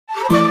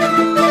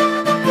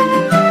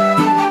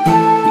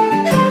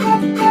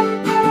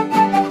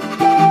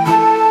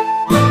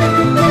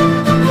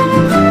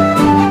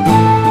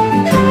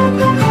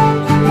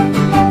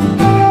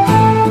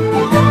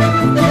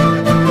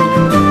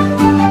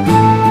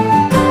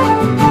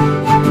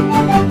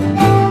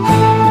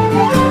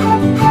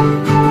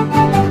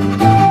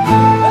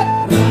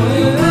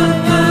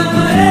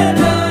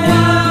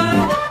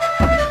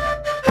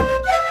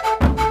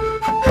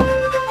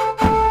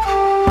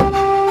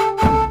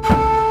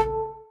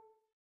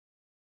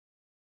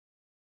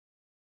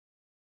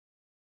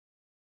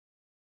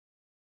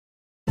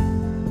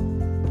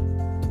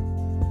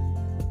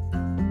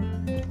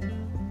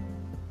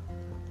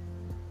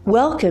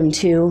Welcome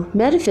to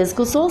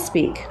Metaphysical Soul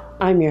Speak.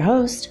 I'm your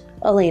host,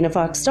 Elena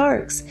Fox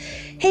Starks.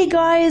 Hey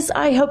guys,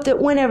 I hope that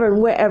whenever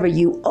and wherever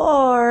you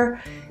are,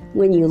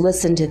 when you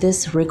listen to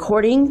this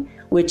recording,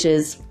 which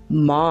is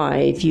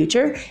my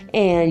future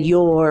and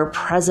your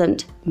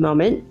present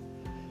moment,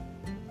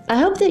 I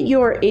hope that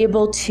you're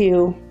able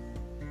to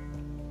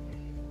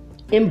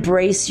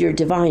embrace your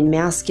divine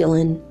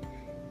masculine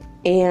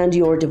and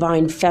your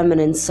divine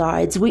feminine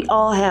sides. We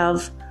all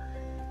have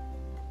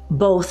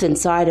both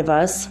inside of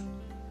us.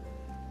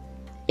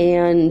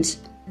 And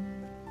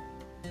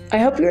I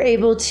hope you're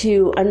able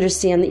to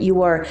understand that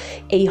you are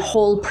a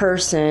whole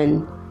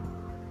person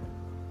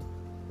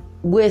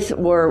with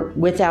or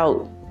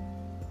without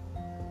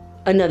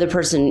another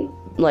person,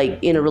 like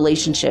in a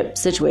relationship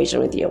situation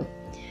with you.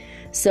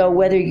 So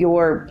whether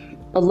you're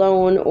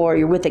alone or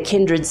you're with a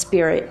kindred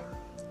spirit,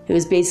 who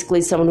is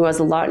basically someone who has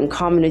a lot in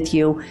common with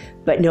you,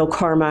 but no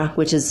karma,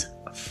 which is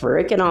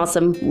freaking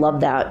awesome.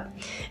 Love that.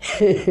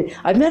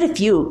 I've met a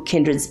few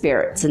kindred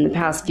spirits in the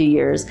past few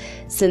years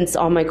since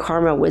all my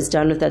karma was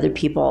done with other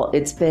people.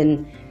 It's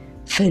been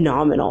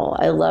phenomenal.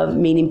 I love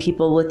meeting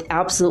people with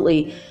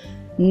absolutely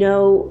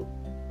no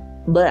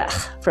blech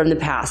from the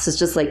past. It's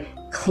just like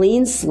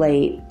clean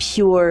slate,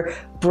 pure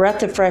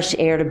breath of fresh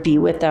air to be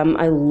with them.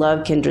 I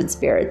love kindred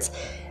spirits.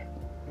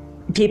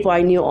 People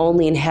I knew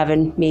only in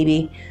heaven,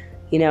 maybe.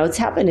 You know, it's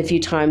happened a few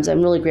times.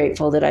 I'm really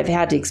grateful that I've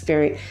had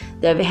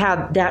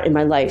that in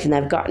my life and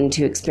I've gotten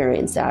to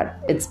experience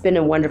that. It's been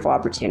a wonderful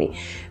opportunity.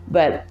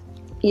 But,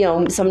 you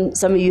know, some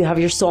of you have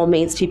your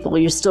soulmates, people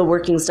you're still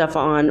working stuff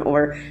on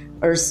or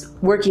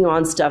working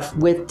on stuff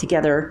with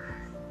together.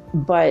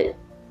 But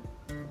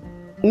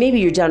maybe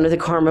you're done with the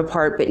karma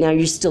part, but now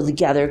you're still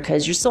together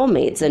because you're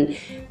soulmates. And,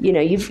 you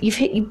know,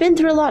 you've been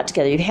through a lot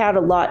together. You've had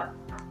a lot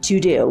to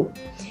do.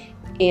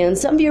 And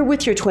some of you are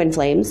with your twin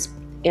flames.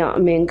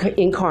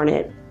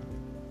 Incarnate,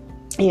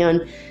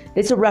 and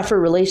it's a rougher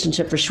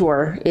relationship for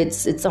sure.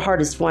 It's the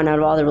hardest one out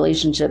of all the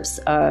relationships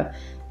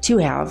to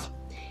have.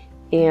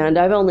 And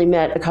I've only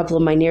met a couple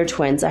of my near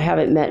twins. I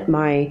haven't met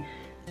my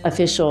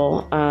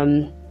official,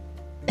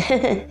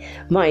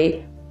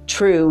 my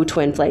true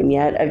twin flame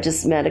yet. I've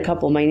just met a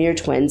couple of my near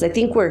twins. I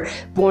think we're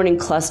born in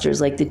clusters,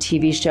 like the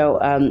TV show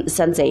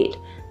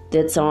Sense8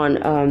 that's on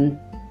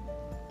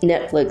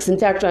Netflix. In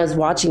fact, when I was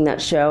watching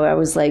that show, I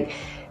was like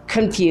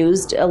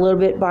confused a little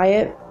bit by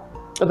it,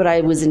 but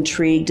I was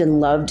intrigued and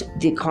loved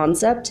the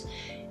concept.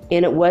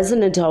 And it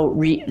wasn't until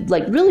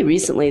really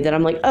recently that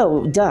I'm like,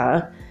 oh,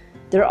 duh,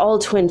 they're all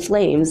twin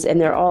flames,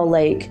 and they're all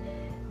like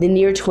the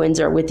near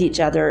twins are with each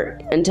other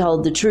until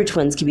the true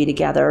twins can be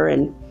together.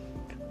 And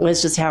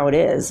it's just how it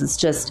is. It's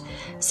just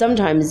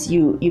sometimes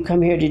you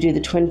come here to do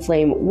the twin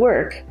flame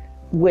work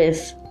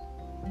with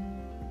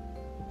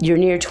your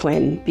near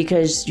twin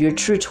because your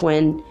true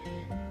twin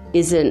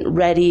isn't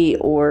ready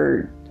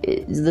or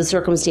the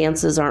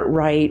circumstances aren't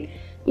right.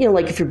 You know,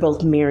 like if you're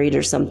both married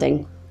or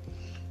something,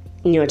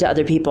 you know, to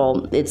other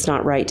people, it's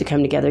not right to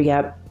come together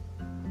yet.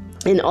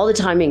 And all the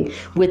timing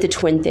with the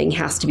twin thing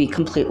has to be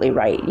completely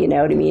right. You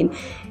know what I mean?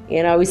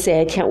 And I always say,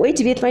 I can't wait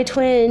to be with my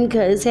twin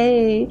because,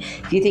 hey,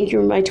 if you think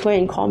you're my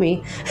twin, call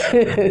me.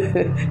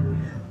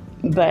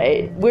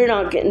 But we're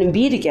not going to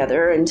be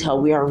together until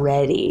we are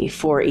ready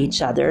for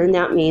each other. And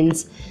that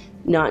means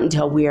not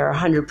until we are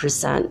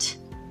 100%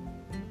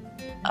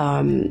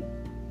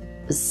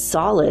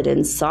 solid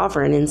and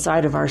sovereign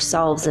inside of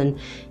ourselves and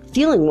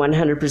feeling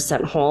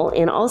 100% whole,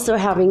 and also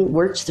having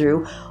worked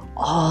through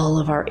all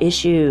of our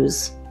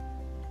issues.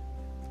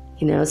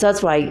 You know, so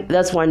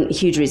that's one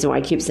huge reason why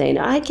I keep saying,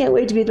 I can't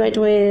wait to be with my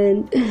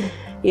twin.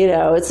 You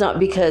know, it's not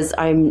because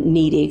I'm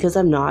needy, because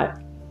I'm not.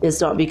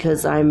 It's not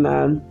because I've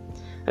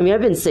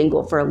been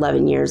single for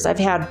 11 years. I've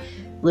had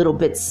little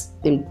bits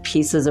and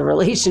pieces of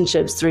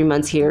relationships, 3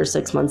 months here,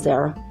 6 months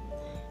there.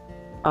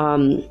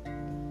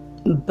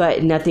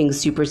 But nothing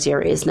super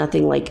serious,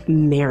 nothing like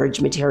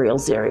marriage material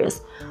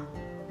serious.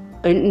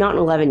 And not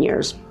in 11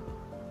 years.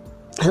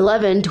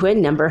 11,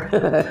 twin number.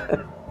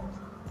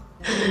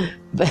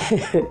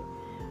 But,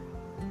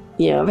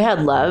 you know, I've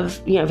had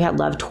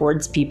love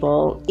towards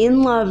people.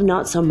 In love,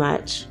 not so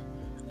much.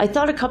 I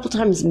thought a couple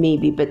times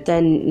maybe, but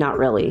then not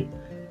really.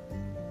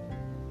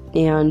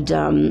 And,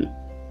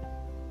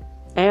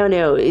 I don't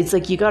know, it's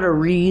like you got to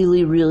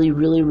really, really,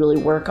 really,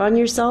 really work on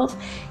yourself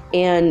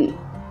and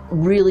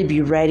really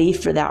be ready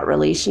for that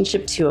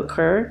relationship to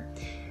occur.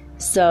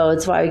 So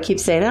it's why I keep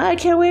saying, I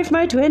can't wait for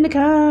my twin to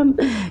come,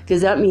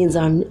 because that means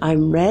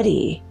I'm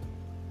ready.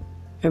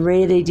 I'm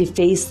ready to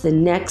face the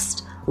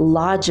next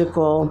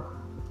logical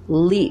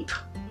leap.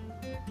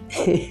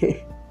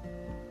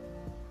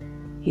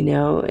 You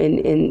know,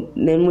 and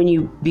then when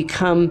you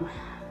become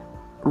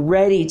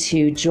ready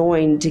to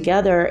join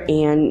together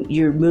and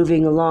you're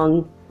moving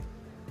along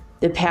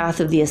the path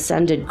of the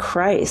ascended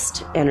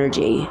Christ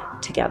energy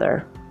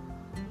together.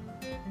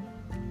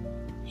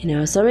 You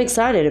know, so I'm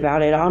excited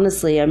about it.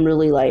 Honestly, I'm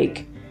really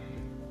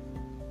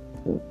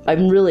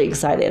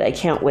excited. I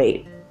can't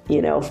wait,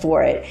 you know,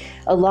 for it.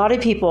 A lot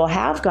of people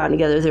have gotten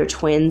together with their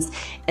twins,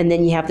 and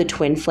then you have the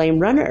twin flame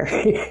runner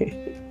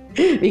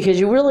because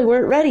you really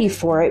weren't ready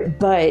for it,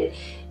 but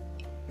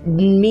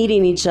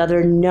meeting each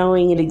other,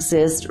 knowing it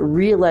exists,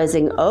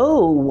 realizing,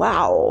 oh,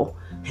 wow,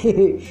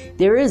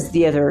 there is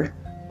the other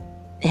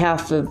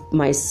half of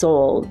my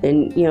soul.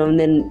 And, you know, and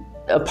then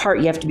apart,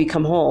 you have to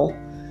become whole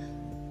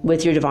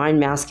with your divine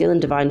masculine,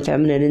 divine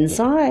feminine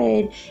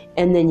inside.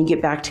 And then you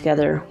get back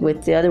together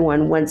with the other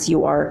one once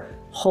you are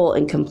whole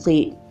and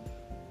complete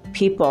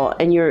people,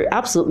 and you're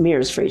absolute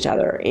mirrors for each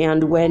other.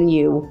 And when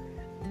you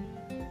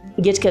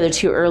get together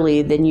too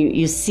early, then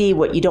you see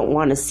what you don't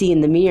want to see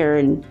in the mirror.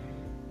 And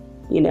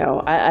you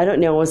know, I don't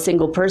know a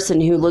single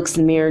person who looks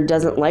in the mirror,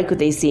 doesn't like what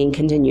they see, and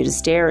continue to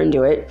stare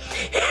into it.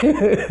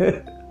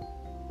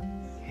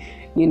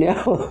 You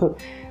know,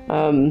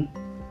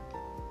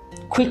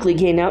 quickly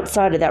getting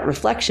outside of that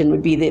reflection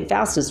would be the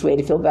fastest way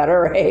to feel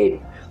better,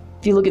 right?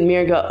 If you look in the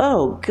mirror and go,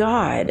 oh,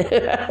 God.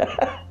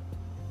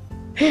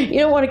 You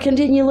don't want to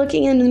continue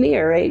looking in the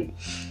mirror, right?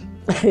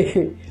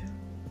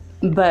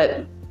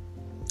 But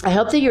I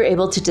hope that you're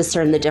able to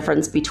discern the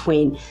difference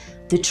between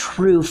the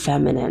true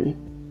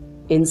feminine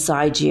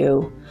inside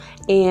you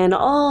and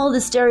all the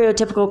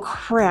stereotypical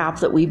crap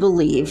that we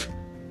believe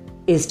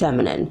is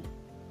feminine.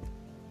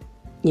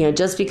 You know,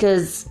 just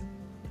because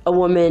a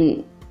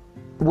woman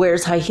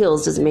wears high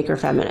heels doesn't make her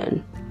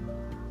feminine.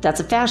 That's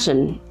a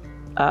fashion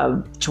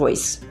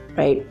choice,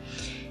 right?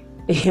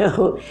 You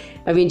know,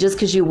 I mean, just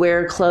because you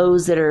wear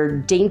clothes that are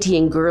dainty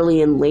and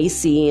girly and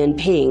lacy and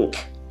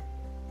pink,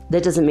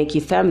 that doesn't make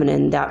you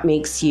feminine. That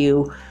makes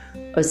you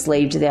a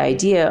slave to the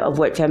idea of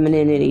what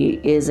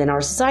femininity is in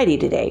our society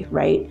today,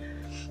 right?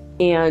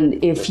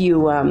 And if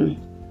you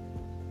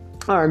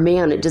are a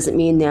man, it doesn't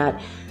mean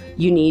that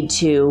you need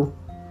to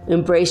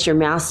embrace your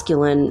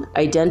masculine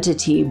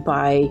identity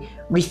by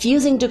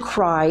refusing to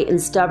cry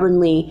and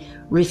stubbornly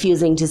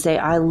refusing to say,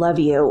 I love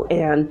you,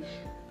 and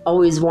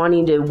always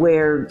wanting to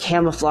wear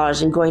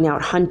camouflage and going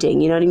out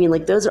hunting. You know what I mean?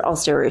 Like, those are all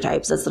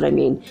stereotypes. That's what I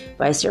mean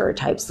by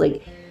stereotypes.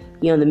 Like,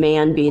 you know, the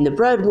man being the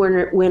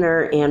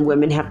breadwinner and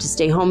women have to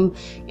stay home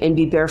and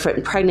be barefoot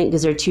and pregnant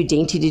because they're too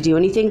dainty to do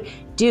anything.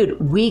 Dude,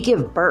 we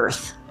give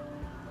birth.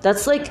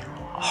 That's like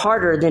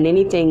harder than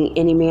anything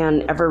any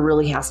man ever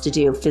really has to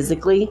do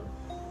physically.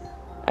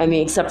 I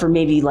mean, except for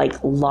maybe like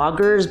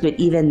loggers, but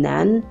even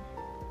then,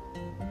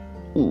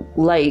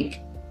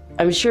 like,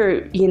 I'm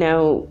sure, you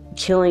know,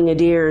 killing a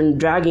deer and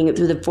dragging it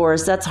through the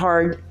forest, that's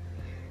hard,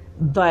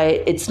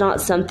 but it's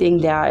not something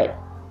that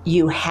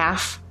you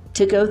have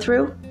to go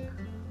through.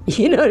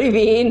 You know what I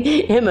mean?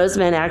 And most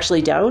men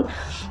actually don't.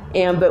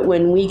 But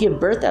when we give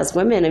birth as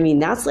women, I mean,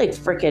 that's like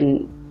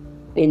freaking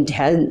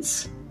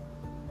intense.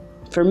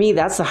 For me,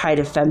 that's the height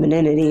of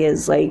femininity,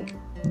 is like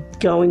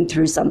going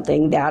through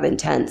something that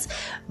intense.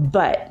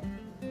 But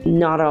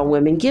not all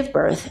women give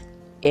birth.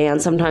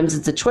 And sometimes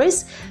it's a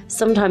choice.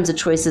 Sometimes a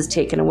choice is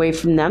taken away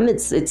from them.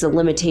 It's a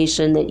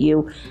limitation that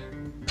you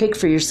pick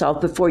for yourself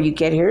before you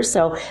get here.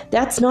 So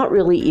that's not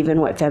really even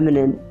what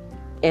feminine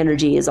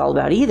energy is all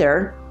about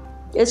either.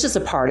 It's just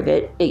a part of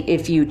it.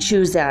 If you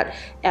choose that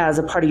as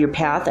a part of your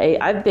path,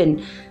 I've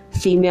been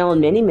female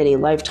in many, many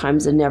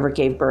lifetimes and never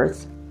gave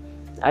birth.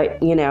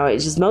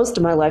 It's just most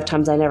of my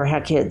lifetimes I never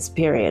had kids,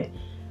 period.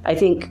 I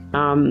think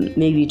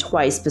maybe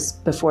twice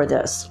before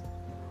this.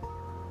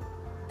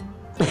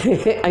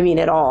 I mean,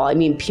 at all. I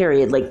mean,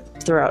 period.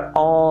 Like, throughout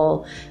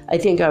all, I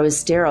think I was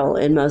sterile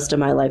in most of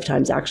my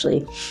lifetimes, actually,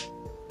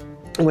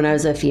 when I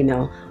was a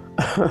female.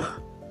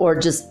 Or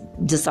just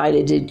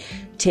decided to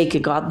take a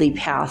godly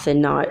path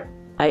and not,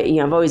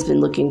 I've always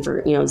been looking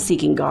for,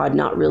 seeking God,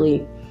 not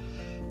really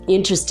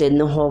interested in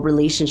the whole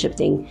relationship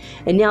thing.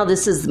 And now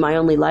this is my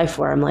only life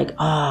where I'm like,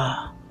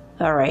 all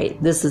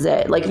right, this is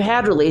it. Like, I've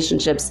had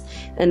relationships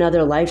in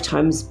other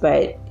lifetimes,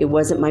 but it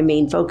wasn't my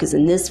main focus.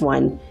 In this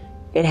one,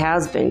 it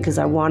has been, because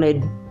I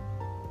wanted,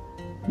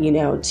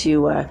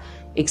 to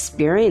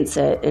experience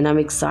it. And I'm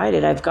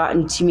excited. I've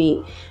gotten to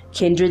meet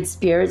kindred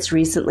spirits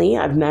recently.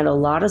 I've met a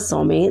lot of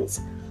soulmates,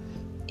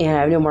 and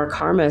I have no more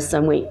karma. So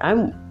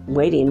I'm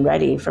waiting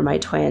ready for my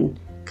twin,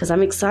 because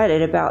I'm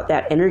excited about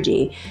that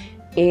energy.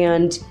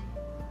 And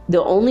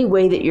the only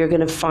way that you're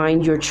going to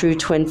find your true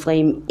twin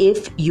flame,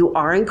 if you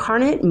are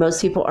incarnate, most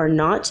people are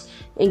not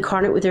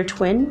incarnate with their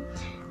twin,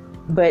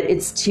 but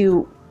it's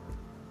to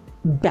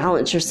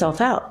balance yourself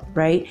out,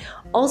 right?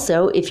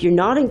 Also, if you're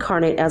not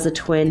incarnate as a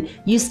twin,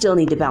 you still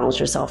need to balance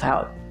yourself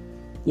out,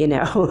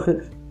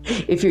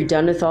 If you're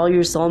done with all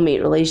your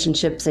soulmate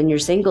relationships and you're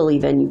single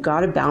even, you've got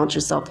to balance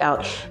yourself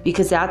out,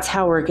 because that's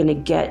how we're going to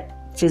get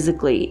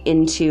physically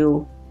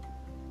into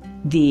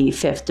the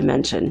fifth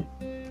dimension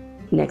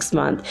next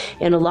month.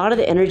 And a lot of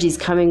the energy is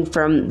coming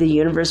from the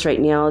universe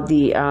right now.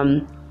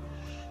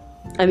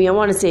 I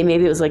want to say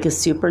maybe it was like a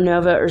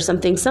supernova or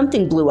something.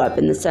 Something blew up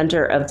in the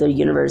center of the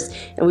universe,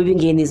 and we've been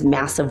getting these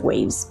massive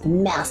waves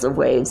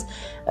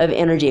of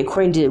energy,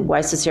 according to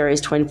Wise to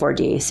Sarah's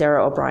 24D,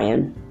 Sarah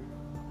O'Brien.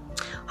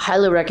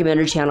 Highly recommend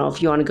her channel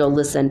if you want to go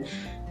listen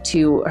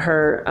to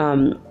her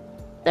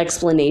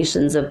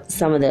explanations of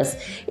some of this.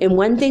 And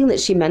one thing that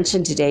she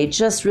mentioned today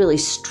just really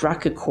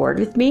struck a chord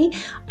with me.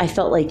 I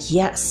felt like,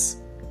 yes,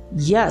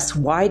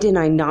 why didn't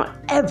I not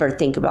ever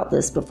think about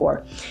this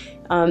before?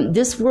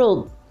 This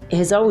world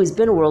has always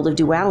been a world of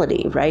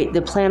duality, right?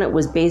 The planet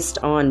was based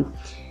on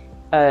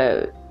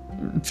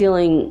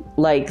feeling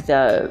like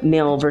the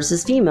male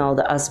versus female,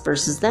 the us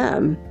versus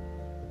them,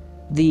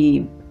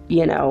 the,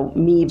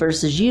 me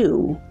versus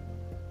you,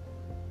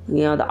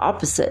 the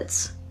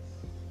opposites.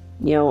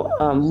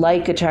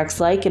 Like attracts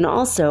like, and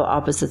also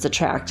opposites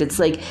attract. It's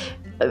like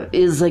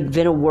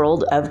been a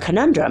world of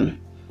conundrum.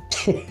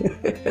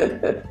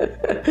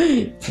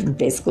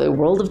 Basically a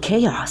world of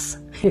chaos.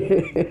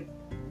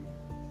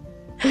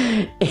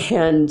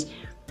 And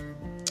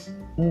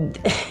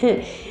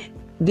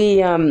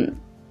the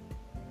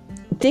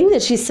thing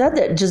that she said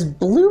that just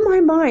blew my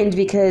mind,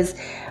 because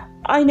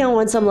I know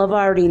on some level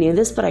I already knew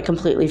this, but I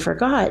completely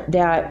forgot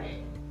that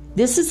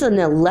this is an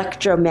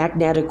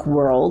electromagnetic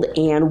world,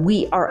 and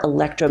we are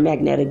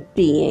electromagnetic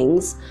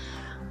beings.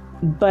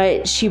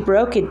 But she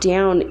broke it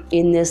down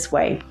in this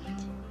way.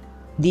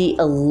 The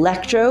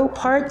electric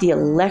part,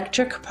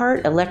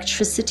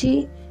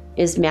 electricity,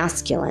 is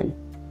masculine.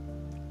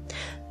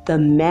 The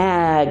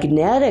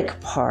magnetic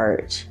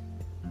part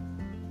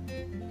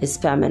is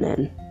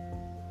feminine.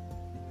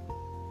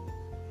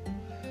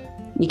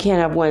 You can't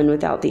have one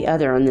without the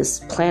other on this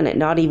planet,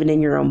 not even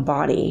in your own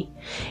body.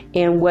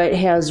 And what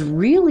has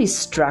really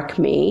struck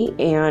me,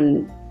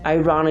 and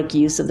ironic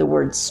use of the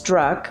word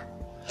struck,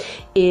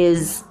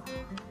 is,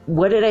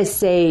 what did I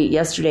say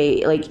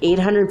yesterday? Like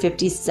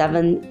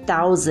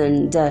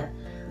 857,000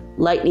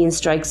 lightning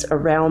strikes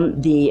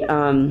around the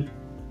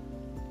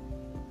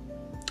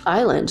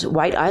island,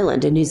 White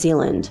Island in New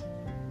Zealand,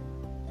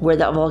 where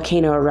that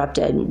volcano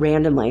erupted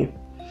randomly.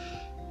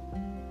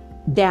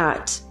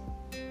 That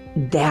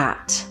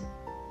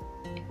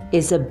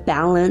is a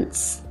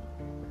balance.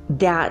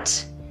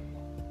 That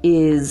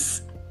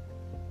is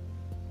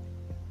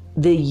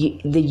the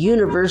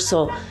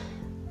universal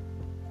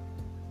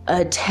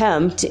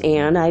attempt,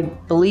 and I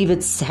believe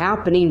it's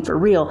happening for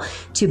real,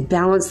 to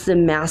balance the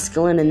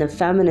masculine and the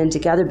feminine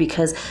together,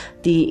 because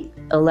the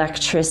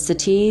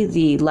electricity,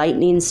 the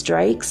lightning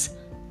strikes,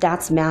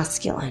 that's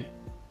masculine.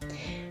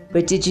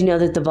 But did you know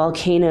that the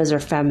volcanoes are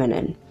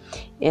feminine?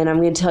 And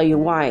I'm going to tell you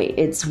why.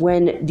 It's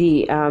when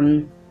the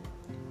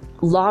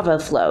lava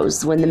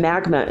flows, when the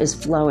magma is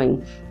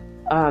flowing,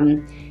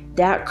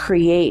 that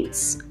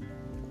creates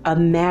a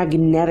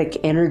magnetic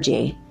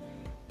energy.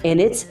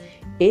 And it's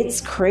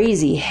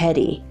crazy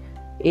heady.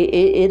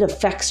 It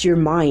affects your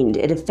mind.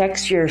 It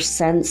affects your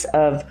sense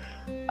of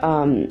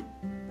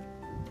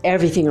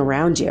everything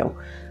around you.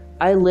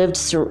 I lived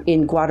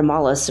in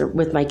Guatemala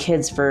with my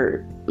kids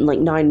for like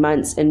 9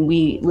 months, and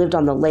we lived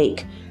on the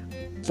lake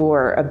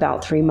for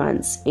about 3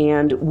 months.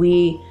 And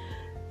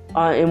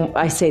and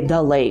I say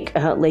the lake,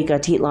 Lake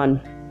Atitlan,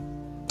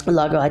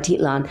 Lago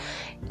Atitlan,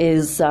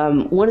 is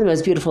one of the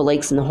most beautiful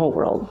lakes in the whole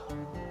world.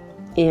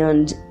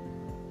 And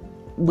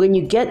when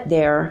you get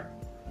there,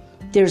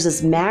 there's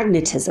this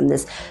magnetism,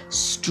 this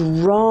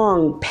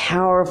strong,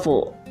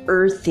 powerful,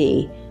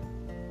 earthy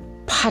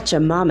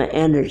Pachamama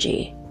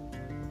energy.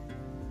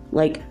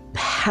 Like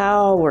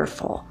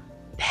powerful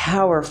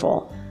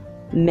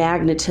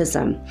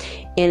magnetism.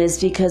 And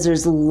it's because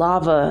there's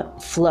lava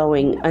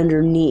flowing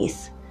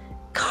underneath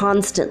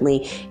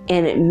constantly,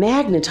 and it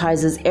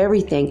magnetizes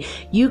everything.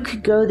 You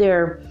could go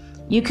there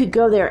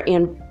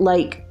and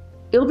like,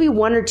 it'll be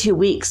 1 or 2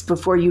 weeks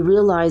before you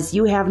realize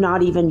you have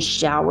not even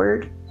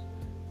showered,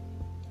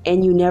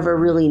 and you never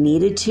really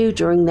needed to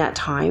during that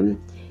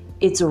time.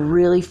 It's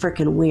really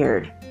freaking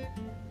weird.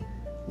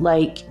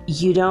 Like,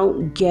 you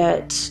don't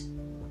get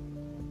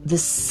the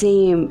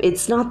same,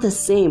 it's not the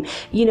same.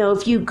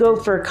 If you go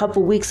for a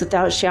couple weeks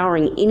without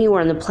showering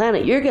anywhere on the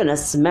planet, you're gonna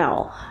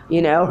smell,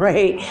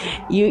 right?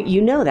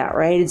 You know that,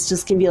 right? It's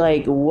just gonna be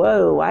like,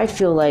 whoa, I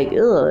feel like,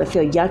 ugh, I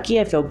feel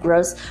yucky, I feel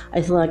gross,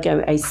 I feel like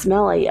I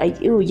smell,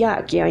 ew,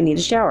 yuck, yeah, I need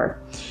a shower.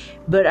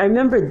 But I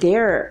remember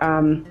there,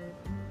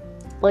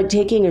 like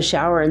taking a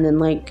shower, and then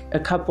like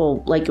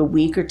a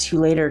week or two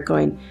later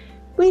going,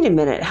 wait a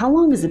minute, how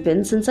long has it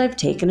been since I've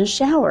taken a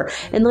shower?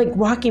 And like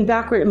walking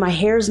backward, and my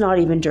hair's not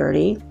even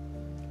dirty.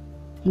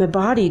 My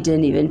body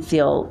didn't even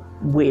feel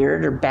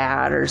weird or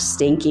bad or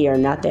stinky or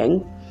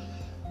nothing.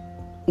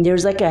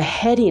 There's like a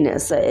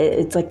headiness.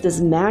 It's like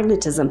this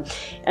magnetism.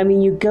 I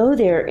mean, you go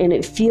there and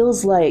it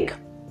feels like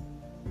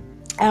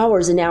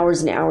hours and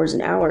hours and hours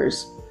and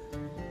hours.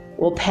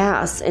 will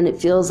pass and it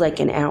feels like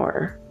an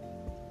hour.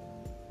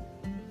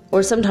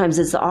 Or sometimes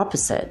it's the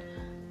opposite,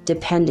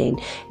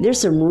 depending. There's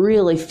some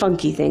really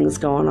funky things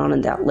going on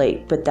in that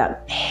lake, but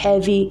that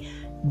heavy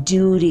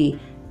duty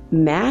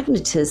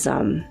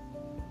magnetism,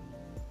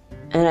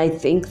 and I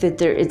think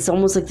that it's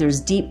almost like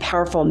there's deep,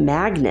 powerful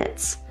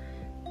magnets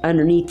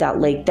underneath that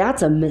lake.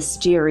 That's a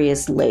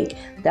mysterious lake.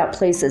 That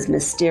place is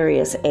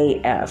mysterious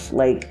AF.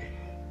 Like,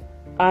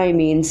 I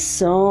mean,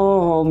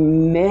 so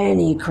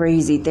many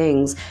crazy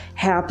things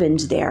happened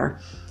there.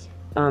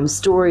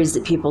 Stories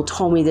that people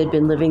told me they'd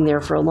been living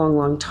there for a long,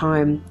 long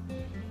time.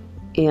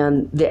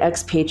 And the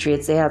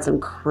expatriates, they had some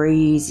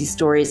crazy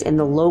stories, and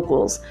the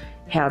locals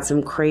had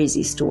some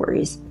crazy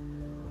stories.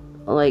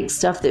 Like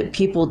stuff that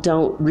people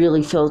don't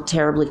really feel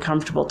terribly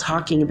comfortable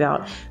talking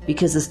about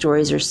because the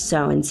stories are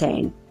so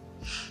insane.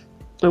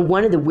 And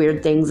one of the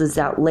weird things is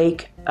that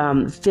lake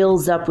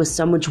fills up with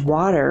so much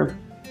water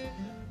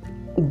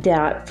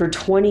that for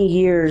 20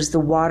 years the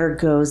water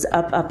goes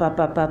up, up, up,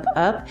 up, up,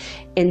 up,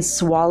 and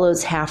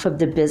swallows half of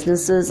the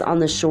businesses on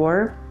the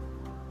shore.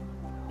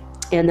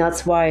 And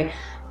that's why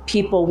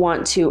people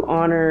want to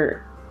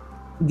honor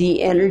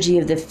the energy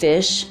of the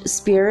fish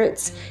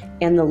spirits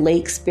and the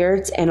lake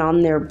spirits, and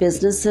on their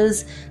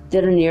businesses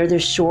that are near the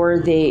shore,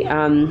 they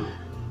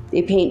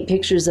paint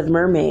pictures of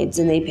mermaids,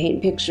 and they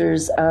paint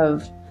pictures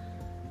of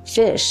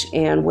fish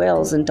and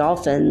whales and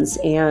dolphins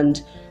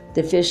and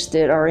the fish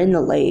that are in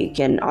the lake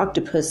and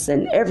octopus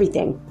and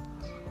everything.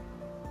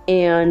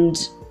 And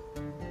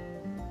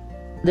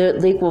the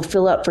lake will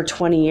fill up for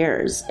 20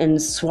 years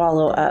and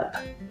swallow up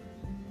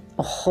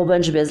a whole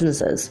bunch of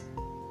businesses.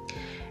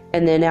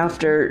 And then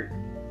after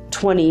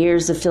 20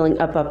 years of filling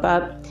up, up,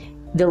 up,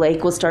 the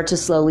lake will start to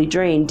slowly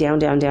drain down,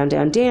 down, down,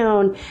 down,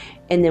 down.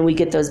 And then we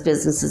get those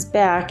businesses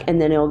back, and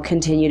then it'll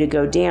continue to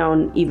go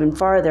down even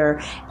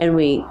farther. And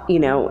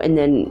and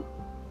then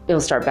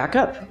it'll start back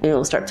up and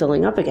it'll start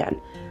filling up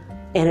again.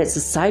 And it's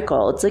a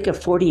cycle. It's like a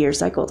 40-year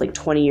cycle. It's like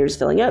 20 years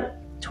filling up,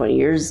 20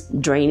 years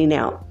draining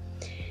out.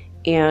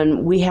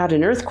 And we had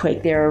an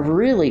earthquake there, a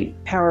really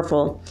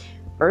powerful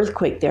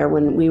earthquake there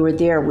when we were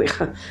there. We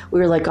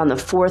were like on the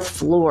 4th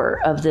floor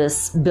of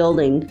this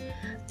building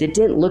that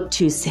didn't look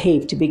too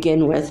safe to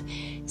begin with.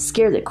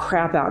 Scared the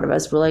crap out of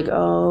us. We're like,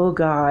 oh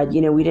God,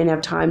 we didn't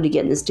have time to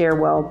get in the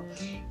stairwell,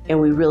 and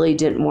we really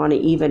didn't want to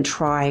even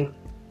try.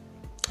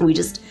 We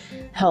just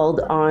held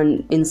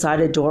on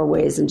inside of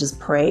doorways and just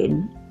prayed.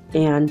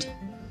 And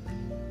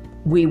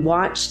we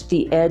watched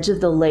the edge of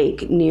the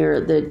lake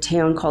near the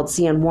town called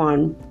San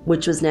Juan,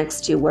 which was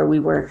next to where we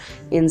were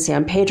in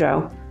San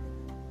Pedro.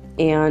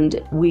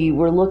 And we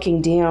were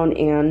looking down,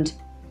 and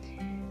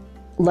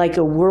like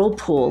a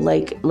whirlpool,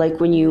 like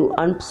when you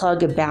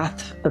unplug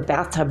a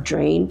bathtub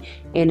drain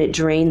and it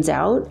drains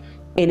out,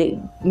 and it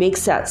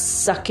makes that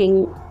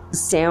sucking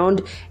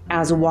sound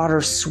as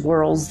water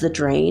swirls the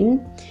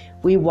drain.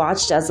 We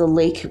watched as the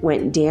lake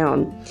went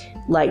down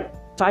like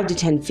 5 to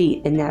 10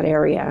 feet in that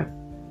area.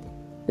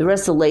 The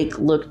rest of the lake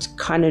looked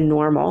kind of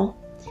normal,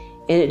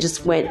 and it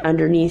just went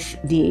underneath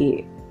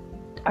the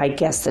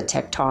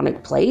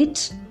tectonic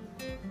plate.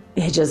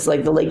 It just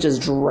like the lake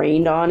just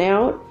drained on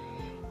out.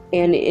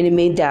 And it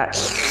made that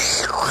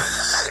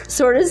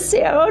sort of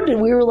sound.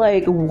 And we were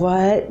like,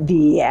 what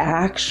the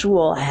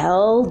actual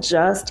hell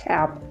just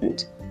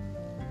happened?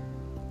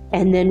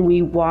 And then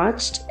we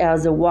watched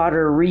as the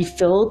water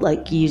refilled,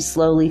 like you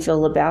slowly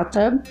fill a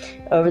bathtub.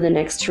 Over the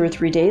next 2 or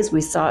 3 days, we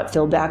saw it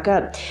fill back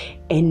up.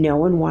 And no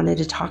one wanted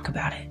to talk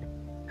about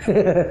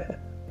it.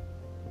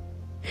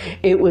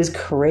 It was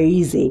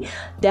crazy.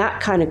 That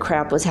kind of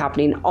crap was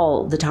happening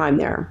all the time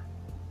there.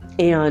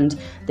 And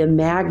the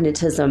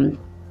magnetism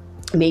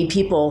made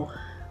people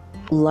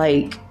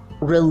like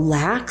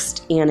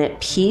relaxed and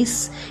at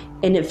peace,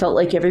 and it felt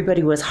like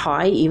everybody was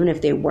high even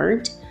if they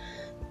weren't.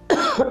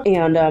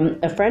 And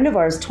a friend of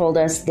ours told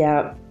us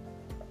that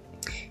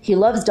he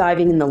loves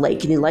diving in the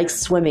lake and he likes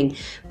swimming,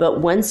 but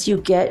once you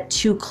get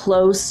too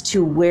close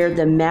to where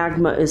the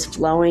magma is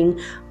flowing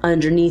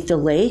underneath the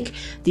lake,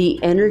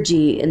 the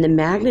energy and the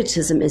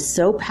magnetism is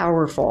so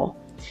powerful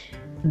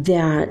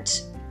that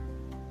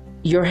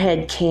your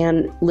head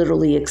can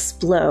literally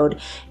explode.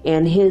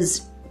 And he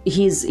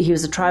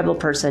was a tribal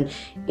person,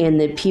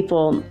 and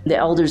the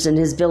elders in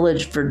his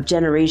village for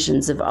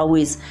generations have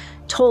always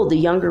told the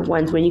younger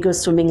ones, when you go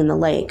swimming in the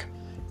lake,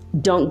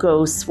 don't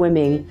go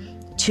swimming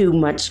too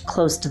much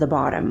close to the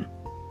bottom.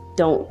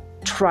 Don't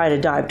try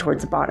to dive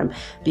towards the bottom,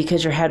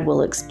 because your head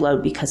will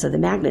explode because of the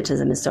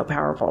magnetism is so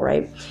powerful,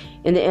 right?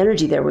 And the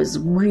energy there was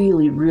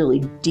really,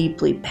 really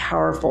deeply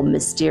powerful,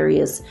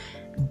 mysterious,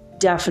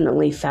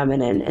 definitely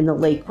feminine, and the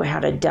lake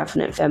had a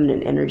definite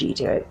feminine energy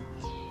to it.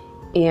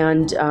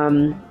 And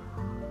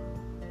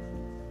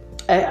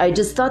I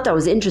just thought that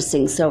was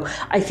interesting. So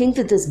I think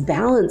that this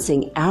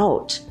balancing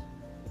out,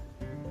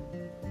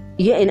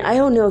 and I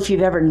don't know if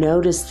you've ever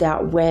noticed that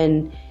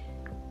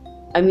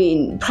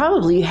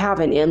probably you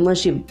haven't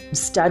unless you've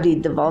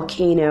studied the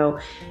volcano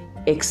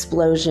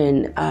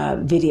explosion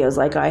videos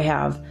like I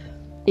have.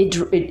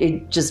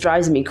 It just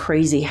drives me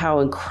crazy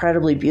how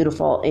incredibly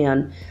beautiful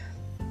and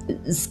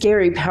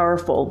scary,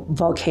 powerful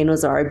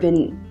volcanoes are. I've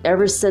been,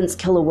 ever since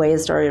Kilauea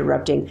started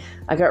erupting,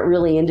 I got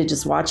really into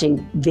just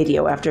watching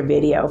video after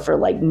video for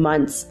like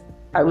months.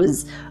 I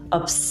was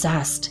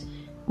obsessed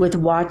with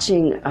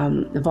watching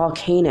the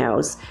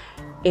volcanoes,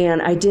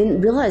 and I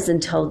didn't realize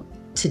until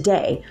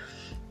today,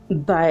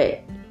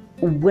 but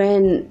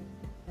when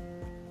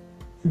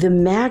the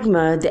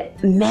magma, the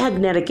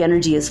magnetic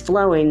energy is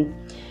flowing,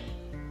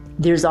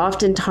 there's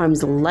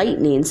oftentimes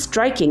lightning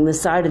striking the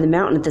side of the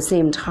mountain at the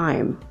same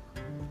time.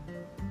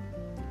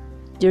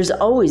 There's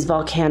always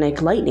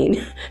volcanic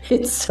lightning.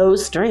 It's so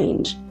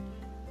strange.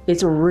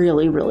 It's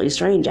really, really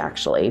strange,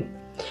 actually.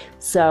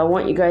 So I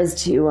want you guys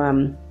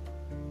to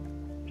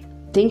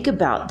think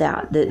about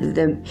that.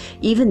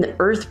 Even the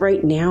earth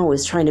right now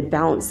is trying to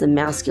balance the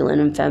masculine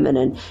and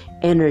feminine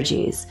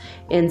energies.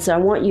 And so I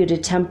want you to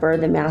temper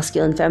the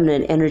masculine,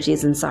 feminine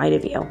energies inside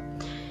of you.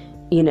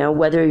 You know,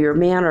 whether you're a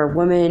man or a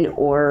woman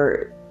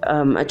or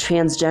a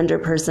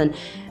transgender person,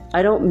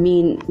 I don't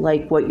mean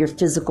like what your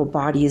physical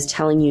body is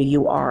telling you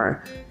you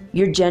are.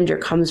 Your gender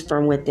comes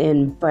from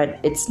within, but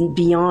it's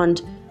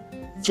beyond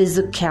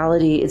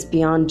physicality, it's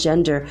beyond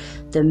gender.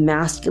 The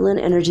masculine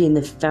energy and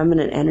the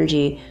feminine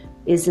energy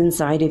is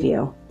inside of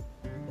you.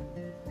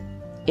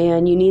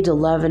 And you need to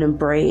love and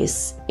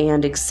embrace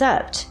and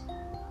accept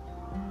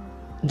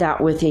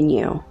that within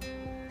you.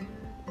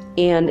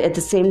 And at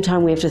the same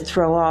time, we have to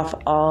throw off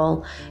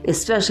all,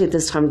 especially at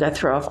this time, we got to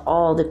throw off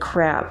all the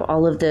crap,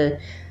 all of the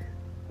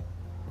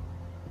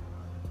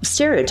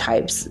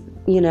stereotypes,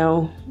 you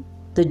know,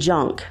 the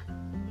junk.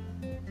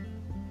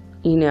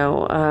 You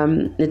know,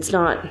 it's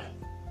not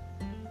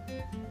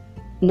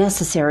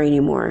necessary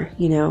anymore,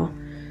 you know.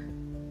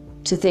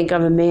 To think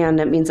I'm a man,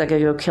 that means I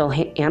gotta go kill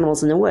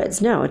animals in the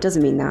woods. No, it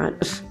doesn't mean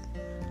that.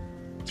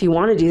 If you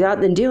want to do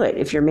that, then do it.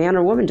 If you're man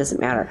or woman,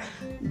 doesn't matter.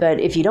 But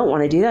if you don't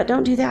want to do that,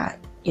 don't do that,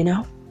 you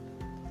know.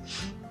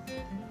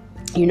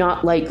 You're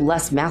not like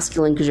less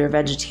masculine because you're a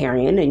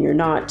vegetarian, and you're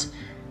not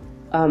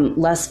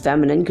less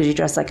feminine because you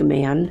dress like a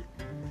man.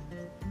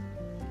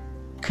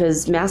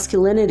 Because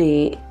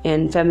masculinity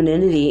and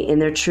femininity in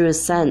their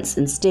truest sense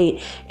and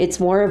state, it's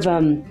more of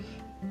an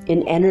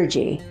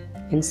energy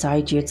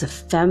inside you. It's a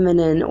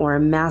feminine or a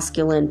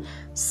masculine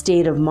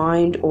state of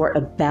mind, or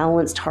a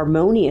balanced,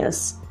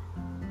 harmonious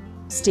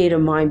state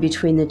of mind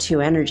between the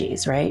two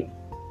energies, right?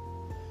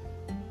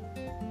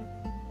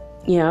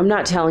 You know, I'm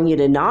not telling you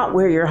to not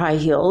wear your high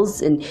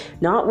heels and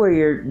not wear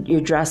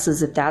your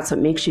dresses if that's what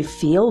makes you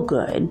feel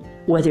good.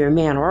 Whether you're a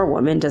man or a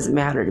woman, doesn't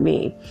matter to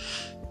me.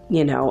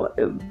 You know,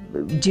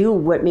 do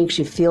what makes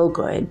you feel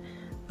good,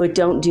 but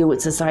don't do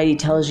what society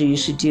tells you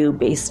should do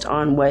based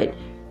on what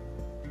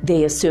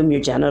they assume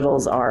your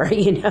genitals are,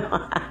 you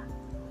know.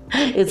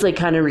 It's like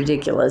kind of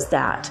ridiculous.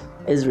 That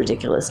is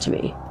ridiculous to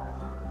me.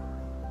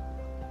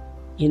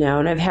 You know,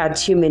 and I've had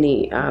too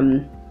many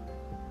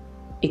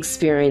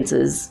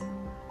experiences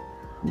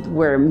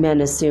where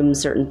men assume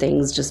certain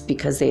things just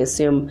because they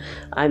assume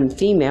I'm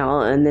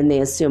female, and then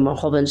they assume a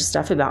whole bunch of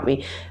stuff about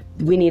me.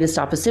 We need to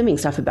stop assuming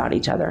stuff about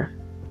each other.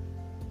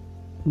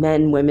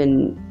 Men,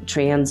 women,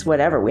 trans,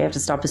 whatever. We have to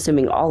stop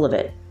assuming all of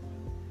it,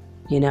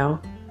 you know.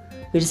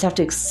 We just have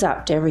to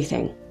accept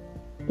everything.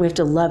 We have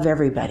to love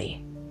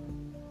everybody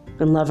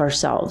and love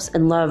ourselves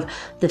and love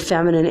the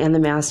feminine and the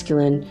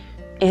masculine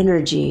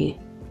energy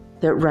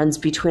that runs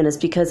between us,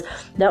 because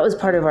that was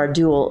part of our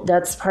dual.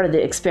 That's part of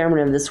the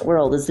experiment of this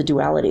world, is the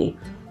duality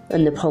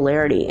and the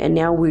polarity. And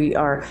now we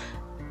are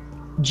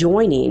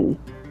joining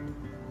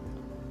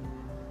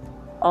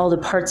all the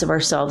parts of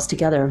ourselves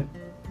together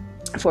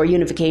for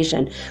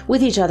unification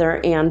with each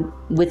other and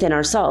within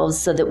ourselves,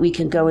 so that we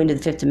can go into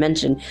the fifth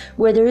dimension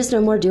where there is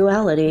no more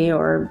duality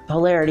or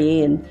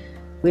polarity, and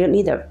we don't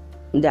need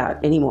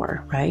that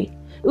anymore, right?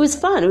 It was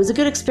fun. It was a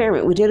good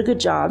experiment. We did a good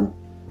job.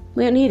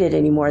 We don't need it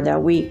anymore, though.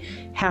 We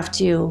have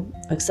to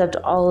accept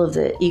all of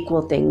the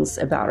equal things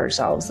about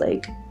ourselves,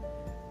 like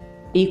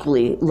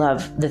equally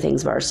love the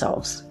things of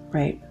ourselves,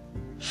 right?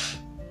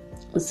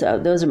 So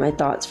those are my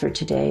thoughts for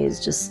today,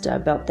 is just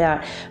about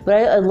that. But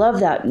I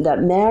love that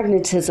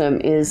magnetism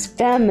is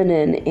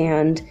feminine,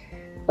 and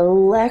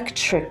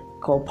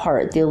electrical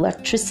part, the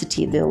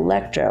electricity, the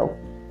electro,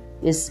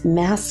 is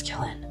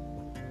masculine.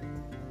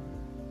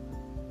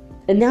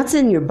 And that's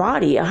in your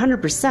body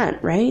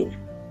 100%, right?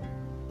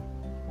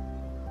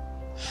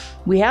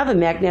 We have a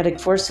magnetic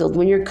force field.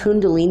 When your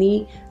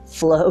kundalini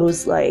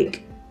flows,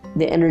 like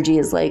the energy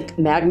is like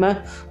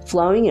magma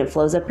flowing, it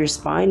flows up your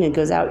spine and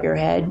goes out your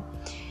head.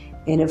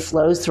 And it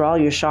flows through all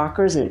your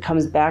chakras and it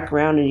comes back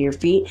around into your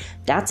feet.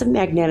 That's a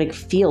magnetic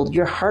field.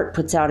 Your heart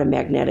puts out a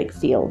magnetic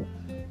field.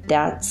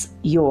 That's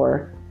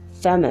your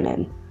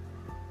feminine.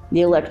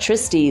 The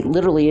electricity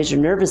literally is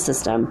your nervous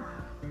system.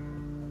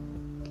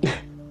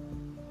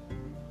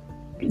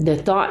 The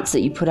thoughts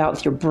that you put out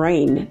with your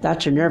brain,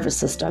 that's your nervous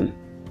system.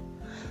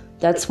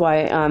 That's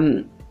why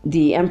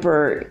the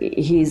emperor,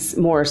 he's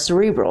more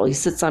cerebral. He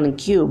sits on a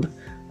cube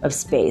of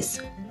space.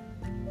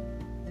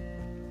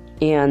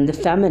 And the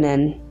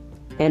feminine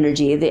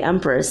energy, the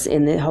Empress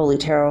in the Holy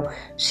Tarot,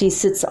 she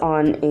sits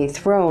on a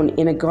throne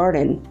in a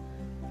garden.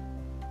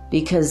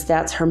 because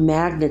that's her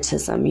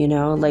magnetism,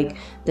 like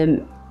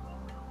the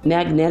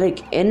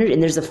magnetic energy,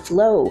 and there's a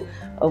flow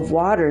of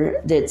water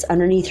that's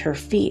underneath her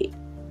feet.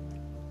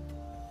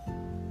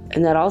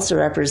 And that also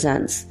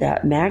represents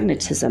that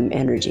magnetism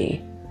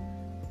energy.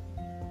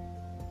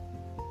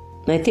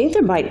 And I think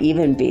there might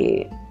even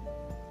be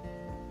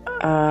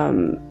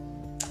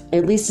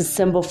at least a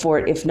symbol for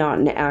it, if not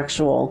an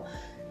actual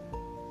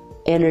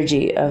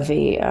energy of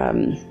a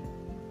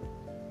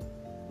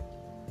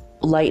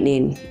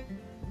lightning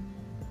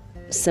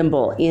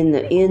symbol in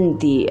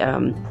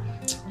the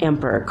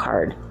Emperor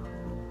card.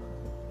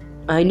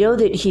 I know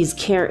that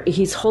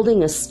he's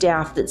holding a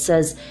staff that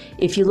says,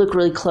 if you look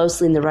really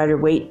closely in the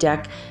Rider-Waite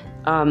deck,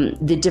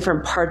 the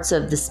different parts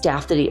of the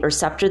staff or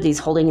scepter that he's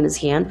holding in his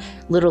hand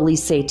literally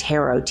say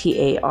tarot,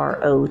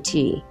 Tarot.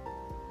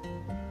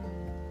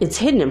 It's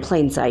hidden in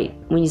plain sight.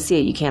 When you see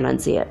it, you can't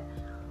unsee it.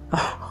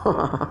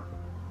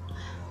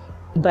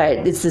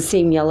 But it's the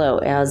same yellow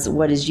as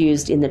what is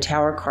used in the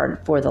Tower card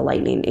for the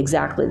lightning.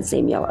 Exactly the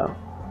same yellow.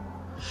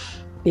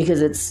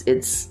 Because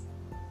it's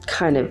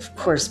kind of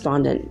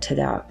correspondent to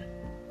that.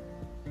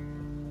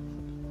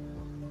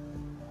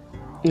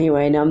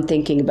 Anyway, now I'm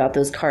thinking about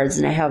those cards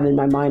and I have them in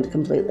my mind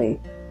completely.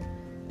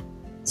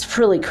 It's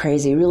really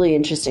crazy, really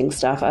interesting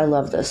stuff. I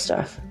love this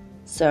stuff.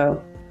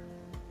 So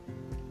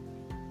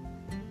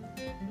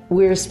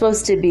we're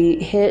supposed to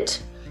be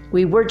hit.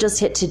 We were just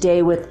hit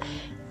today with,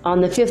 on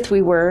the 5th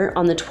we were,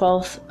 on the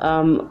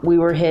 12th we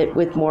were hit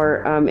with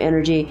more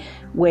energy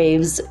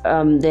waves,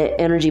 the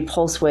energy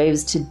pulse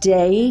waves.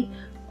 Today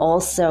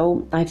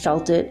also I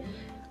felt it.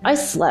 I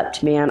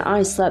slept, man.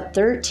 I slept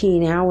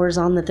 13 hours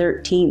on the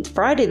 13th,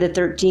 Friday the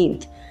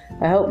 13th.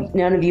 I hope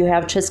none of you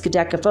have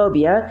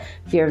triskaidekaphobia,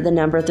 fear of the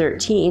number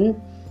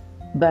 13.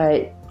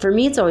 But for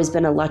me, it's always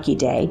been a lucky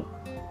day.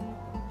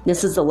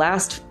 This is the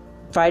last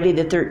Friday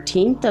the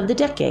 13th of the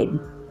decade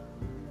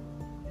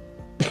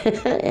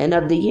and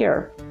of the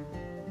year.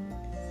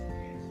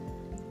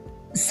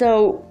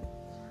 So,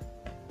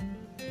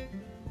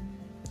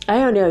 I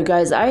don't know,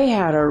 guys. I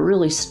had a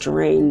really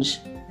strange...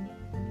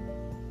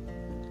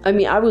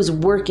 I was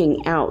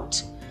working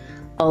out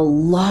a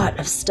lot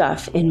of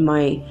stuff in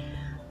my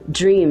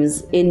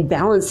dreams in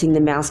balancing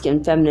the masculine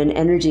and feminine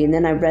energy. And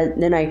then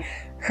I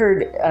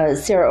heard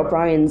Sarah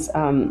O'Brien's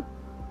I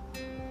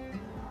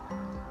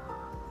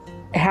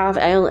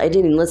didn't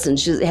even listen.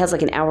 It has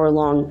like an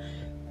hour-long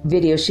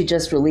video she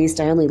just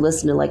released. I only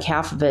listened to like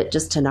half of it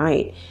just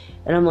tonight.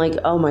 And I'm like,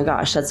 oh my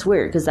gosh, that's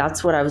weird, because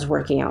that's what I was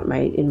working out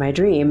in my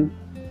dream.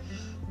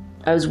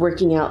 I was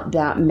working out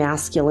that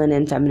masculine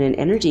and feminine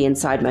energy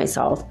inside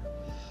myself,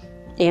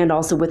 and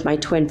also with my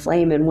twin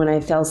flame. And when I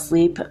fell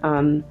asleep,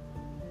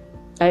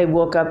 I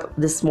woke up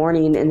this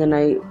morning, and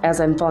then as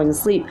I'm falling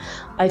asleep,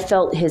 I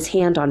felt his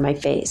hand on my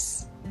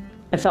face.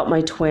 I felt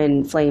my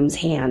twin flame's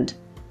hand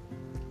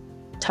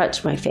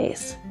touch my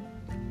face.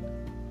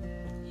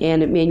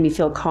 And it made me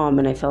feel calm,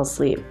 and I fell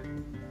asleep.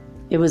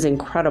 It was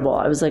incredible.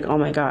 I was like, oh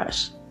my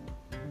gosh.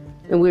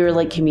 And we were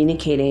like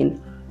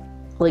communicating,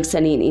 like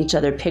sending each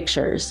other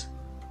pictures.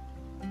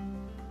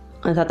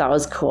 I thought that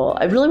was cool.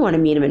 I really want to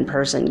meet him in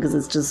person, because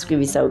it's just going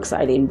to be so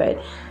exciting.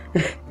 But,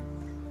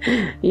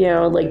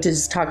 like to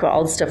just talk about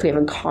all the stuff we have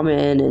in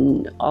common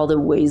and all the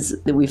ways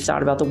that we've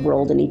thought about the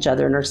world and each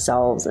other and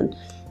ourselves. And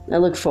I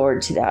look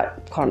forward to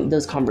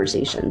those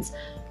conversations.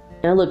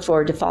 And I look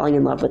forward to falling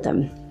in love with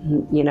them,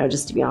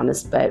 just to be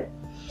honest. But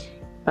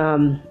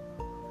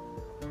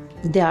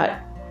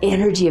that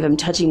energy of him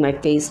touching my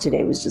face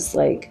today was just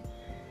like,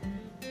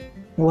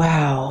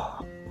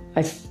 wow,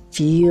 I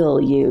feel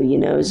you,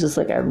 it was just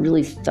like I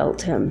really felt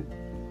him.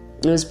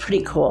 It was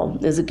pretty cool.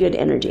 It was a good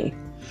energy.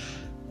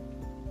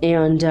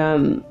 And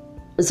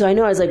so I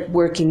know I was like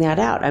working that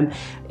out. And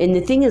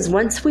the thing is,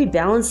 once we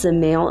balance the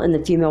male and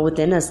the female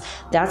within us,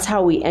 that's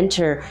how we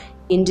enter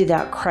into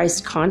that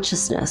Christ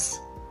consciousness,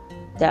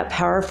 that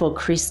powerful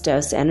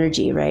Christos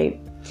energy, right?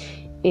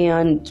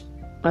 And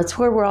that's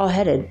where we're all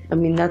headed.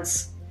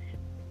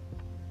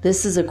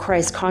 This is a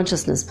Christ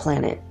consciousness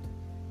planet.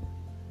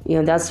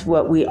 That's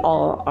what we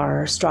all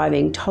are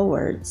striving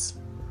towards.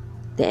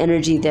 The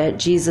energy that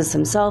Jesus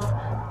himself,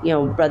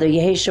 Brother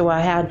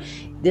Yeshua had.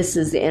 This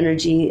is the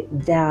energy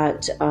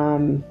that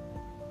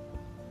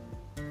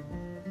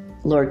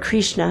Lord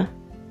Krishna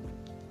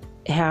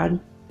had.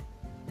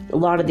 A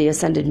lot of the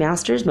ascended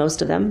masters,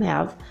 most of them,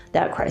 have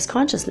that Christ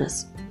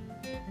consciousness.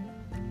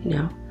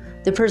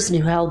 The person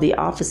who held the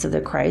office of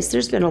the Christ,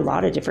 there's been a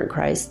lot of different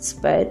Christs,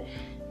 but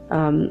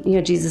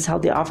Jesus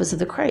held the office of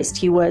the Christ.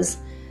 He was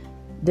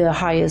the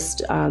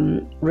highest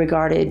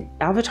regarded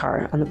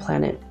avatar on the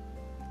planet.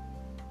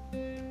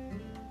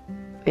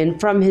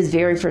 And from his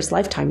very first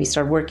lifetime, he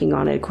started working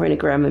on it, according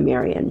to Grandma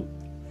Marian.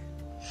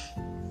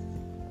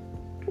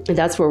 And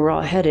that's where we're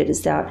all headed,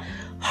 is that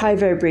high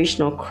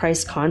vibrational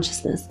Christ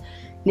consciousness.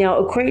 Now,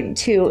 according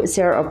to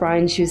Sarah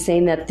O'Brien, she was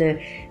saying that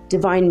the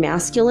divine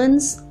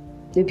masculines,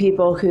 the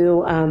people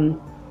who,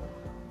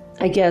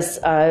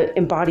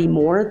 embody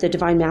more the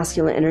divine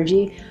masculine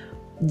energy,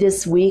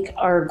 this week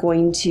are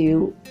going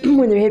to,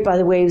 when they're hit by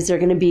the waves, they're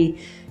going to be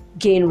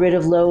gain rid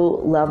of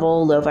low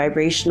level, low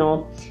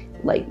vibrational,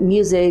 like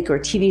music or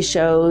TV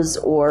shows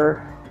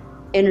or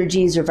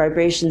energies or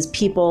vibrations,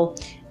 people,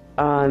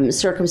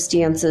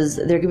 circumstances.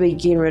 They're going to be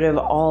getting rid of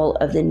all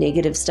of the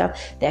negative stuff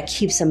that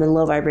keeps them in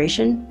low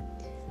vibration.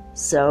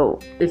 So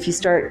if you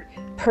start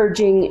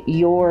purging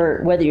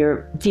whether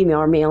you're female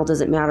or male,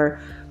 doesn't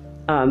matter,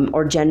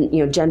 or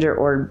gender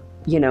or,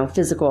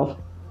 physical,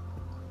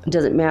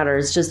 doesn't matter.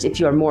 It's just if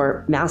you are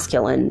more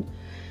masculine,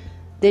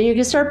 then you're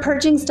going to start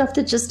purging stuff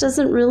that just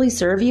doesn't really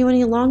serve you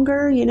any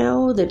longer,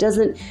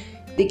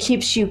 that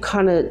keeps you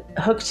kind of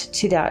hooked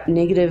to that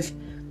negative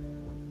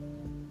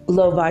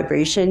low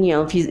vibration.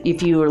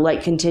 If you were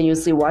like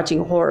continuously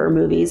watching horror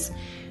movies,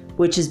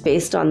 which is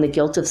based on the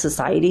guilt of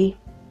society,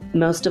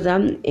 most of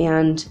them,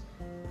 and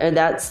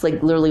that's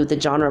like literally what the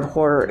genre of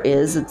horror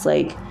is. It's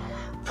like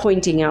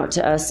pointing out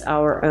to us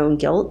our own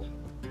guilt.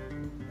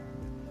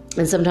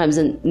 And sometimes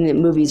in the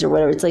movies or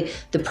whatever, it's like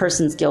the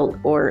person's guilt,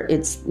 or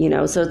it's,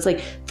 so it's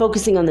like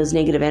focusing on those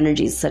negative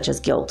energies such as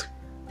guilt.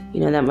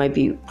 That might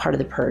be part of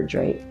the purge,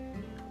 right?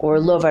 Or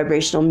low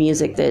vibrational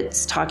music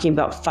that's talking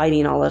about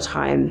fighting all the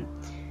time,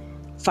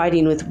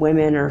 fighting with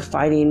women or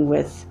fighting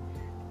with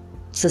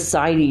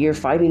society. You're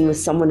fighting with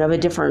someone of a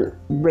different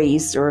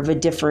race or of a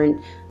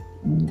different,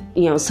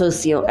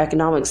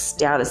 socioeconomic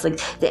status. Like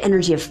the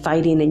energy of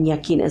fighting and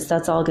yuckiness,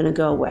 that's all going to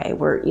go away.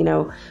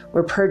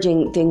 We're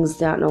purging things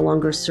that no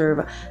longer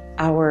serve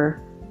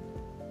our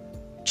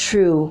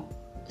true,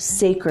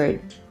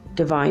 sacred,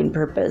 divine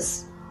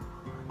purpose.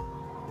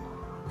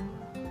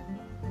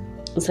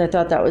 So I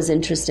thought that was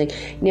interesting.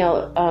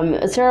 Now,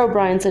 Sarah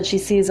O'Brien said she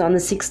sees on the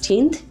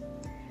 16th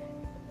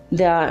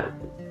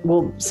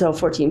so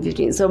 14,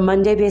 15. So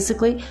Monday,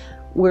 basically,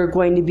 we're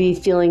going to be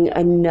feeling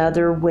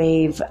another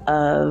wave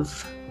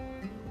of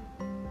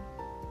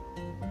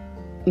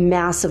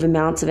massive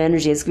amounts of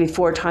energy. It's going to be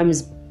 4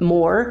 times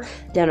more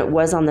than it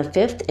was on the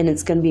 5th, and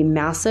it's going to be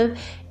massive.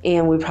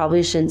 And we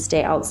probably shouldn't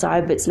stay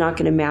outside, but it's not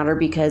going to matter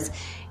because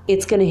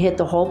it's going to hit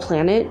the whole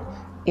planet.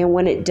 And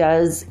when it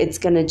does, it's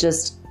going to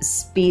just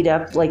speed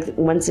up. Like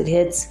once it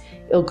hits,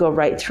 it'll go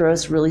right through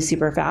us really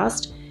super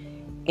fast.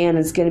 And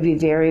it's going to be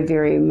very,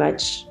 very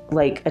much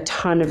like a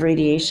ton of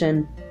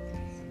radiation.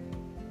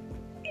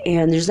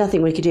 And there's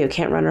nothing we could do.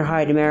 Can't run or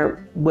hide no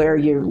matter where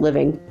you're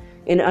living.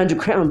 In an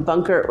underground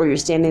bunker or you're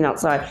standing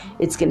outside,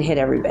 it's going to hit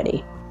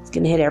everybody. It's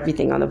going to hit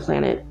everything on the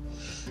planet.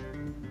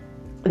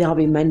 That'll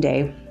be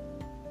Monday.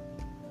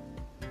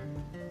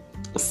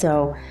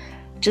 So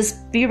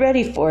just be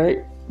ready for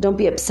it. Don't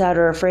be upset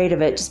or afraid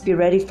of it. Just be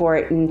ready for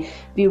it and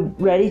be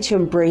ready to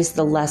embrace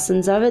the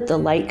lessons of it, the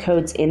light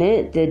codes in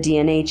it, the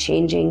DNA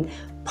changing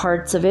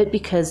parts of it,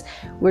 because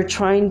we're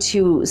trying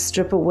to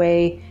strip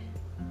away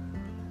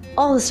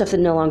all the stuff that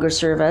no longer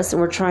serve us,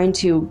 and we're trying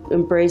to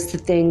embrace the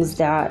things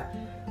that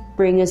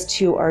bring us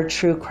to our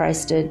true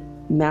Christed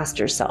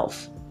master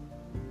self,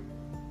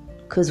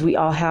 because we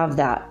all have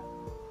that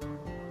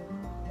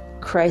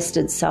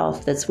Christed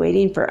self that's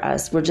waiting for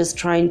us. We're just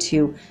trying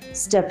to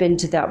step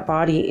into that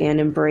body and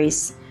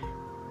embrace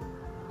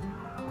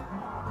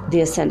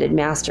the ascended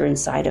master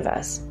inside of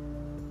us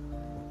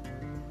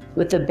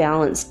with the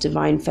balanced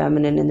divine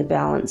feminine and the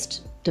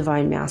balanced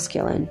divine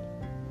masculine.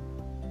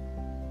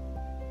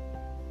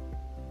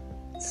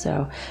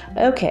 So,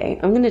 okay,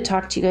 I'm going to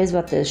talk to you guys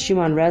about the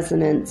Schumann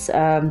resonance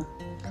on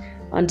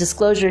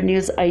Disclosure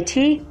News IT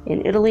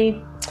in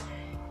Italy.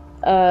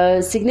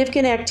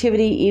 Significant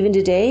activity even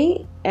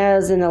today,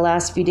 as in the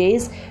last few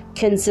days,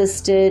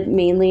 consisted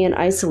mainly in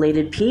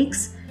isolated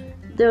peaks.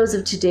 Those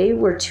of today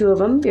were 2 of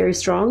them, very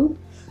strong.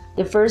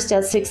 The first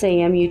at 6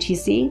 a.m.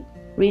 UTC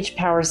reached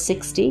power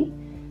 60.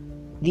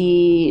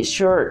 The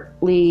second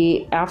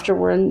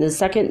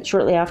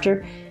shortly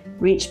after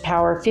reached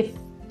power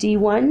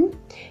 51.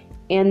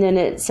 And then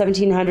at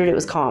 1700 it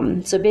was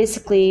calm. So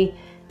basically,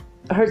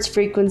 Hertz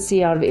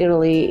frequency out of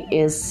Italy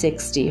is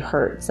 60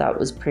 Hertz. That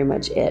was pretty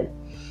much it.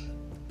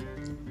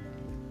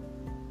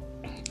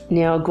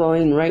 Now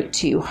going right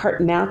to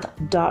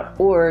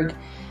heartmath.org.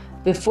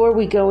 Before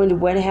we go into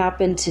what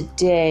happened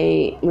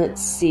today,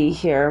 let's see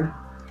here.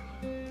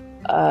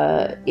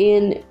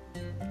 In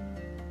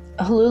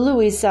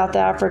Hululu, South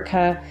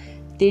Africa,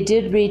 they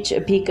did reach a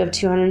peak of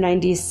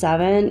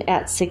 297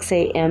 at 6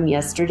 a.m.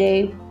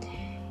 yesterday.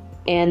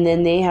 And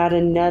then they had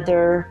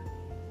another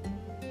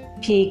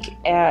peak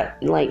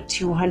at like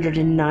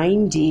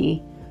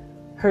 290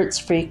 Hertz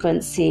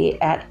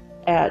frequency at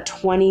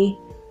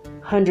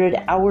 2000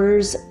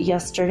 hours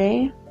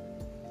yesterday.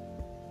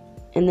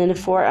 And then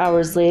 4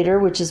 hours later,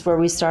 which is where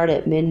we start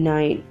at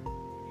midnight,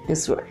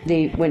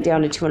 they went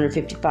down to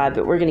 255,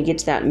 but we're going to get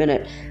to that in a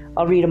minute.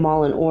 I'll read them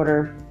all in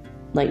order,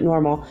 like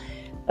normal.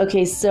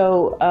 Okay,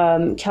 so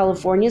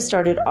California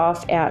started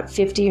off at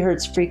 50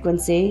 Hertz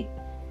frequency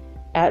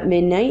at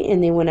midnight,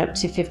 and they went up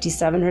to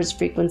 57 Hertz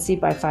frequency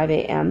by 5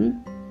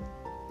 a.m.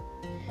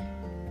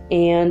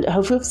 And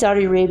Hafuf,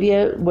 Saudi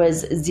Arabia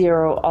was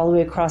 0 all the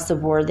way across the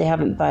board. They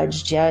haven't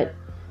budged yet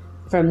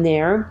from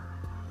there.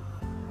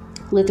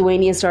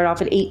 Lithuania started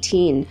off at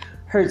 18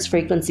 Hertz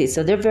frequency,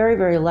 so they're very,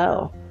 very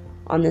low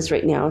on this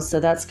right now, so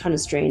that's kind of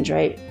strange,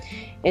 right?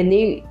 And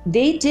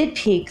they did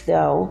peak,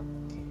 though,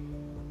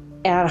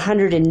 at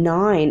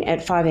 109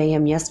 at 5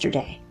 a.m.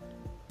 yesterday,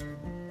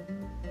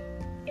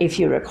 if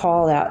you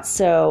recall that.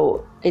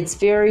 So it's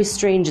very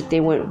strange that they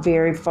went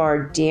very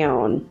far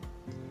down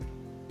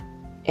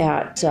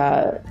at,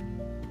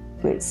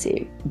 let's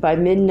see, by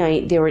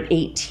midnight they were at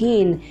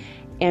 18,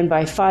 and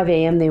by 5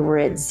 a.m. they were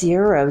at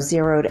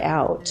zeroed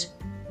out.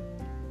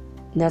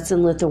 And that's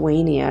in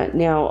Lithuania.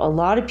 Now, a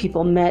lot of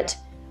people met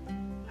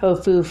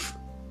Hofuf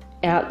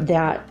at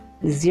that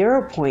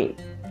 0 point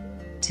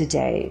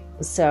today.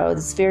 So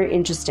it's very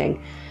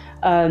interesting.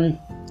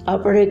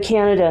 Alberta,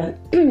 Canada,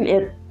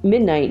 at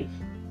midnight,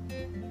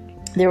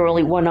 they were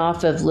only one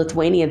off of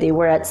Lithuania. They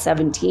were at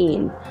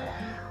 17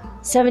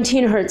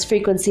 hertz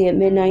frequency at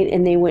midnight,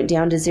 and they went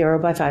down to 0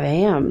 by 5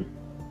 a.m.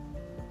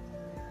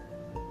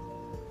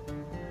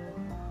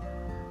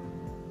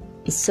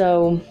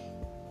 So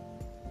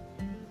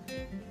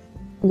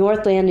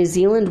Northland, New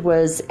Zealand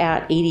was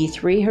at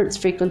 83 hertz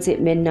frequency at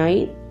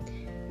midnight,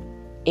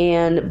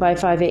 and by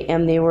 5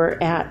 a.m. they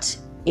were at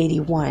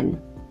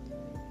 81.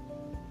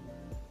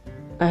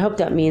 I hope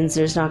that means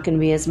there's not going to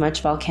be as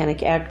much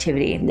volcanic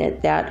activity, and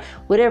that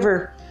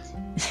whatever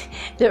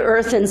the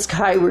earth and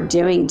sky were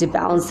doing to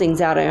balance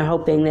things out, I'm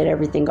hoping that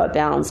everything got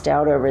balanced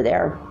out over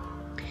there.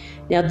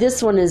 Now,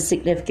 this one is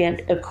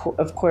significant.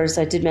 Of course,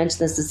 I did mention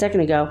this a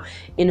second ago.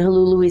 In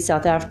Hululu,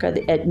 South Africa,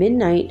 at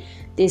midnight,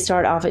 they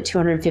start off at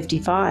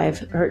 255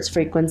 hertz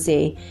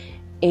frequency,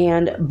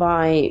 and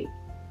by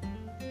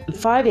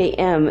 5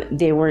 a.m.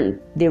 they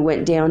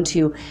went down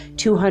to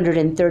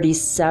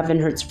 237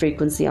 hertz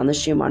frequency on the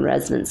Schumann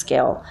resonance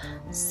scale.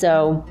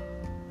 So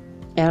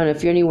I don't know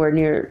if you're anywhere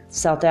near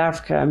South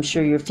Africa. I'm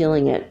sure you're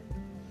feeling it.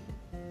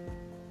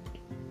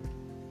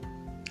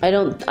 I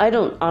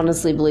don't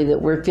honestly believe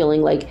that we're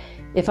feeling like,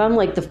 if I'm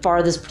like the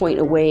farthest point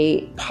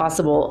away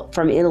possible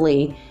from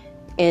Italy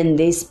and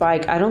they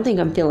spike, I don't think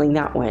I'm feeling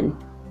that one.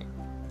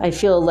 I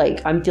feel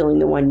like I'm feeling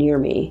the one near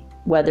me,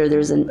 whether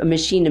there's a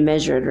machine to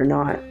measure it or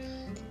not.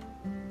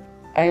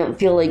 I don't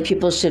feel like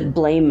people should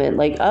blame it.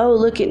 Like, oh,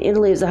 look, in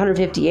Italy it was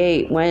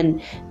 158, when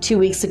 2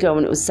 weeks ago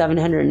when it was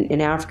 700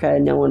 in Africa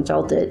and no one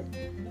felt it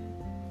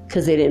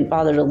because they didn't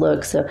bother to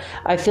look. So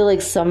I feel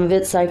like some of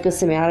it's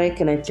psychosomatic,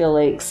 and I feel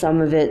like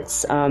some of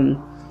it's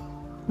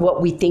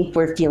what we think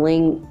we're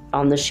feeling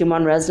on the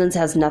Schumann resonance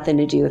has nothing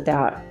to do with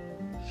that.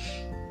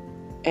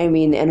 I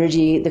mean, the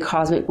energy, the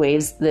cosmic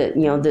waves,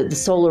 the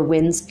solar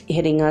winds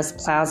hitting us,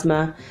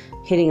 plasma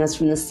hitting us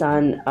from the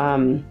sun,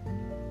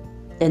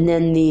 and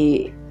then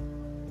the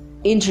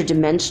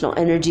interdimensional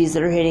energies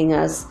that are hitting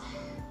us,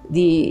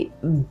 the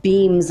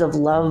beams of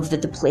love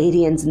that the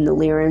Pleiadians and the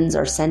Lyrans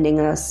are sending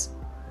us,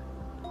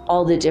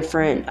 all the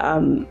different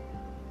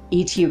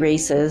ET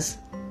races.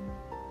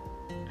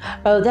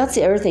 Oh, that's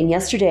the other thing.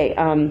 Yesterday,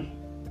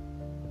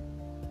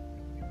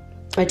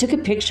 I took a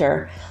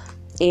picture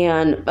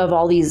of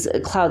all these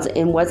clouds, and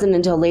it wasn't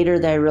until later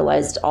that I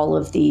realized all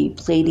of the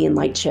Pleiadian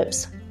light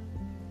ships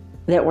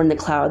that were in the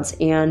clouds.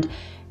 And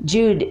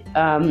Jude,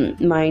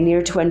 my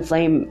near twin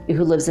flame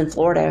who lives in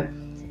Florida,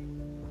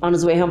 on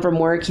his way home from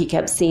work, he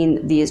kept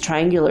seeing these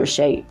triangular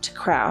shaped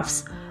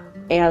crafts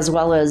as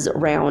well as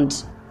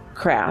round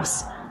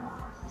crafts.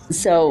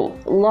 So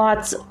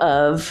lots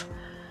of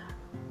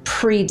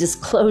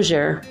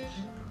pre-disclosure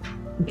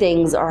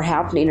things are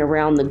happening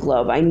around the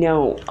globe. I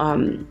know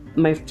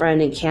my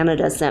friend in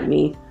Canada sent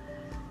me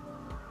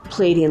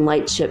Pleiadian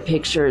light ship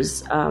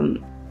pictures about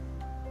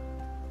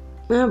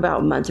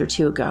a month or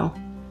two ago.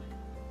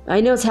 I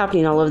know it's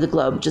happening all over the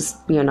globe,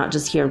 just not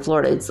just here in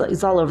Florida.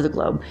 It's all over the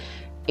globe.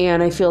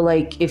 And I feel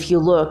like if you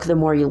look, the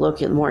more you look,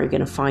 the more you're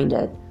going to find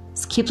it.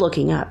 Just keep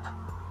looking up.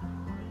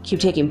 Keep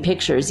taking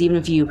pictures. Even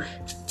if you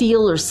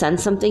feel or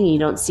sense something and you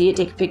don't see it,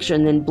 take a picture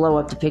and then blow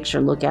up the picture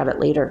and look at it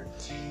later.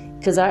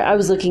 Because I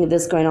was looking at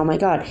this going, oh my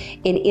God.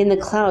 And in the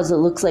clouds, it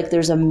looks like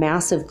there's a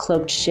massive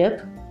cloaked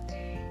ship.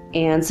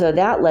 And so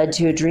that led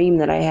to a dream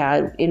that I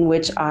had in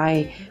which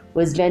I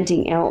was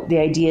venting out the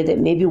idea that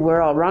maybe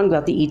we're all wrong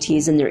about the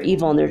ETs and they're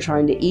evil and they're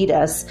trying to eat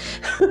us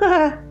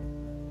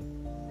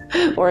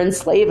or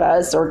enslave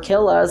us or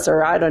kill us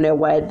or I don't know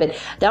what.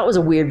 But that was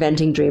a weird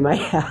venting dream I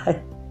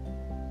had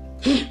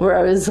where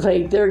I was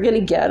like, they're going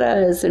to get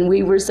us and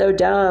we were so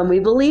dumb. We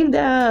believed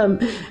them.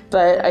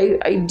 But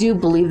I do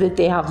believe that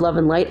they have love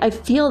and light. I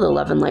feel the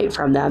love and light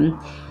from them.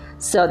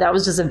 So that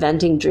was just a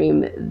venting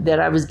dream that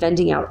I was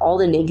venting out all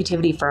the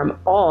negativity from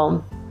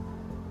all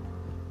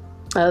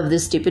of the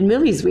stupid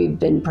movies we've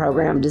been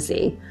programmed to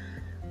see.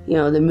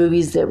 The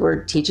movies that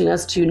were teaching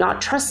us to not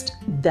trust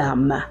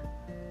them.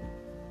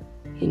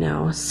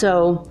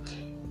 So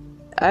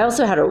I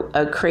also had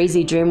a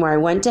crazy dream where I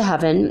went to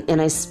heaven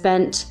and I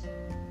spent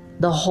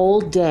the whole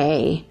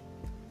day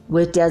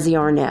with Desi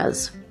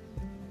Arnaz.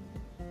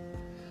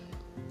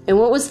 And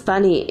what was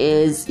funny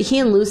is he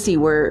and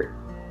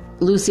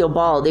Lucille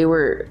Ball, they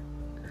were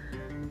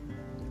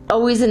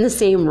always in the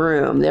same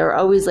room. They were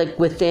always like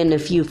within a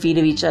few feet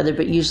of each other,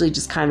 but usually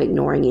just kind of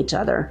ignoring each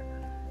other.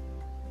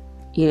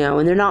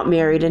 and they're not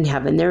married in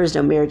heaven. There is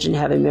no marriage in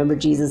heaven. Remember,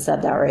 Jesus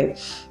said that, right?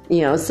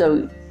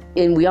 So,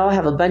 and we all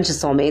have a bunch of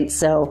soulmates.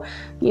 So,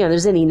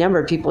 there's any number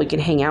of people you can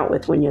hang out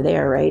with when you're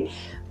there, right?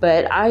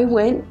 But I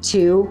went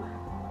to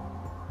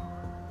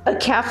a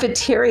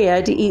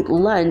cafeteria to eat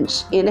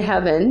lunch in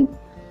heaven.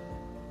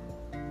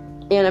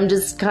 And I'm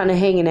just kind of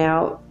hanging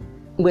out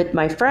with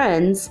my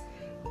friends.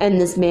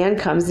 And this man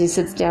comes and he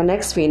sits down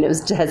next to me, and it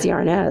was Desi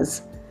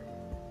Arnaz.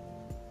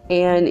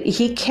 And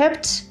he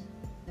kept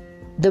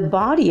the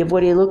body of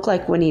what he looked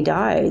like when he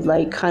died,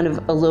 like kind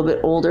of a little bit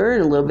older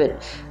and a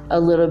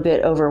little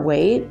bit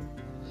overweight.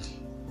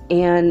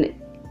 And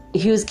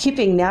he was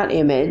keeping that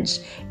image.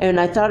 And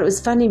I thought it was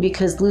funny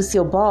because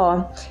Lucille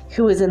Ball,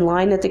 who was in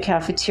line at the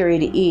cafeteria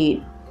to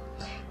eat,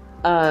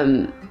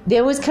 they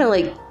always kind of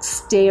like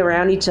stay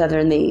around each other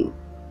and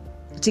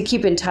to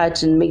keep in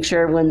touch and make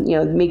sure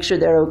make sure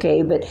they're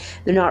okay, but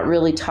they're not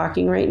really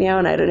talking right now.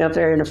 And I don't know if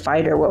they're in a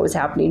fight or what was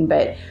happening,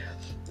 but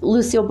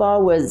Lucille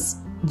Ball was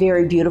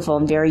very beautiful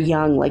and very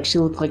young. Like, she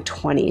looked like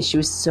 20. She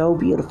was so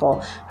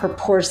beautiful. Her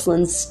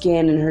porcelain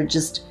skin and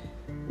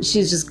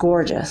she's just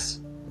gorgeous.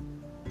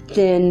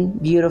 Thin,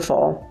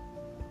 beautiful.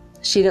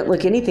 She didn't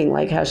look anything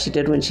like how she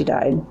did when she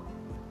died.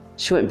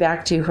 She went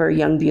back to her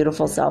young,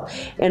 beautiful self.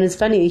 And it's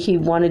funny, he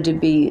wanted,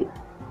 and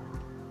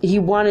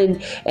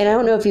I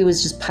don't know if he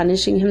was just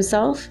punishing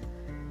himself,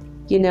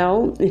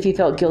 if he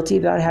felt guilty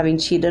about having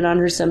cheated on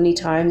her so many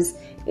times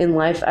in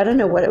life. I don't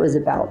know what it was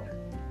about.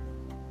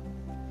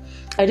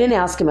 I didn't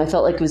ask him. I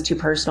felt like it was too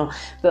personal.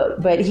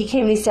 But he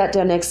came and he sat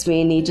down next to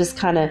me, and he just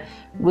kind of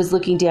was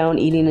looking down,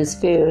 eating his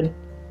food.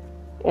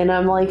 And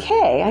I'm like,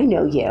 hey, I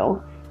know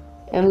you.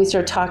 And we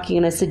started talking,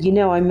 and I said,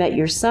 I met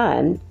your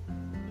son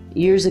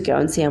years ago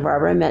in Santa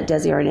Barbara. I met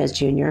Desi Arnaz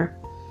Jr.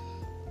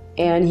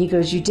 And he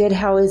goes, you did?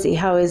 How is he?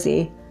 How is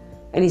he?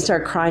 And he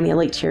started crying. He had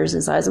like tears in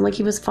his eyes. I'm like,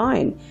 he was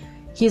fine.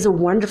 He's a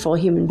wonderful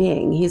human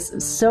being.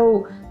 He's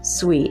so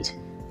sweet.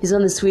 He's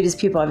one of the sweetest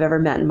people I've ever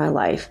met in my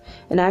life.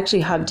 And I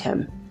actually hugged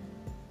him.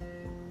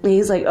 And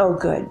he's like, oh,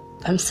 good.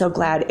 I'm so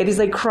glad. And he's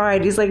like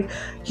cried. He's like,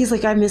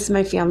 I miss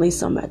my family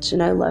so much.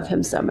 And I love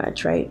him so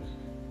much, right?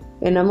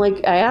 And I'm like,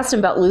 I asked him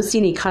about Lucy,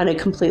 and he kind of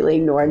completely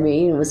ignored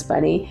me. And it was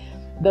funny.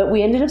 But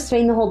we ended up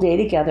spending the whole day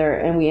together,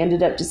 and we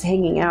ended up just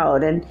hanging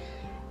out. And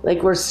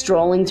like, we're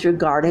strolling through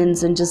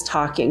gardens and just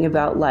talking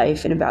about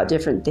life and about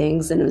different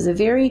things. And it was a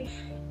very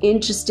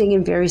interesting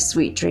and very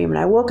sweet dream. And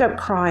I woke up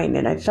crying,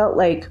 and I felt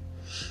like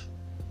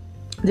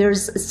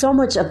there's so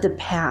much of the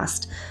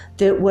past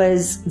there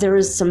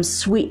was some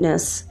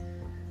sweetness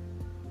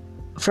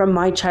from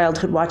my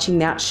childhood watching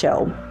that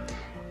show,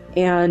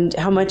 and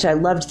how much I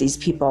loved these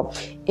people.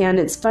 And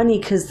it's funny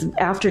because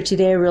after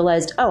today I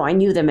realized, I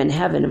knew them in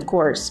heaven, of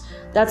course.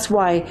 That's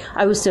why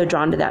I was so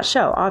drawn to that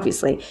show,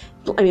 obviously.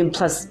 I mean,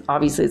 plus,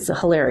 obviously, it's a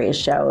hilarious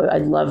show. I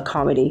love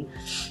comedy.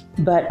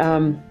 But,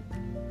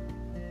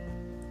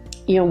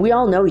 we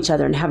all know each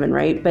other in heaven,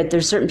 right? But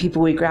there's certain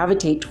people we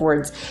gravitate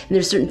towards, and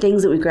there's certain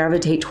things that we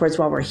gravitate towards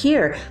while we're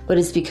here, but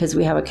it's because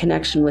we have a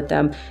connection with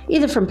them,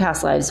 either from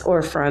past lives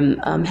or from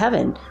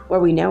heaven, where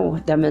we know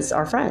them as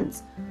our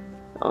friends.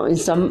 And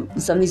some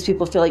of these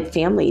people feel like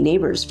family,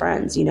 neighbors,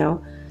 friends,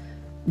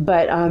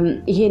 But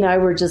he and I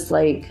were just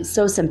like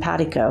so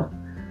simpatico,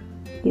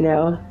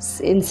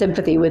 in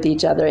sympathy with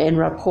each other, in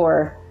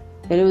rapport.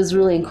 And it was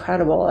really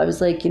incredible. I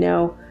was like,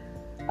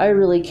 I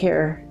really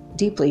care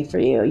deeply for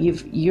you.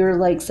 You're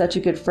like such a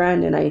good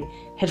friend, and I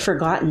had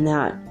forgotten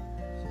that.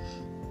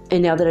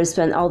 And now that I've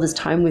spent all this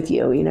time with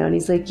you, and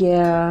he's like,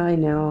 yeah, I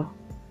know.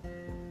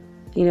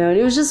 And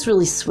it was just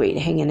really sweet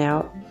hanging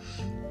out.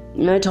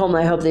 And I told him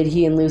I hope that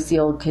he and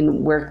Lucille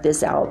can work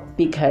this out,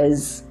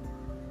 because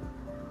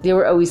they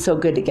were always so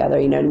good together,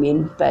 you know what I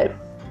mean? But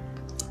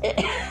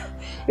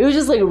it was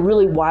just like a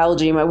really wild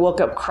dream. I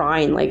woke up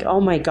crying, like, oh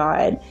my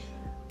God,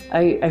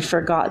 I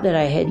forgot that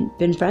I had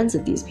been friends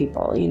with these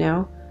people, In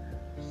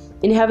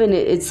heaven,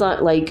 it's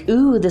not like,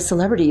 ooh, the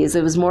celebrities.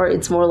 It's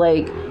more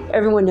like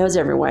everyone knows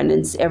everyone,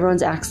 and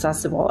everyone's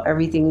accessible.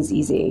 Everything's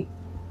easy.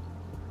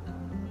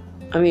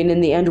 I mean,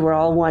 in the end, we're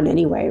all one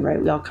anyway, right?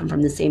 We all come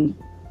from the same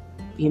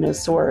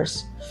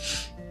source.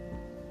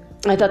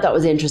 I thought that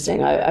was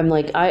interesting. I'm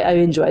like, I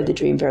enjoyed the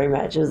dream very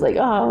much. I was like,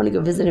 I want to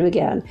go visit him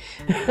again.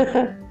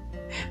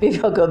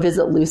 Maybe I'll go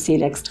visit Lucy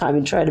next time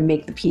and try to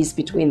make the peace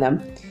between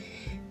them.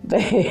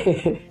 But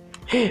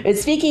and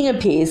speaking of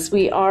peace,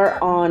 we are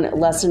on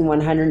lesson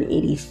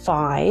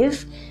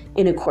 185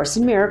 in A Course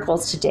in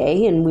Miracles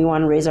today, and we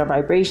want to raise our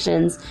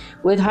vibrations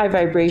with high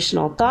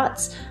vibrational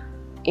thoughts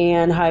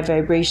and high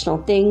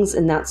vibrational things,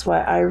 and that's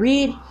why I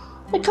read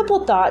a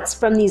couple thoughts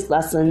from these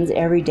lessons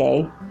every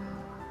day,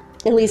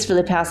 at least for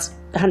the past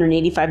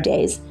 185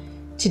 days.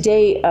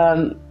 Today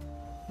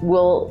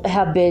will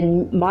have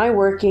been my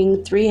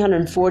working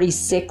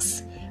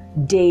 346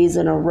 days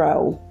in a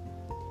row.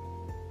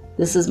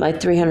 This is my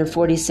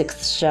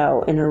 346th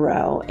show in a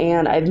row,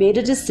 and I've made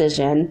a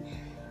decision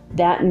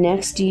that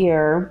next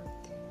year,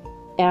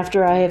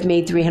 after I have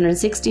made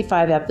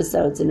 365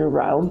 episodes in a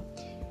row,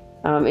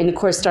 and of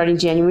course starting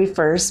January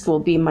 1st will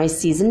be my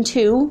season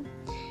 2,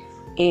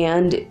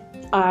 and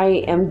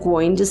I am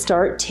going to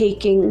start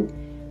taking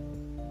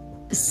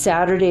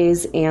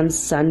Saturdays and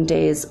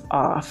Sundays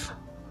off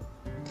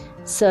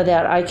so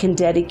that I can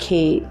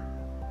dedicate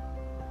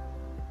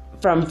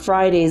from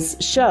Friday's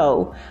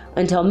show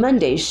until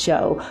Monday's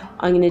show.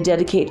 I'm going to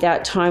dedicate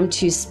that time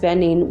to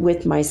spending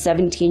with my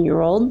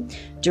 17-year-old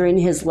during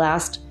his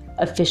last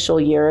official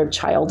year of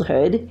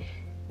childhood,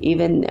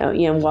 even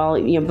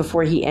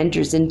before he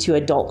enters into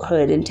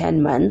adulthood in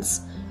 10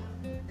 months.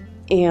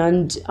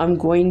 And I'm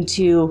going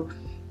to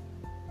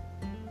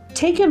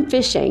take him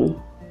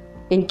fishing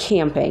and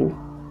camping,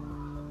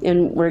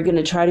 and we're going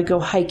to try to go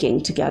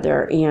hiking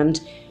together.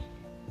 And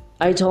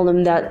I told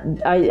him that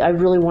I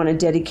really want to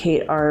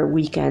dedicate our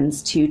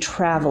weekends to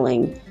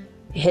traveling,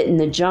 hitting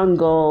the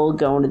jungle,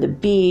 going to the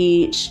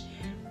beach,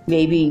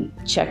 maybe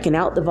checking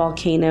out the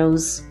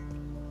volcanoes.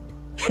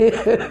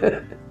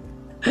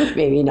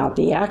 Maybe not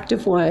the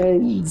active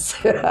ones,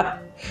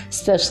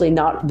 especially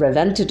not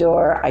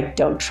Reventador. I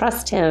don't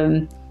trust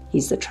him.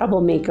 He's the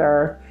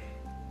troublemaker.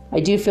 I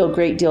do feel a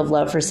great deal of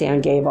love for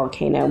Sangay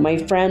Volcano. My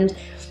friend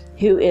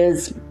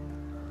he's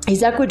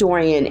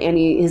Ecuadorian, and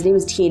his name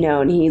is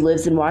Tino, and he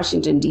lives in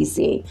Washington,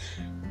 D.C.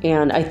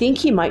 And I think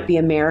he might be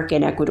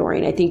American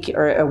Ecuadorian.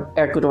 Or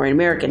Ecuadorian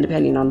American,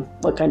 depending on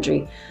what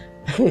country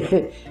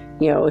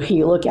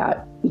you look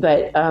at.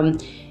 But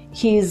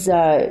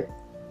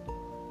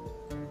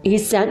he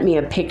sent me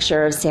a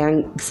picture of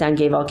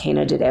Sangay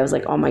Volcano today. I was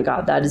like, oh my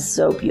God, that is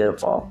so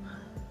beautiful.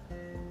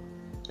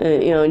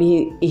 And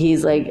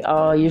he's like,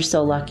 oh, you're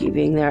so lucky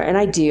being there. And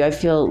I do. I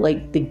feel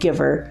like the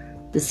giver,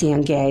 the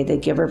Sangay, the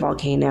giver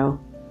volcano.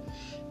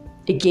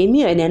 It gave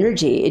me an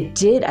energy. It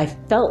did. I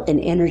felt an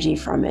energy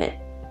from it.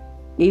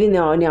 Even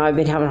though now I've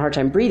been having a hard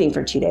time breathing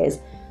for 2 days.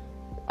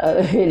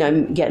 And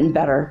I'm getting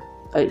better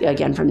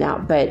again from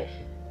that. But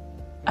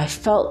I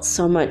felt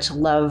so much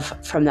love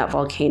from that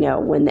volcano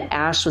when the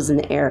ash was in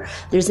the air.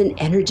 There's an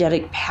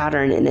energetic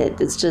pattern in it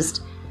that's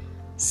just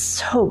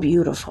so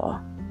beautiful.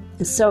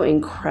 It's so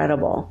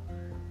incredible.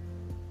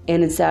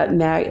 And it's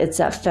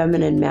that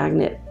feminine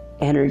magnet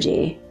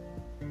energy.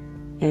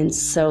 And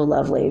so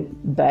lovely.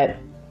 But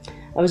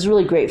I was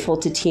really grateful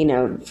to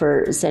Tina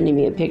for sending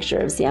me a picture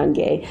of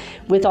Sangay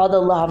with all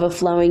the lava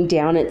flowing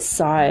down its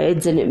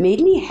sides. And it made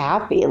me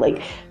happy,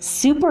 like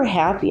super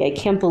happy. I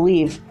can't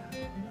believe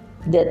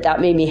that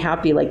made me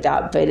happy like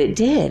that, but it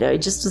did. I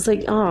just was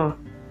like, oh,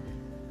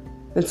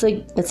 it's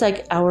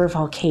like our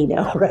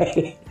volcano,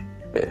 right?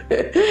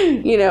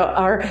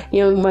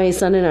 My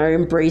son and I are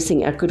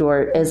embracing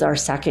Ecuador as our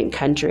second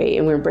country,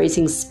 and we're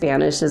embracing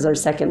Spanish as our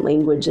second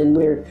language, and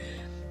we're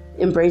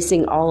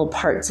embracing all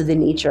parts of the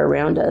nature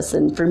around us.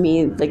 And for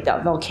me, like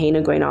that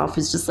volcano going off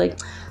is just like,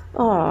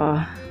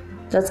 oh,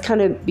 that's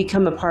kind of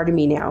become a part of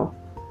me now.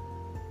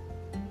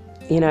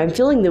 I'm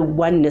feeling the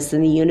oneness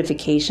and the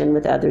unification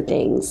with other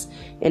things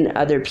and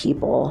other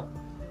people.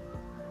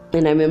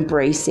 And I'm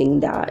embracing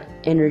that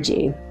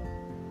energy,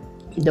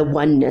 the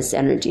oneness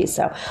energy.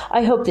 So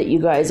I hope that you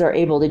guys are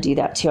able to do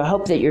that too. I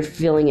hope that you're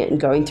feeling it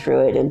and going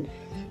through it. And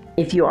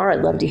if you are,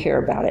 I'd love to hear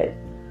about it.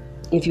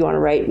 If you want to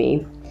write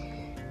me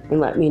and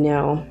let me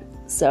know.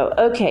 So,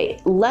 okay,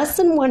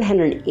 lesson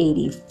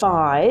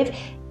 185,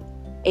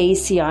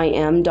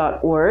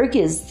 acim.org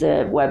is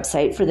the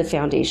website for the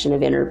Foundation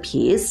of Inner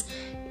Peace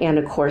and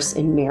A Course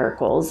in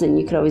Miracles. And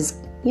you can always,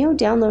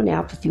 download an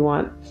app if you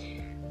want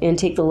and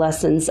take the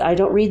lessons. I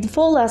don't read the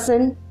full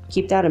lesson.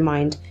 Keep that in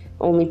mind.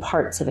 Only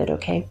parts of it,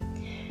 okay?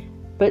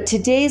 But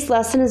today's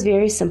lesson is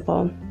very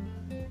simple.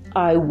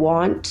 I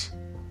want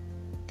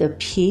the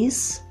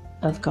peace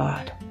of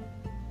God.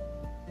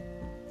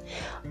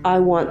 I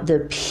want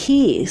the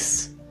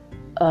peace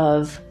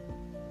of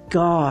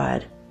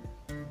God.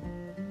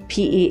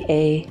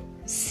 Peace,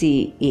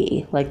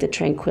 like the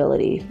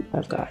tranquility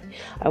of God.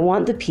 I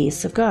want the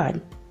peace of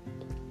God.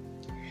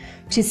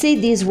 To say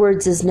these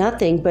words is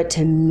nothing, but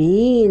to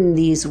mean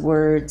these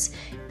words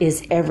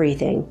is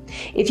everything.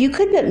 If you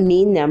could but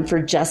mean them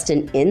for just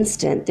an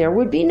instant, there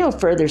would be no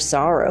further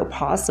sorrow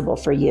possible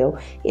for you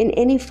in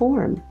any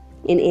form,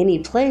 in any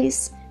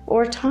place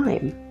or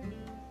time.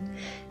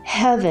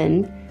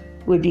 Heaven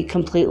would be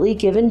completely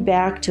given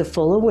back to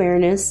full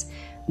awareness,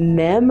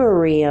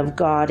 memory of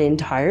God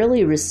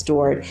entirely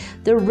restored,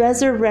 the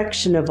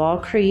resurrection of all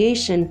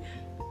creation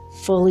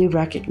fully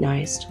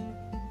recognized.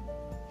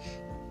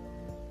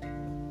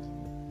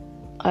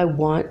 I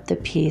want the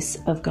peace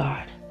of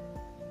God.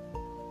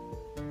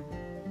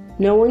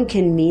 No one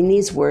can mean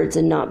these words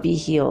and not be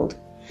healed.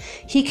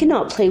 He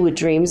cannot play with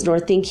dreams nor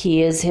think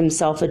he is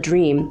himself a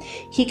dream.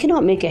 He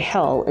cannot make a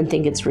hell and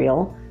think it's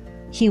real.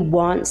 He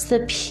wants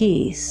the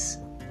peace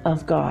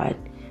of God,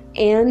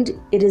 and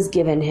it is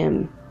given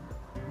him.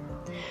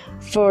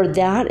 For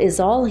that is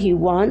all he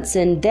wants,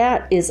 and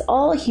that is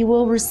all he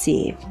will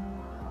receive.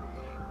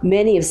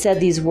 Many have said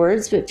these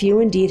words, but few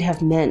indeed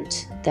have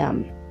meant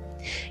them.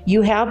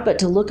 You have but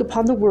to look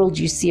upon the world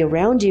you see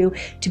around you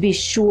to be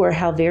sure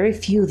how very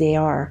few they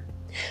are.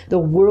 The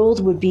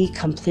world would be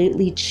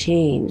completely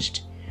changed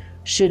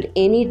should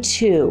any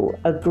two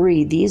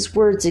agree these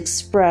words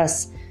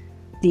express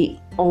the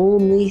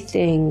only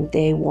thing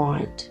they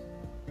want.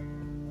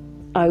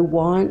 I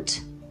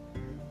want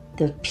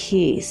the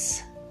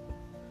peace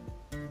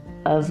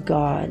of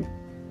God.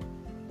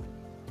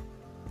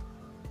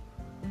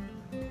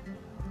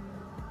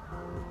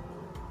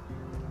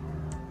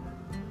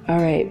 All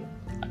right,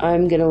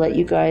 I'm going to let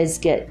you guys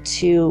get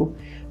to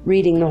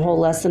reading the whole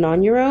lesson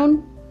on your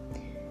own.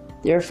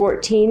 There are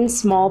 14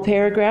 small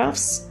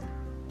paragraphs.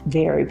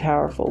 Very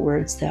powerful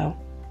words, though.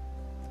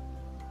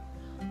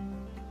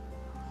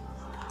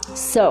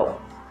 So,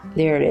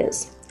 there it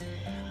is.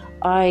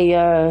 I'm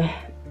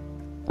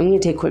going to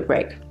take a quick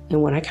break.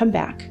 And when I come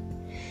back,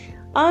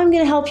 I'm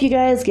going to help you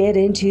guys get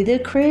into the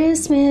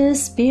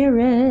Christmas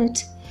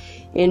spirit.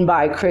 And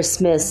by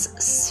Christmas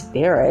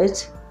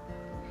spirit,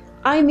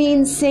 I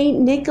mean St.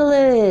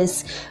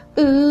 Nicholas.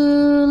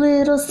 Ooh,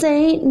 little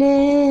St.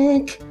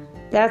 Nick.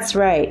 That's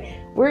right.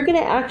 We're going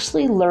to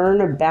actually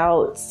learn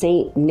about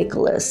St.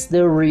 Nicholas,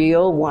 the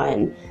real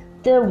one.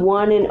 The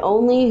one and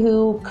only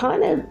who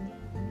kind of,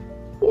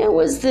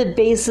 was the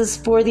basis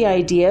for the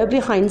idea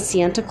behind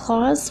Santa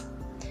Claus.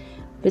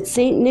 But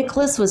St.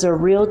 Nicholas was a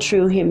real,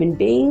 true human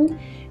being.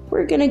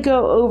 We're going to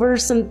go over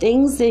some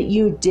things that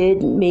you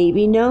did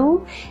maybe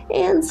know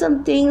and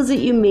some things that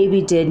you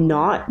maybe did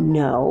not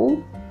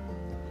know,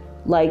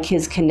 like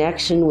his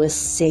connection with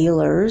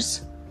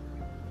sailors,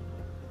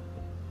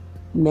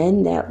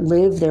 men that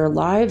live their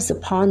lives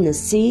upon the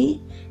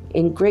sea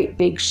in great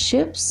big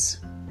ships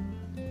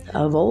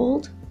of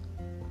old.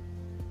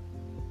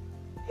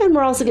 And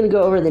we're also going to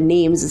go over the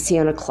names of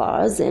Santa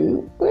Claus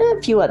and a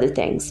few other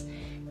things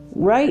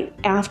right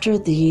after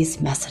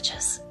these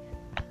messages.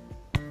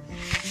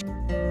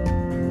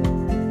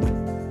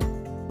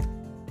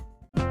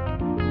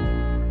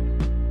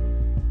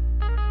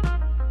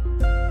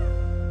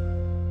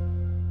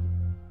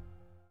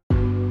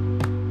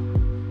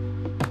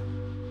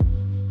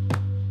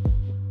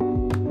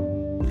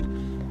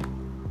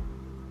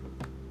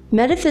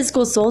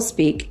 Metaphysical Soul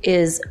Speak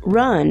is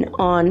run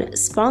on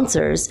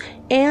sponsors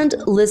and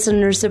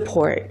listener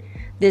support.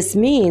 This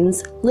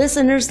means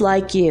listeners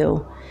like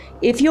you.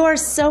 If you are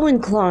so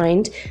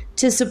inclined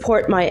to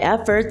support my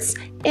efforts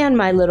and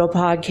my little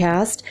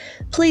podcast,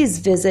 please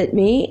visit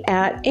me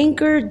at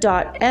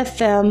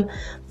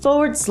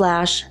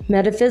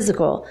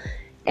anchor.fm/metaphysical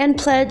and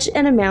pledge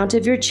an amount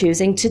of your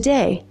choosing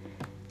today.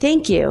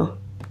 Thank you.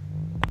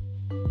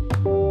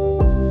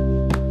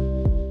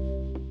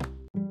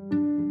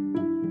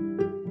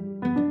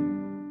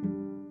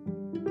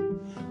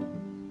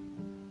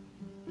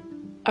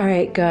 All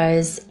right,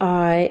 guys,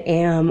 I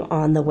am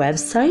on the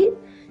website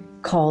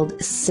called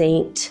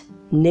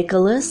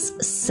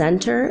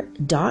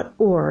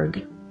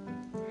stnicholascenter.org.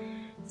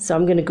 So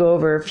I'm going to go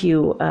over a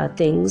few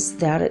things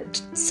that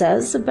it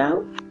says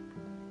about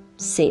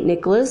St.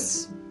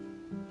 Nicholas,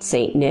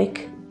 St.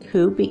 Nick,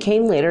 who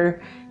became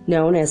later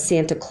known as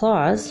Santa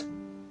Claus.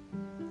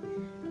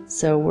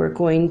 So we're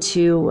going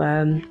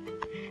to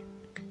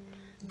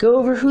go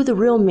over who the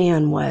real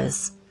man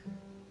was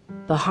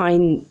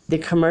behind the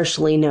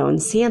commercially known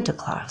Santa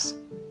Claus,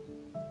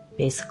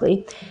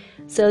 basically.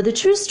 So the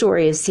true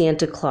story of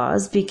Santa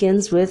Claus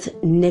begins with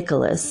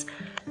Nicholas,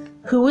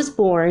 who was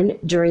born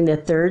during the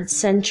 3rd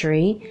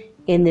century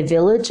in the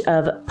village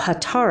of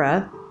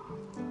Patara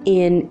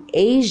in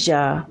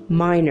Asia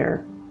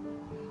Minor.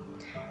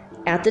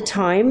 At the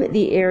time,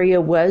 the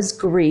area was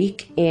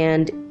Greek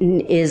and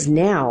is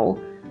now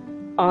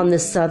on the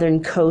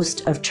southern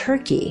coast of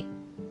Turkey.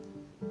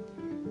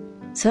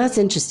 So that's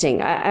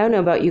interesting. I don't know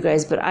about you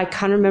guys, but I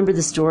kind of remember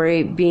the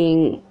story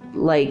being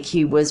like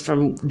he was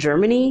from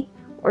Germany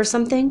or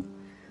something.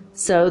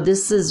 So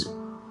this is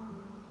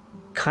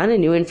kind of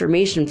new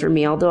information for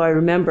me, although I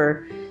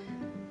remember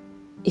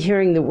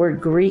hearing the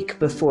word Greek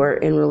before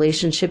in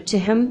relationship to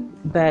him,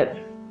 but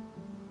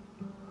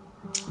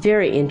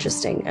very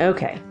interesting.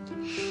 Okay.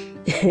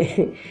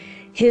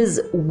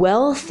 His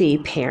wealthy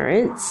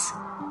parents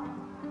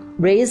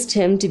raised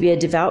him to be a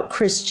devout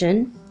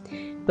Christian,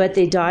 but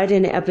they died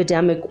in an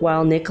epidemic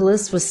while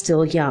Nicholas was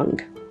still young.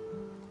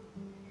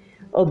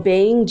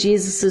 Obeying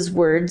Jesus'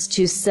 words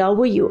to sell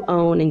what you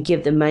own and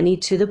give the money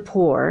to the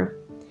poor,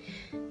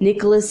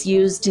 Nicholas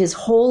used his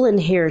whole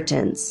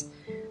inheritance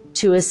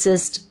to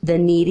assist the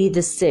needy,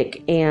 the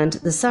sick, and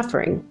the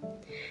suffering.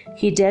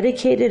 He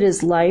dedicated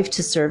his life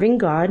to serving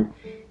God,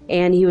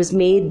 and he was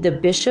made the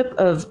Bishop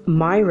of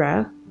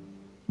Myra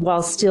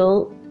while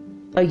still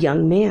a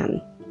young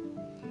man.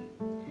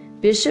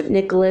 Bishop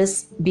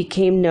Nicholas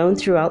became known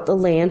throughout the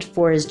land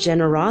for his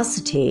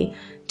generosity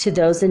to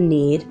those in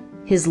need,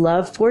 his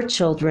love for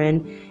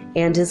children,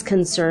 and his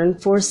concern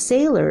for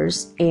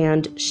sailors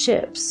and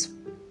ships.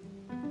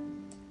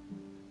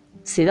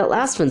 See, that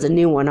last one's a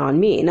new one on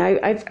me, and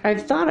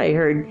I've thought I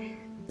heard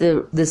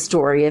the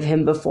story of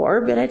him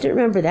before, but I didn't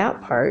remember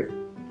that part.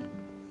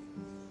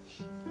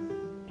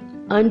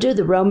 Under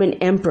the Roman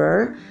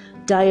Emperor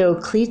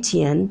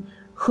Diocletian,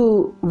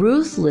 who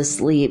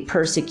ruthlessly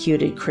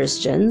persecuted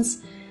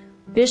Christians,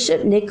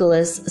 Bishop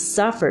Nicholas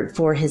suffered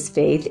for his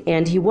faith,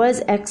 and he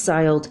was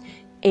exiled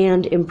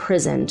and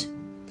imprisoned.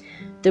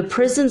 The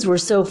prisons were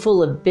so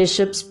full of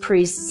bishops,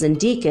 priests, and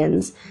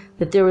deacons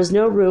that there was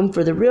no room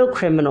for the real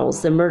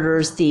criminals, the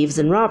murderers, thieves,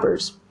 and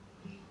robbers.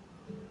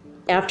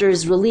 After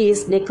his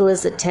release,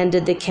 Nicholas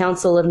attended the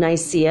Council of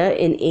Nicaea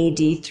in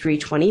AD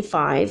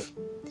 325.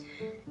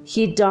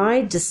 He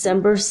died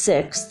December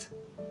 6th,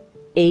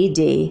 AD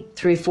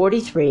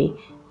 343,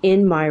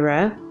 in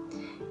Myra,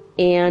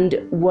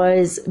 and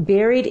was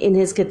buried in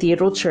his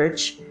cathedral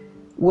church,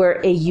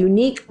 where a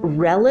unique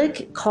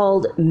relic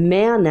called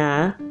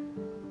manna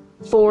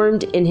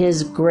formed in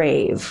his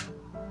grave.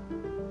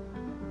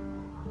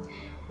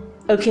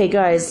 Okay,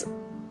 guys,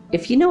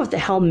 if you know what the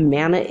hell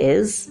manna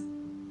is,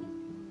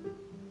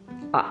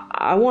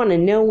 I want to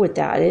know what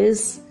that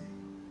is.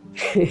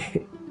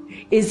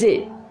 Is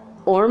it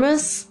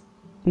ormus?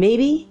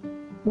 Maybe?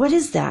 What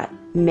is that?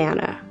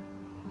 Manna.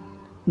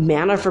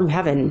 Manna from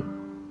heaven.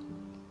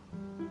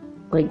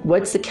 Like,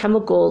 what's the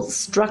chemical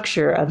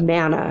structure of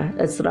manna?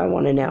 That's what I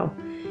want to know.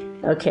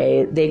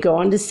 Okay, they go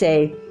on to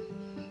say,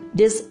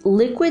 this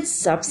liquid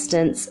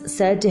substance,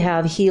 said to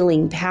have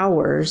healing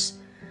powers,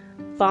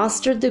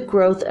 fostered the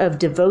growth of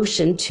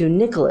devotion to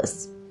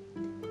Nicholas.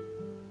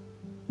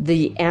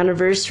 The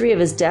anniversary of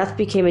his death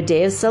became a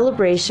day of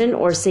celebration,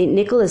 or St.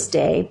 Nicholas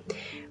Day,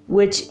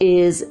 which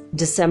is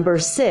December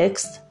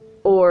 6th,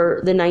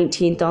 or the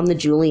 19th on the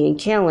Julian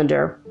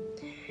calendar.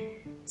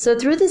 So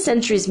through the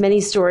centuries, many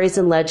stories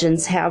and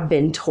legends have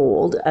been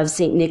told of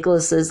St.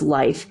 Nicholas's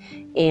life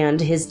and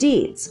his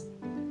deeds.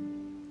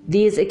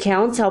 These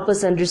accounts help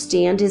us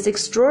understand his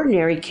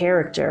extraordinary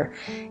character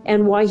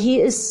and why he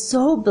is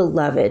so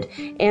beloved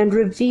and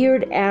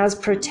revered as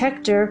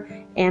protector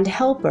and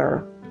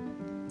helper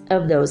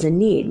of those in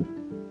need.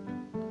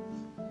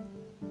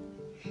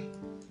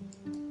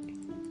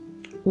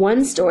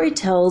 One story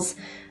tells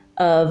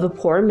of a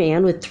poor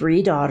man with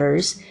 3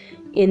 daughters.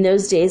 In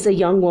those days, a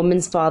young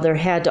woman's father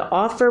had to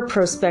offer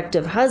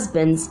prospective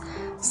husbands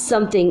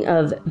something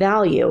of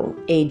value,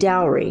 a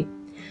dowry.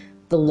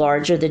 The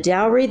larger the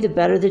dowry, the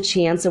better the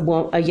chance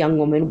a young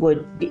woman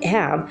would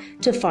have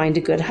to find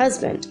a good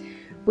husband.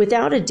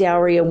 Without a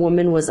dowry, a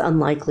woman was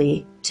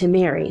unlikely to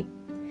marry.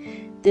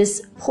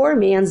 This poor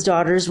man's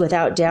daughters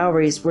without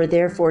dowries were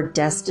therefore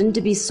destined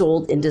to be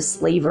sold into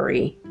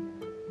slavery.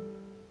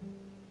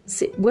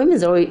 See, women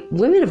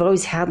have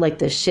always had like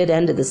the shit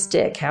end of the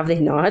stick, have they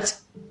not?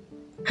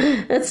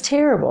 That's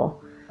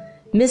terrible.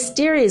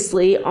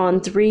 Mysteriously, on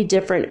 3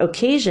 different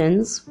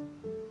occasions,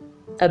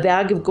 a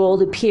bag of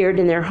gold appeared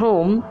in their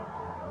home,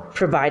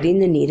 providing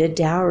the needed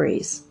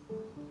dowries.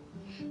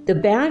 The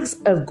bags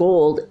of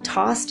gold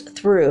tossed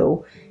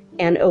through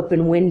an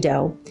open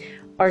window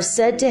are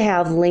said to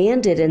have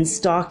landed in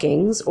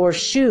stockings or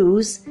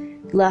shoes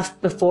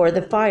left before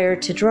the fire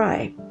to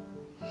dry.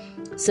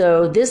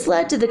 So this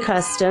led to the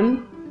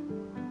custom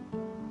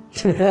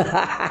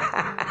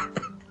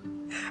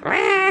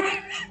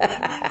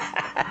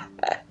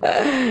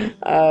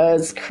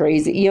it's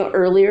crazy. You know,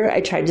 earlier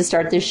I tried to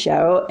start this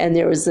show and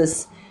there was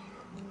this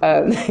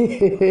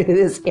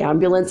this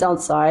ambulance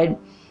outside,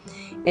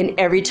 and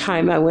every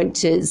time I went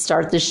to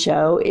start the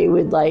show, it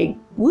would like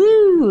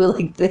woo,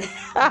 like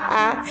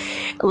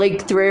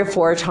like 3 or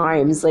 4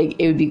 times. Like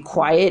it would be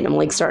quiet, and I'm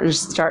like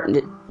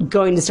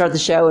going to start the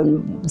show,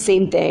 and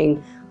same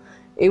thing.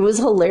 It was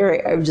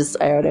hilarious.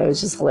 I don't know.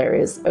 It's just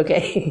hilarious.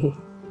 Okay.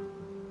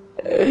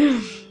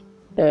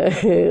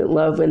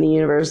 Love when the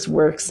universe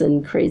works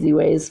in crazy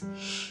ways.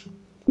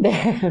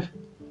 All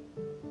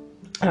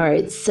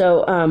right.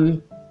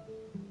 So,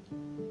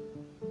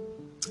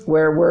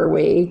 where were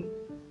we?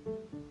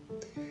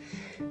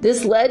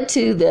 This led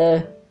to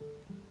the...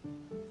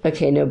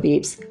 Okay, no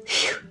beeps.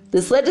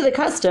 This led to the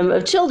custom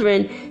of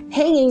children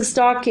hanging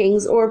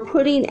stockings or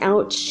putting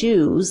out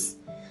shoes,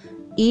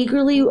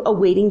 eagerly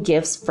awaiting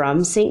gifts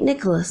from St.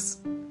 Nicholas.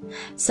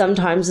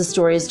 Sometimes the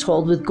story is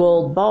told with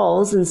gold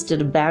balls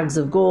instead of bags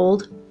of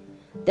gold.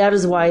 That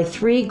is why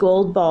 3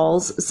 gold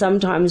balls,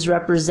 sometimes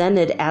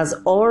represented as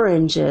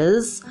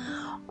oranges,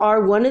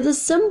 are one of the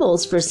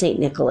symbols for St.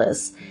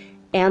 Nicholas.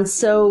 And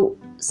so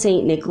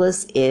St.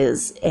 Nicholas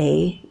is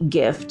a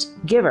gift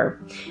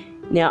giver.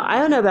 Now, I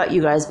don't know about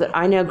you guys, but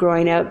I know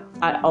growing up,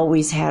 I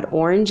always had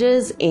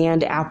oranges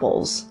and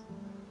apples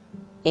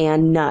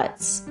and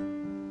nuts,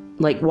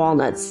 like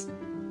walnuts,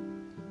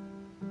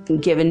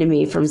 given to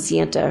me from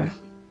Santa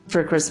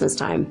for Christmas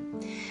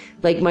time.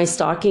 Like my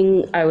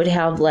stocking, I would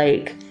have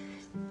like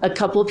a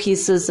couple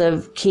pieces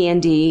of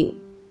candy,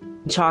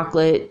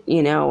 chocolate,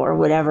 or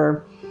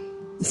whatever.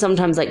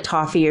 Sometimes like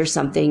toffee or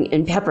something,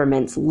 and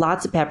peppermints,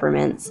 lots of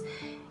peppermints,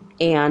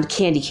 and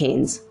candy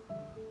canes.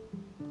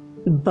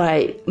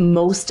 But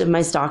most of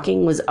my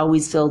stocking was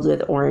always filled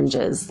with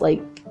oranges,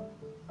 like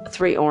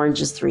 3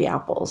 oranges, 3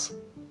 apples.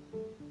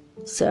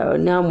 So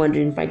now I'm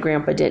wondering if my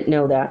grandpa didn't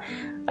know that.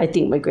 I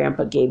think my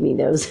grandpa gave me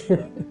those.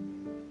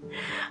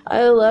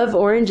 I love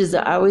oranges.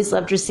 I always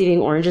loved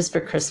receiving oranges for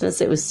Christmas.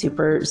 It was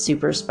super,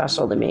 super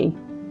special to me.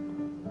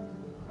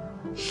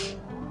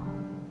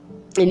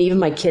 And even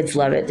my kids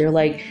love it. They're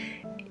like,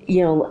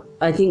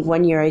 I think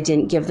one year I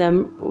didn't give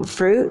them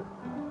fruit,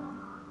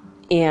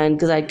 and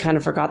because I kind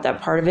of forgot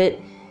that part of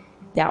it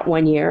that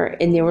one year,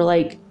 and they were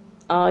like,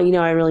 oh,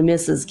 I really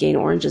miss this gain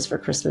oranges for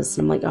Christmas.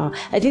 And I'm like, oh,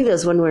 I think that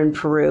was when we were in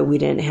Peru. We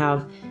didn't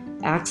have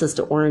access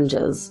to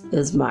oranges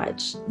as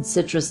much.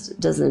 Citrus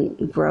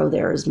doesn't grow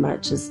there as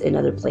much as in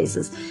other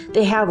places.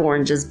 They have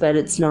oranges, but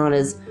it's not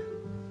as,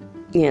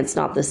 it's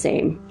not the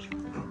same.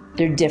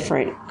 They're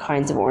different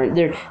kinds of orange.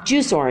 They're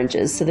juice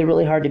oranges, so they're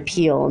really hard to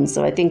peel. And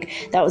so I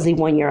think that was the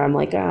one year I'm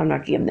like, oh, I'm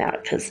not giving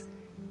that because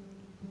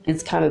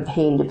it's kind of a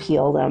pain to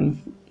peel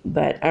them.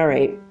 But all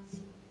right.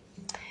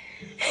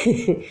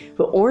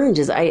 But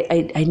oranges,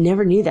 I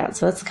never knew that,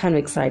 so that's kind of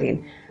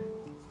exciting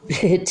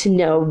to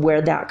know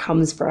where that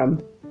comes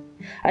from.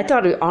 I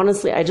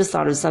just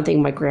thought it was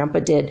something my grandpa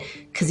did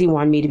because he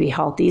wanted me to be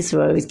healthy, so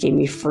he always gave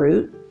me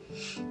fruit.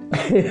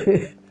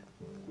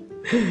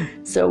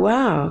 So,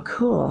 wow,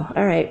 cool.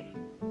 All right.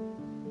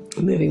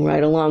 Moving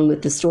right along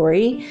with the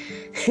story.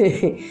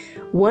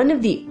 One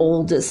of the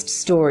oldest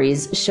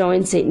stories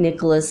showing St.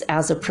 Nicholas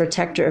as a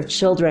protector of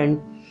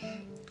children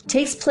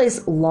takes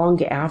place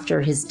long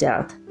after his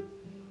death.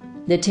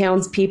 The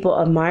townspeople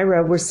of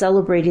Myra were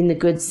celebrating the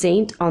good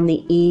saint on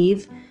the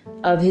eve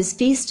of his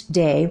feast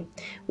day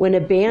when a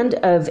band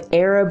of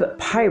Arab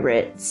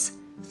pirates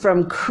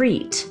from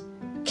Crete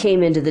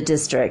came into the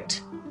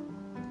district.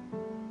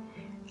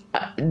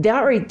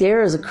 That right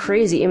there is a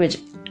crazy image.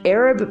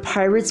 Arab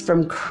pirates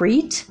from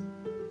Crete?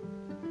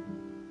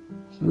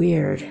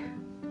 Weird.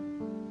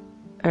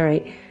 All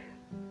right.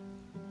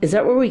 Is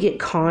that where we get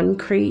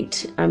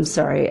concrete? I'm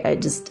sorry. I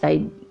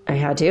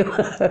had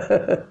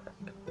to.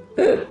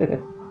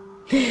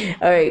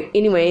 All right.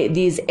 Anyway,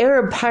 these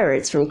Arab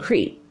pirates from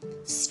Crete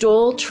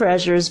stole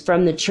treasures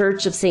from the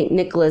Church of St.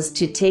 Nicholas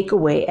to take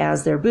away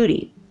as their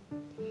booty.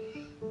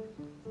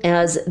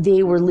 As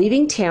they were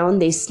leaving town,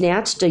 they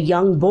snatched a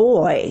young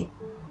boy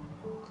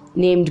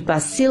named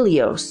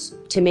Basilios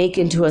to make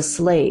into a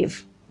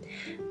slave.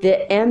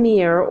 The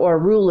emir or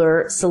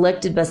ruler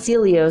selected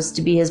Basilios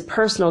to be his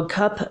personal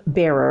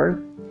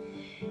cup-bearer,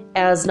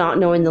 as not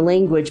knowing the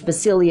language,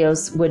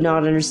 Basilios would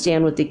not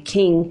understand what the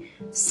king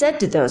said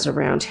to those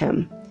around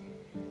him.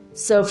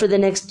 So for the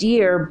next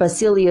year,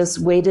 Basilios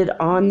waited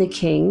on the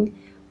king,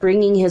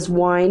 bringing his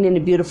wine in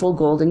a beautiful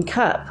golden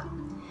cup.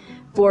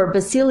 For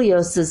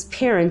Basilios'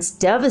 parents,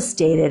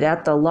 devastated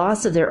at the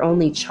loss of their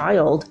only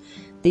child,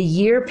 the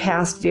year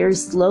passed very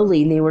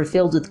slowly and they were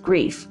filled with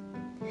grief.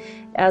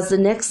 As the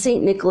next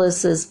St.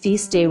 Nicholas's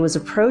feast day was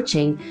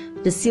approaching,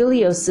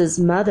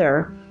 Basilios'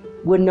 mother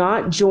would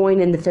not join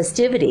in the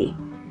festivity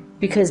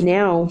because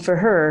now, for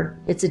her,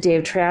 it's a day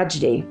of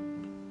tragedy.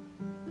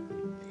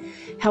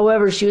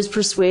 However, she was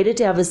persuaded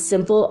to have a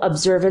simple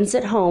observance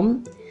at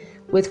home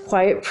with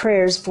quiet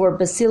prayers for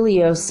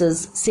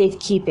Basilios'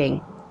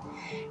 safekeeping.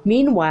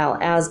 Meanwhile,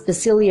 as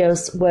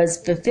Basilios was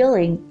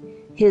fulfilling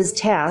his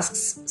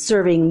tasks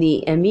serving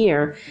the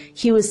emir,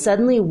 he was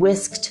suddenly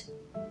whisked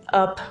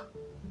up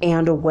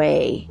and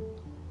away.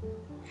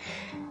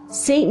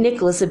 St.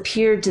 Nicholas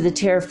appeared to the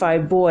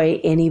terrified boy,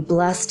 and he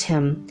blessed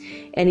him,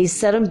 and he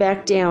set him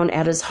back down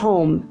at his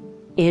home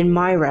in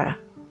Myra.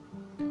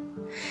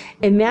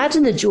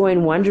 Imagine the joy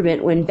and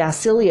wonderment when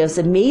Basilios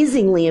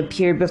amazingly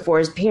appeared before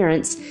his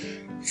parents,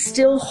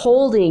 still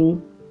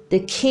holding the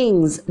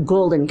king's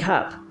golden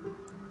cup.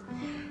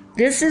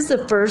 This is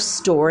the first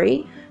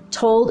story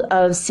told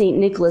of St.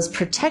 Nicholas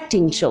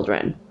protecting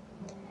children,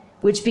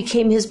 which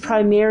became his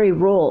primary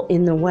role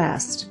in the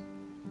West.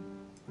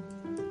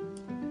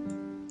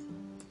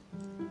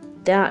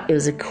 That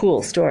is a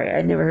cool story.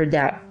 I'd never heard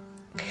that.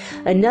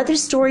 Another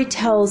story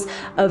tells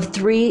of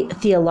 3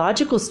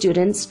 theological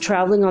students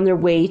traveling on their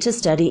way to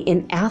study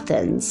in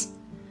Athens.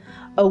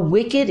 A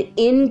wicked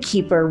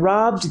innkeeper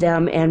robbed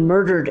them and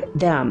murdered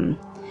them,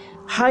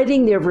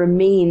 hiding their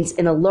remains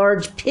in a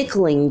large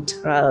pickling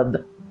tub.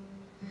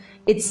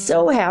 It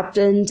so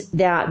happened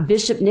that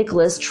Bishop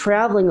Nicholas,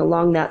 traveling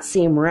along that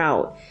same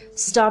route,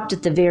 stopped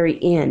at the very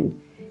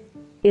inn.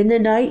 In the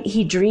night,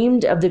 he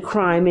dreamed of the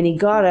crime, and he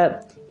got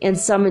up and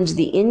summoned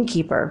the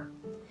innkeeper.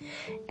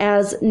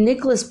 As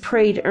Nicholas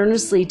prayed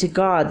earnestly to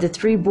God, the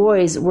 3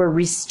 boys were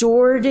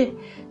restored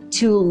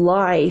to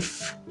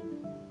life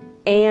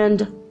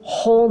and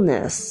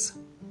wholeness.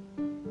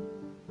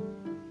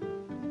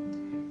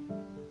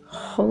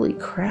 Holy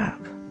crap.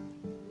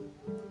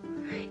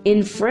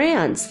 In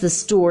France, the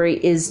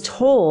story is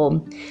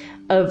told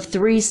of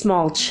 3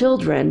 small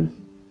children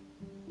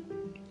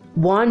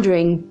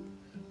wandering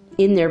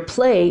in their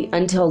play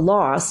until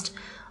lost,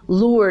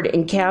 lured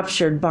and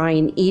captured by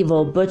an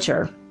evil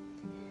butcher.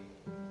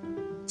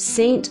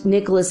 Saint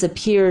Nicholas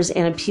appears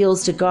and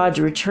appeals to God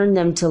to return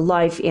them to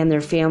life and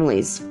their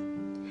families.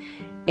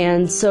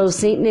 And so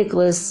Saint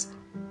Nicholas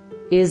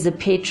is the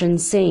patron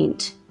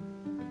saint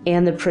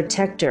and the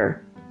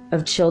protector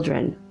of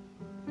children.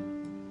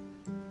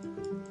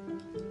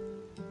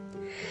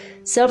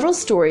 Several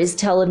stories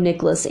tell of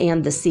Nicholas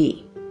and the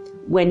sea.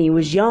 When he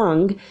was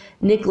young,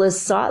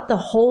 Nicholas sought the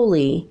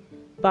holy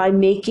by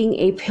making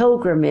a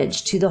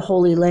pilgrimage to the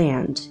Holy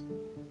Land.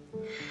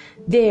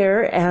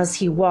 There, as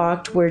he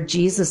walked where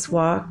Jesus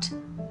walked,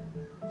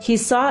 he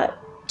sought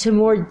to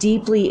more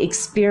deeply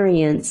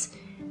experience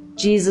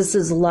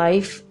Jesus'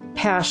 life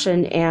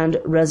passion, and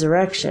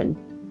resurrection.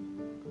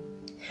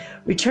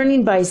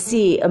 Returning by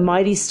sea, a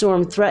mighty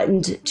storm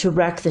threatened to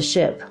wreck the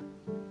ship.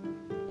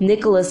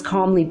 Nicholas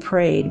calmly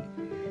prayed.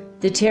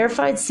 The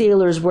terrified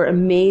sailors were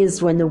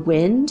amazed when the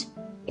wind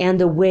and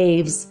the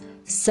waves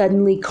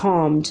suddenly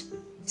calmed,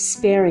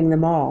 sparing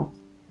them all.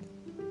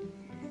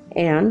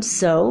 And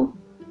so,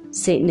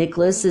 St.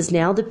 Nicholas is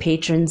now the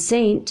patron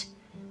saint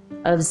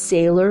of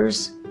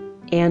sailors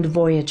and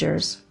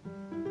voyagers.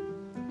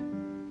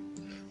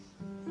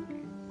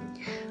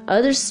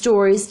 Other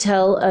stories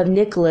tell of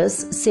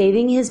Nicholas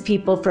saving his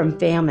people from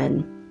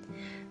famine,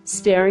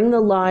 sparing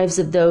the lives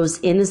of those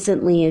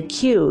innocently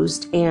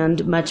accused,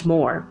 and much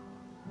more.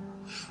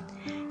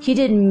 He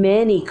did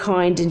many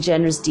kind and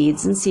generous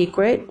deeds in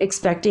secret,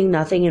 expecting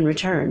nothing in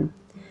return.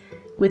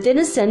 Within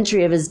a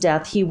century of his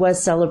death, he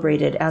was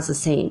celebrated as a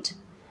saint.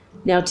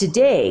 Now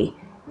today,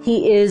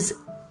 he is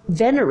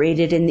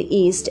venerated in the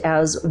East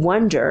as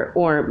wonder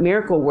or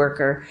miracle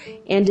worker,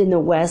 and in the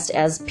West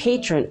as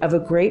patron of a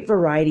great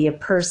variety of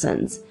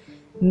persons.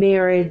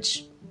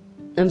 That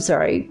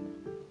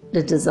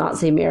does not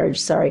say marriage,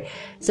 sorry.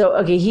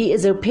 He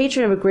is a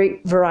patron of a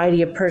great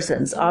variety of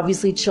persons,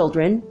 obviously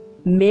children,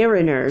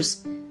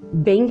 mariners,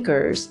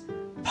 bankers,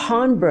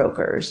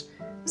 pawnbrokers,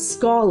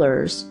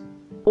 scholars,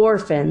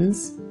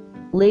 orphans,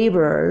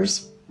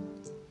 laborers,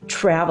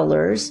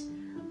 travelers,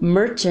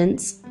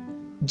 merchants,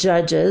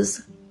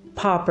 judges,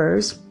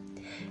 paupers,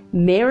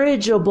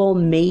 marriageable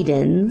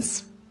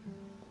maidens,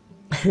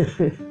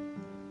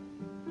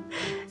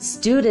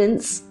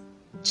 students,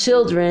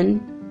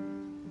 children,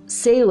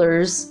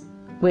 sailors.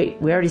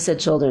 Wait, we already said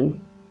children.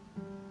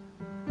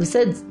 We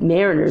said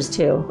mariners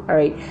too. All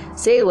right,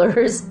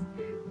 sailors,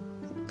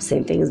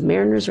 same thing as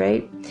mariners,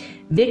 right?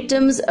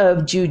 Victims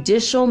of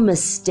judicial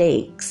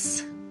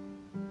mistakes.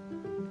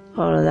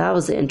 Oh, that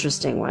was an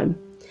interesting one.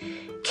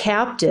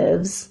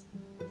 Captives,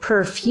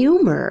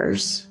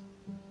 perfumers,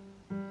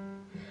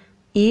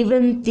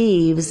 even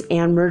thieves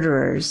and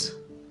murderers.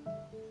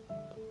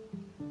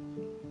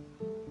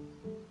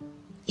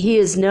 He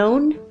is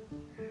known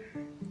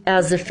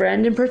as the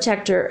friend and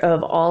protector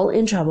of all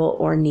in trouble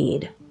or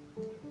need.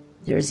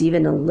 There's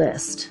even a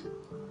list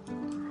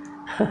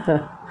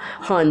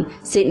on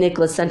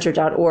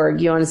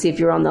stnicholascenter.org. You want to see if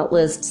you're on that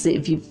list, see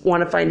if you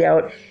want to find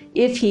out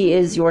if he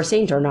is your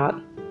saint or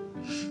not.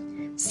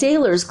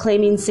 Sailors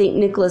claiming St.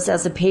 Nicholas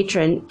as a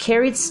patron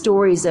carried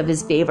stories of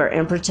his favor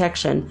and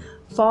protection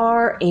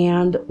far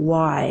and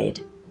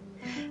wide.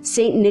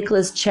 St.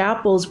 Nicholas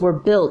chapels were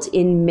built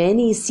in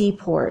many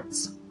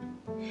seaports.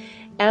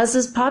 As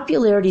his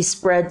popularity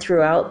spread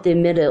throughout the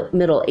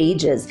Middle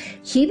Ages,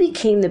 he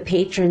became the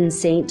patron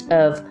saint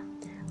of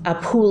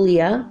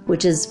Apulia,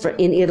 which is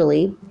in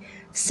Italy,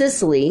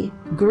 Sicily,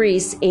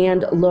 Greece,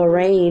 and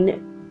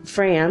Lorraine,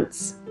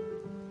 France.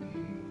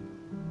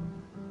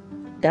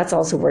 That's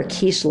also where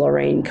Quiche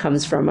Lorraine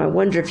comes from. I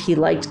wonder if he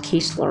liked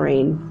Quiche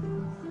Lorraine,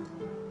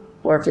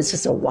 or if it's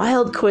just a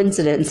wild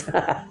coincidence.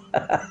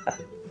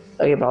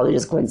 Okay, probably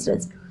just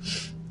coincidence.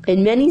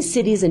 In many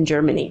cities in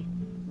Germany,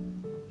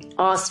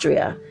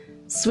 Austria,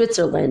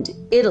 Switzerland,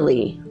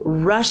 Italy,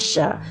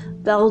 Russia,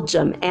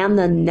 Belgium, and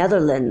the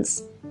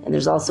Netherlands. And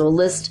there's also a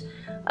list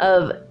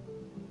of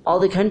all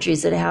the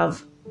countries that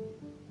have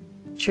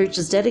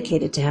churches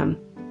dedicated to him.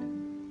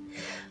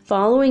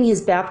 Following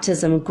his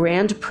baptism,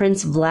 Grand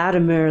Prince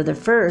Vladimir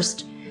I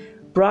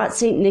brought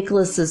St.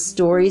 Nicholas's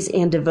stories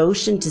and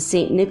devotion to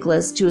St.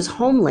 Nicholas to his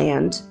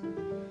homeland,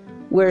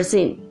 where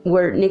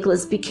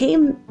Nicholas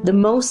became the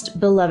most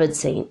beloved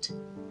saint.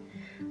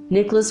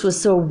 Nicholas was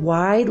so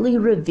widely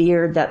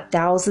revered that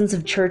thousands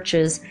of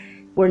churches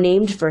were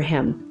named for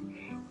him,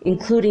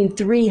 including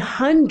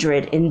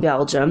 300 in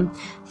Belgium,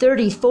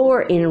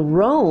 34 in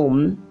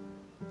Rome,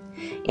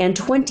 and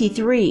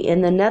 23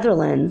 in the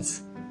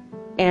Netherlands,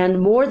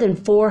 and more than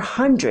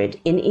 400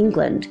 in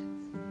England.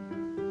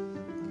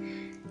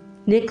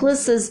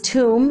 Nicholas's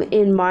tomb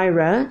in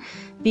Myra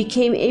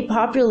became a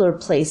popular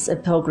place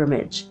of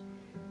pilgrimage.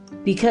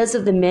 Because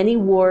of the many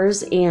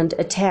wars and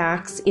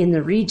attacks in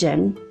the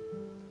region,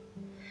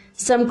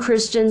 some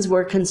Christians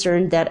were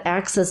concerned that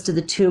access to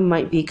the tomb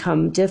might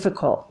become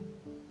difficult.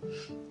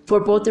 For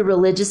both the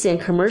religious and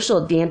commercial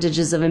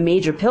advantages of a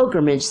major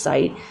pilgrimage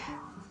site,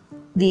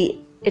 the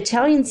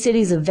Italian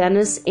cities of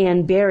Venice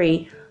and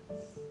Bari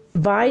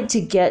vied to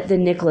get the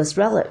Nicholas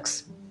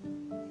relics.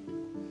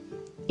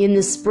 In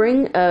the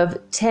spring of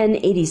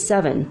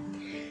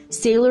 1087,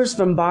 sailors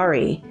from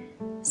Bari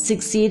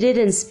succeeded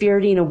in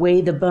spiriting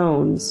away the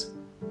bones,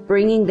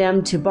 bringing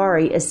them to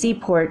Bari, a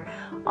seaport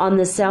on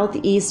the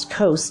southeast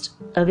coast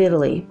of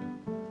Italy.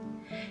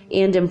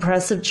 An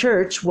impressive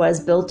church was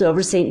built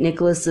over St.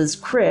 Nicholas's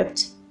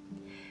crypt,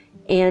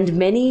 and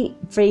many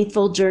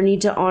faithful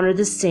journeyed to honor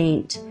the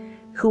saint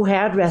who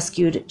had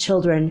rescued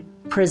children,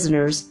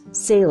 prisoners,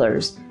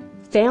 sailors,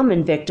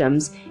 famine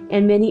victims,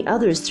 and many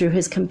others through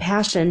his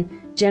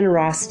compassion,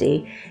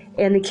 generosity,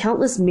 and the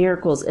countless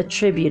miracles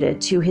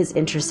attributed to his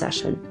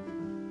intercession.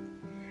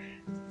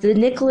 The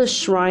Nicholas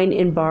Shrine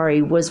in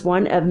Bari was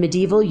one of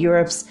medieval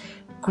Europe's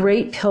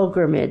great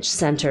pilgrimage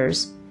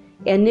centers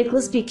and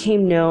Nicholas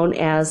became known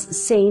as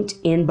Saint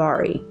in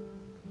Bari.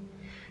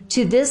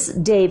 To this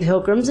day,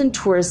 pilgrims and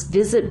tourists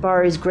visit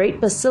Bari's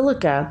great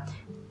Basilica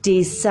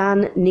di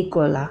San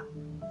Nicola.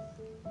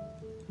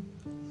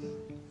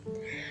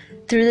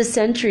 Through the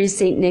centuries,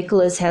 St.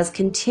 Nicholas has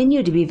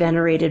continued to be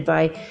venerated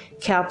by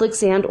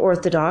Catholics and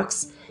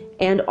Orthodox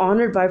and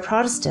honored by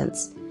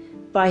Protestants.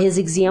 By his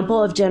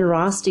example of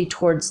generosity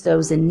towards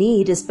those in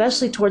need,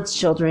 especially towards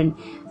children,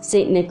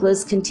 St.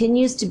 Nicholas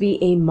continues to be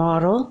a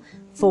model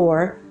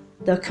for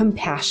the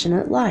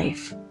compassionate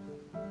life.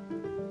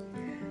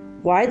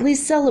 Widely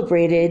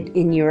celebrated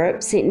in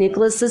Europe, St.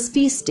 Nicholas's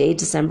feast day,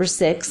 December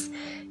 6th,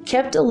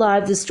 kept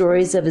alive the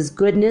stories of his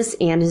goodness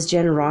and his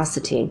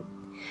generosity.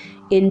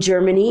 In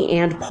Germany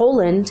and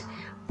Poland,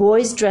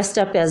 boys dressed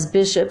up as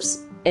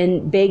bishops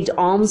and begged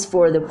alms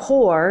for the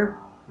poor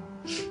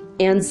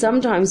and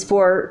sometimes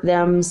for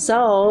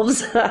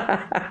themselves.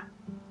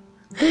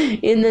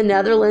 In the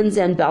Netherlands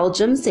and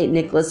Belgium, St.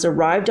 Nicholas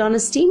arrived on a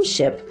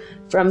steamship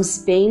from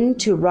Spain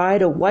to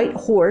ride a white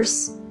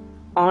horse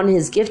on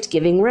his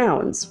gift-giving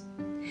rounds.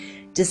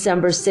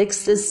 December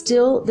 6th is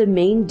still the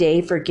main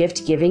day for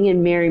gift-giving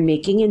and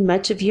merrymaking in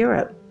much of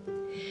Europe.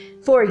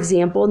 For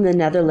example, in the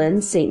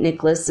Netherlands, St.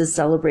 Nicholas is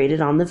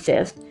celebrated on the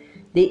 5th,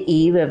 the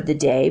eve of the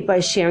day,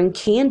 by sharing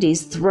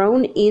candies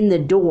thrown in the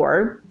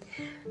door,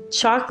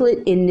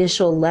 chocolate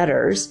initial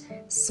letters,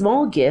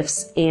 small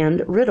gifts,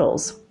 and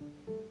riddles.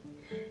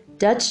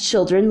 Dutch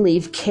children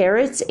leave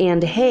carrots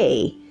and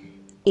hay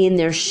in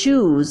their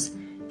shoes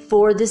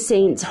for the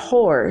saint's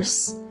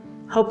horse,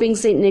 hoping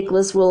St.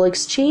 Nicholas will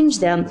exchange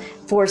them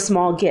for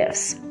small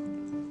gifts.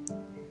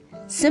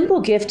 Simple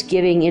gift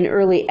giving in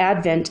early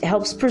Advent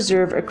helps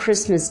preserve a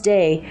Christmas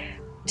day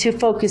to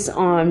focus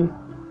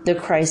on the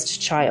Christ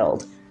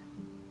child.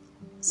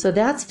 So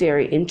that's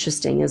very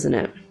interesting, isn't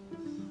it?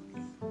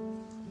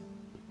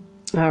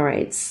 All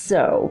right,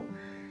 so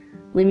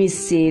let me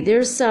see.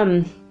 There's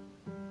some,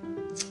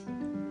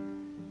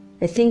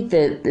 I think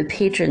the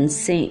patron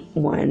saint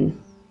one,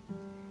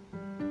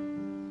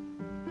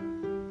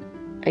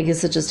 I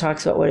guess it just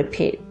talks about what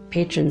a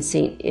patron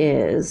saint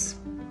is.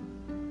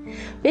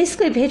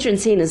 Basically, a patron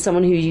saint is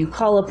someone who you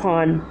call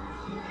upon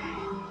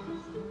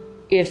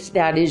if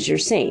that is your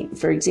saint,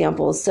 for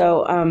example.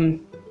 So,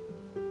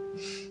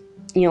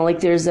 like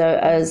there's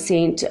a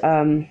saint,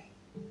 I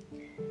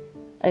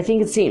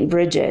think it's Saint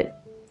Bridget,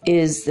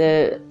 is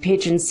the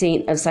patron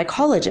saint of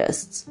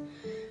psychologists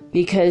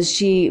because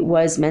she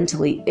was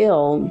mentally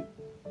ill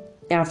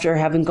after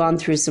having gone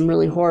through some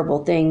really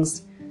horrible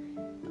things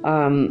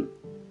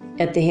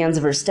at the hands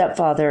of her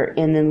stepfather,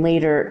 and then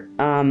later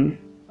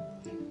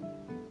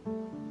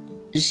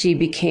she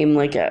became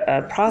like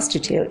a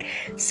prostitute.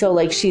 So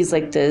like she's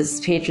like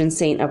this patron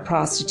saint of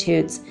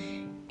prostitutes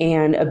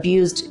and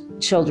abused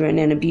children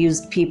and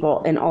abused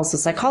people and also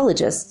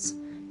psychologists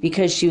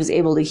because she was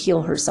able to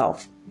heal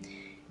herself.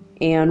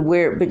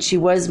 But she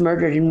was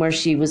murdered, and where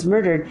she was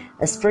murdered,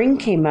 a spring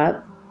came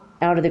up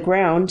out of the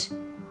ground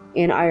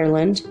in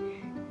Ireland,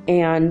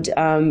 and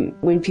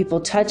when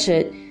people touch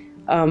it,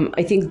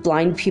 I think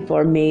blind people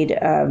are made,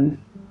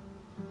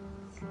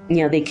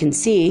 they can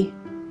see,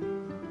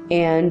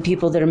 and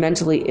people that are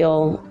mentally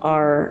ill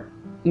are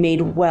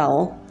made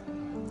well,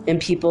 and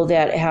people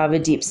that have a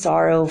deep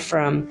sorrow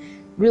from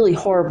really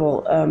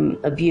horrible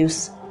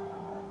abuse,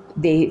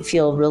 they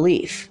feel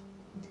relief.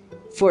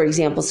 For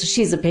example, so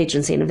she's a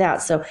patron saint of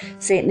that. So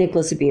St.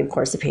 Nicholas would be, of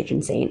course, a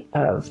patron saint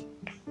of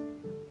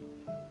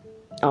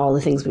all the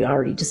things we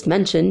already just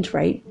mentioned,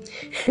 right?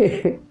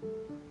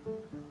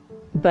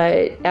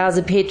 But as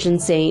a patron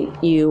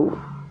saint, you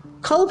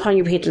call upon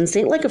your patron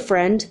saint like a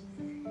friend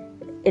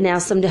and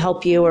ask them to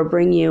help you or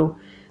bring you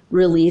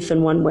relief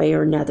in one way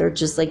or another,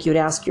 just like you'd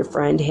ask your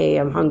friend, hey,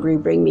 I'm hungry,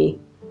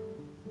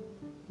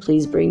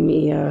 please bring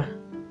me a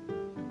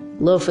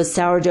loaf of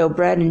sourdough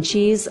bread and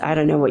cheese. I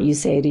don't know what you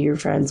say to your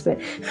friends,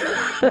 but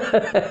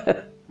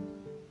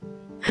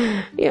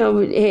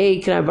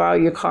hey, can I borrow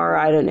your car?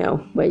 I don't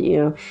know,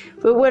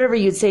 but whatever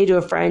you'd say to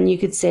a friend, you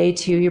could say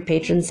to your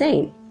patron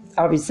saint.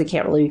 Obviously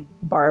can't really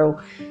borrow,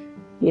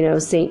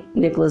 St.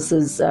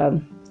 Nicholas's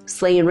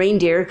sleighing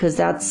reindeer, because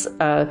that's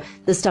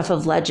the stuff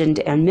of legend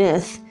and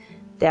myth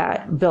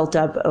that built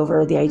up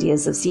over the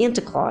ideas of Santa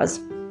Claus.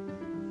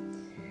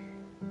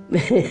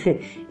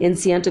 And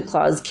Santa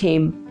Claus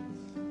came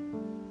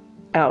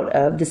out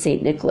of the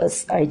St.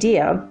 Nicholas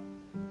idea.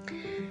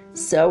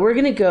 So we're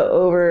going to go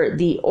over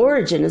the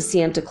origin of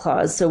Santa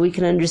Claus so we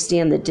can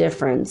understand the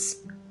difference.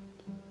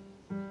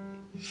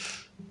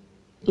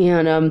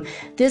 And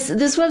this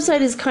website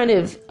is kind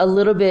of a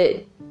little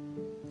bit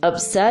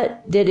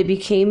upset that it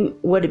became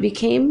what it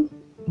became,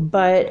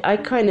 but I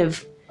kind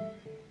of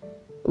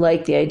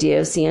like the idea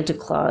of Santa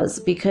Claus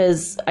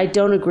because I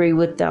don't agree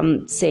with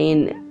them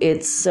saying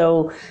it's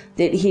so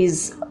that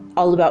he's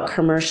all about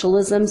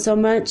commercialism so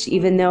much,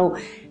 even though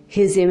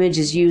his image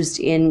is used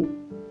in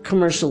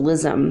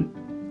commercialism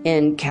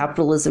and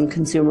capitalism,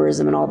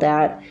 consumerism, and all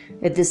that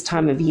at this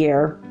time of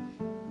year.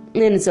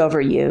 And it's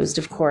overused,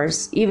 of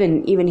course,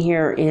 even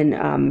here in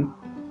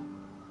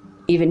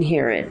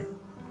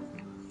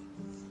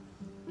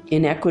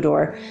in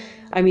Ecuador.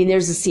 I mean,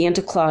 there's a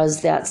Santa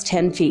Claus that's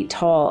 10 feet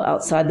tall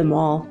outside the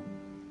mall.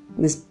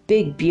 This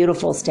big,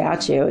 beautiful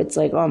statue. It's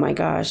like, oh my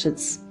gosh,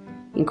 it's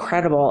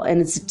incredible.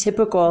 And it's a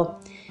typical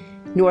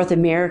North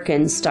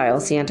American style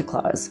Santa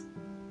Claus.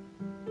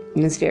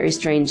 And it's very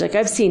strange. Like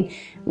I've seen,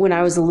 when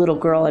I was a little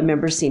girl, I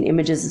remember seeing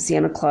images of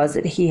Santa Claus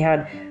that he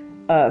had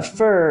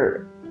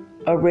fur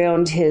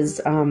around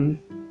his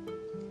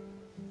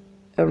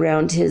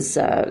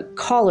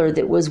collar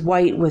that was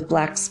white with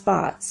black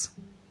spots.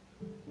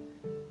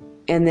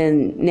 And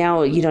then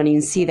now you don't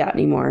even see that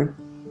anymore.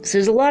 So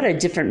there's a lot of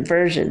different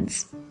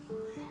versions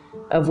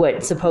of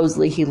what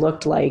supposedly he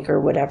looked like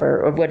or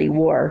whatever, or what he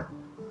wore.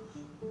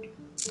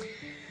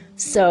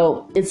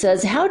 So it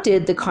says, how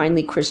did the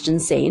kindly Christian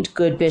saint,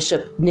 good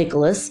Bishop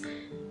Nicholas,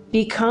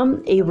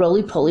 become a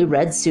roly-poly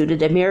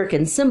red-suited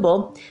American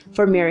symbol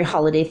for merry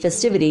holiday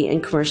festivity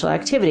and commercial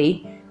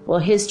activity? Well,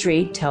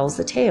 history tells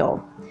the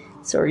tale.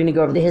 So we're going to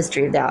go over the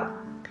history of that.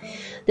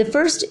 The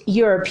first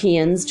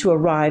Europeans to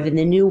arrive in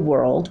the New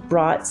World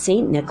brought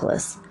St.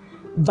 Nicholas.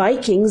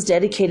 Vikings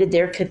dedicated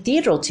their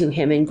cathedral to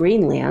him in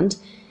Greenland.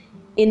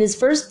 In his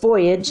first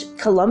voyage,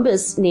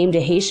 Columbus named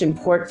a Haitian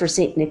port for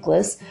St.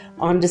 Nicholas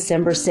on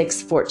December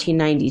 6,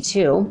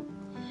 1492.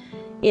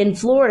 In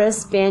Florida,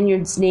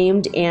 Spaniards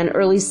named an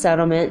early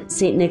settlement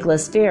St.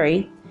 Nicholas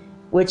Ferry,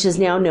 which is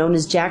now known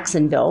as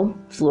Jacksonville,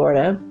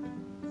 Florida.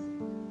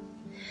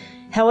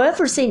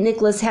 However, St.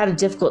 Nicholas had a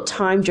difficult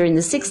time during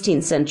the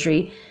 16th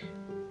century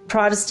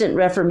Protestant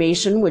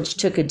Reformation, which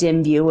took a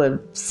dim view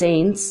of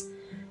saints.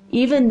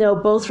 Even though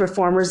both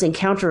reformers and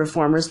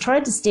counter-reformers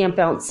tried to stamp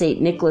out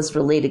St.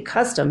 Nicholas-related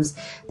customs,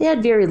 they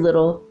had very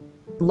little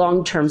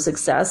long-term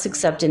success,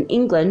 except in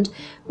England,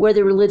 where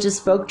the religious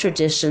folk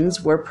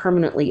traditions were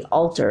permanently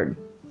altered.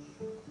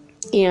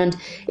 And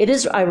it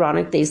is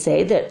ironic, they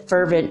say, that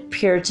fervent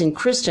Puritan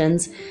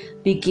Christians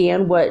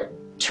began what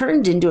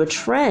turned into a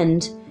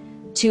trend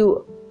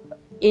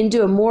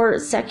into a more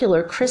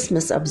secular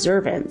Christmas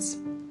observance.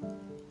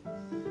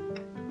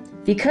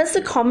 Because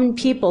the common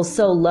people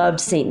so loved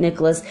St.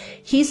 Nicholas,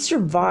 he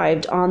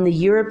survived on the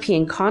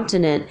European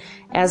continent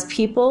as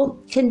people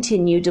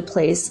continued to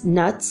place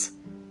nuts,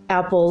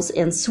 apples,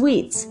 and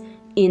sweets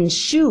in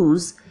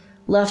shoes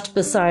left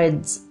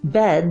beside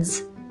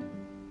beds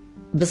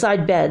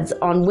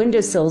on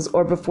windowsills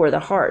or before the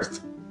hearth.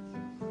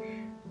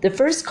 The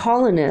first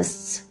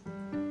colonists,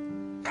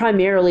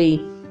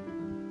 primarily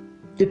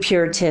the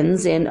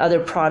Puritans and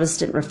other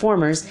Protestant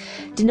reformers,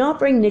 did not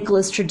bring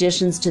Nicholas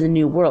traditions to the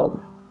New World.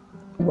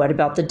 What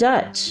about the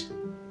Dutch?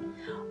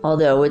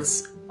 Although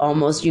it's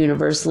almost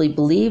universally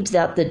believed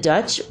that the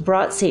Dutch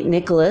brought St.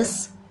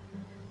 Nicholas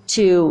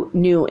to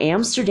New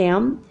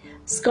Amsterdam,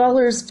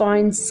 scholars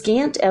find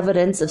scant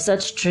evidence of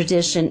such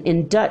tradition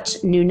in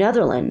Dutch New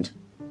Netherland.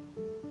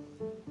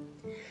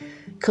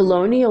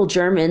 Colonial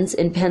Germans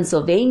in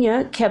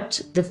Pennsylvania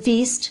kept the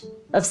feast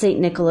of St.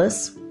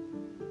 Nicholas.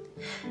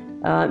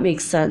 It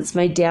makes sense.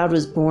 My dad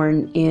was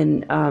born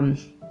in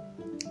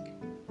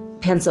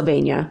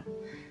Pennsylvania.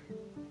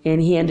 And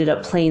he ended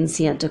up playing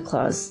Santa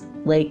Claus.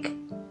 Like,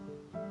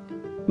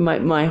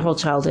 my whole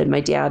childhood, my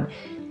dad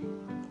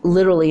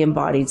literally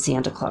embodied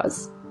Santa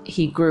Claus.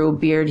 He grew a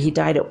beard. He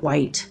dyed it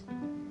white.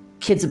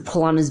 Kids would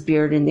pull on his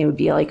beard and they would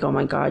be like, oh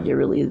my God, you're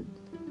really,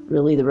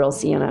 really the real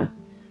Santa.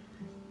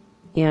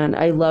 And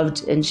I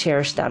loved and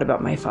cherished that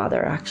about my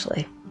father,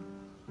 actually.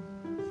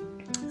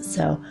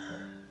 So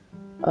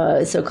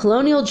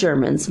colonial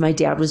Germans, my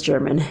dad was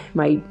German.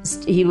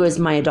 He was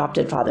my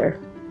adopted father.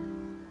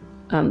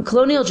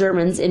 Colonial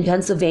Germans in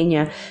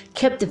Pennsylvania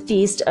kept the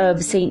feast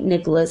of St.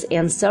 Nicholas,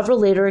 and several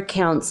later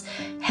accounts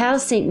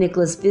have St.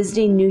 Nicholas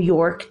visiting New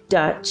York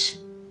Dutch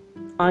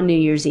on New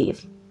Year's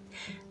Eve,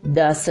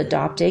 thus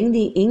adopting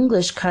the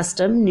English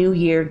custom. New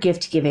Year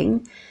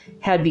gift-giving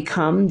had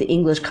become the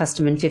English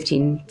custom in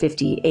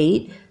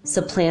 1558,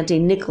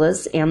 supplanting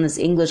Nicholas, and this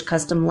English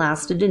custom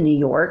lasted in New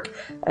York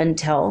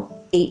until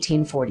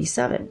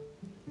 1847.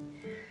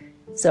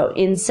 So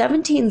in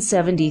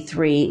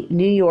 1773,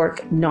 New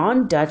York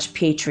non-Dutch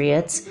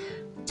patriots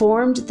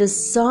formed the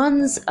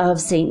Sons of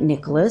St.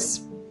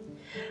 Nicholas,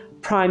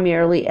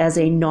 primarily as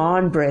a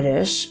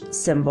non-British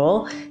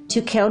symbol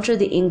to counter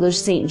the English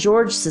St.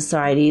 George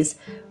societies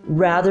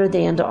rather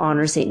than to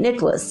honor St.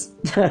 Nicholas.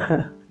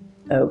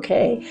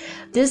 Okay.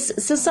 This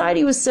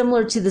society was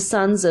similar to the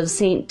Sons of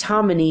St.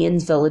 Tammany in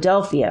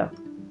Philadelphia.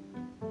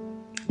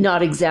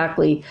 Not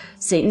exactly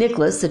St.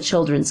 Nicholas, the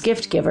children's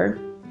gift giver.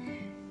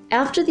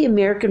 After the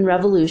American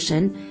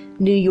Revolution,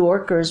 New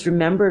Yorkers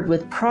remembered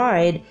with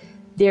pride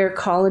their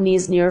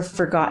colony's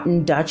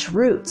near-forgotten Dutch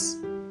roots.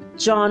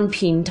 John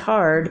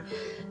Pintard,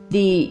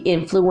 the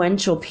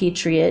influential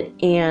patriot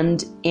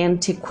and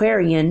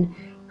antiquarian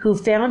who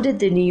founded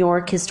the New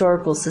York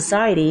Historical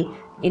Society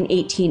in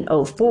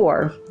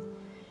 1804,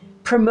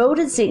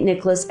 promoted St.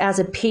 Nicholas as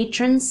a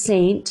patron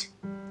saint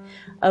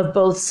of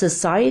both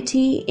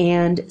society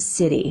and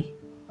city.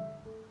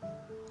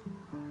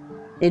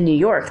 In New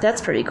York,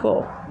 that's pretty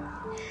cool.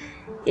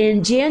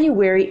 In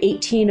January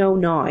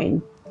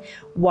 1809,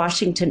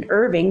 Washington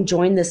Irving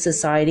joined the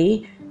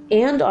society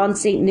And on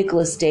St.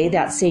 Nicholas Day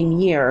that same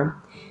year,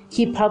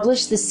 he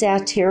published the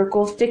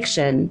satirical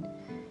fiction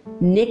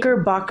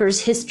Knickerbocker's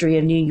History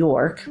of New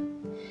York,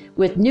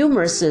 with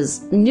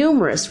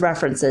numerous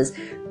references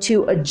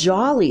to a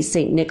jolly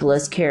St.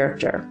 Nicholas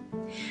character.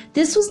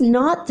 This was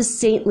not the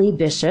saintly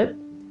bishop,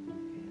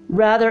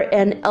 rather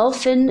an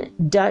elfin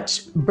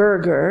Dutch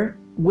burgher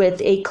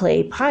with a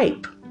clay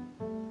pipe.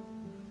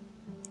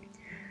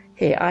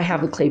 Hey, I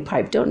have a clay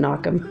pipe, don't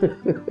knock them.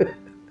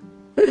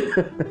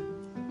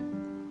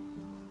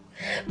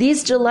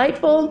 These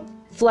delightful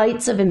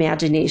flights of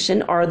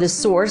imagination are the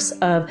source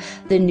of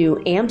the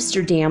New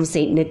Amsterdam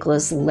St.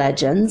 Nicholas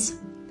legends,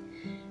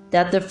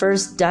 that the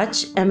first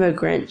Dutch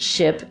emigrant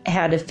ship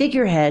had a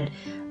figurehead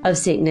of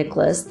St.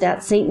 Nicholas,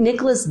 that St.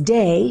 Nicholas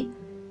Day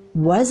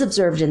was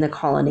observed in the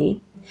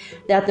colony,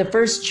 that the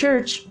first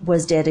church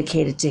was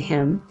dedicated to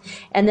him,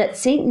 and that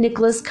St.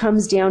 Nicholas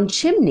comes down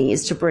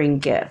chimneys to bring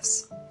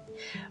gifts.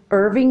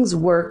 Irving's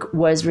work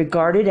was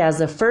regarded as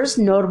the first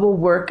notable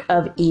work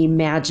of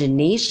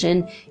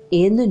imagination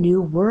in the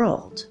New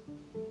World.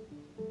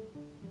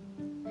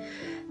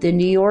 The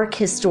New York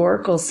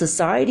Historical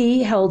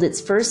Society held its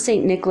first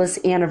St. Nicholas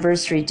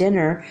anniversary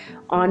dinner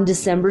on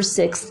December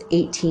 6,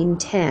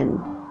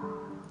 1810.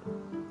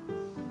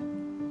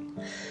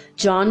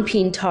 John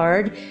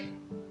Pintard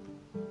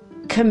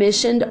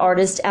commissioned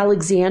artist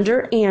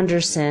Alexander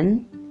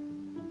Anderson,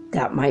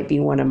 that might be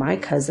one of my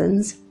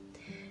cousins,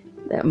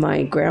 that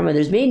my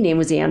grandmother's maiden name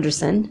was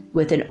Anderson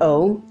with an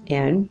O,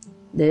 and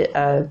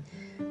the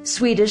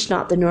Swedish,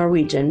 not the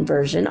Norwegian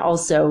version,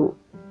 also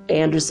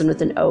Anderson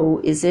with an O,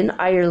 is in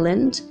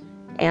Ireland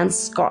and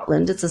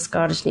Scotland. It's a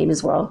Scottish name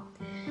as well.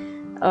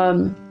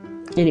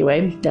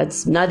 Anyway,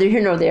 that's neither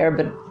here nor there,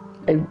 but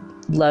I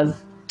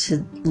love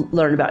to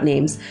learn about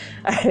names.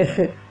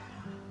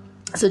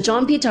 So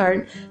John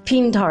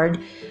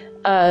Pintard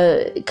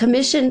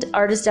commissioned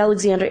artist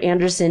Alexander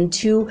Anderson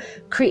to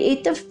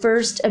create the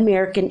first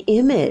American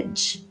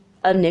image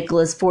of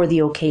Nicholas for the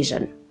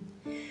occasion.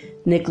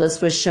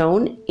 Nicholas was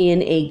shown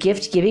in a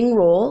gift-giving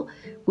role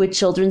with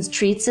children's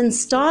treats and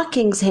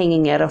stockings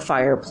hanging at a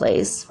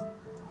fireplace.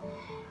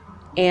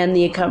 And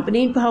the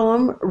accompanying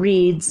poem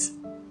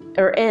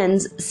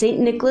ends, St.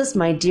 Nicholas,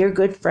 my dear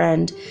good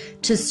friend,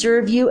 to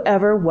serve you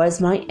ever was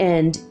my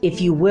end.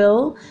 If you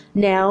will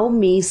now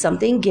me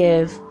something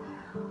give,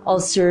 I'll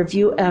serve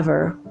you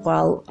ever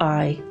while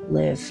I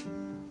live.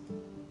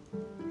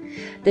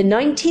 The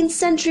 19th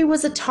century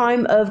was a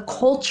time of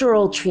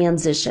cultural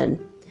transition.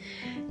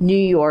 New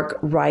York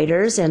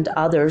writers and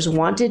others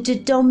wanted to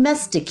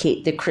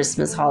domesticate the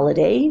Christmas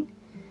holiday.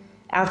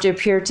 After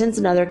Puritans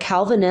and other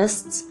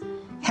Calvinists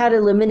had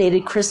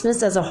eliminated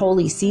Christmas as a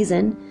holy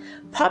season,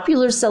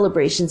 popular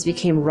celebrations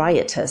became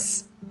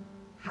riotous,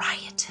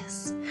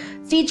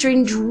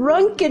 featuring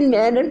drunken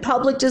men and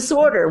public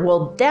disorder.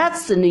 Well,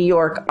 that's the New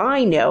York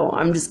I know.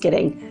 I'm just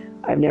kidding.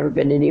 I've never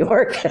been to New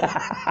York.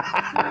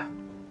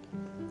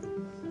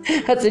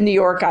 That's a New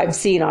York I've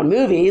seen on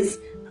movies.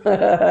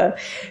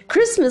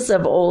 Christmas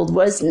of old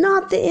was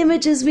not the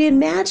images we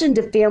imagined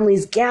of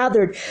families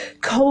gathered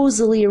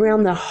cozily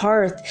around the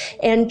hearth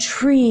and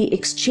tree,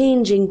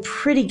 exchanging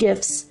pretty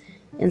gifts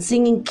and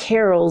singing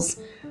carols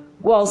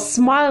while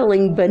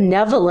smiling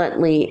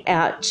benevolently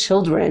at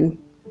children.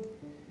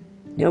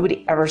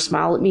 Nobody ever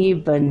smiled at me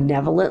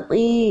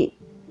benevolently,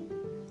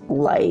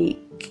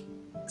 like,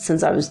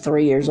 since I was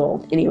 3 years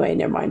old. Anyway,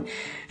 never mind.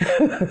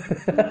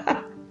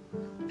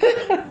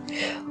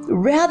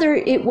 Rather,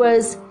 it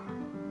was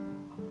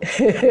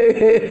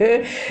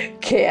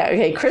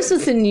okay,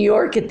 Christmas in New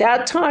York at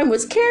that time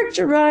was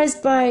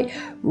characterized by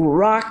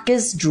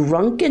raucous,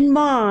 drunken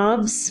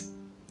mobs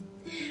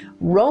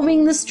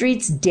roaming the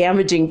streets,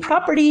 damaging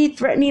property,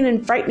 threatening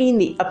and frightening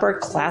the upper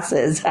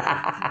classes.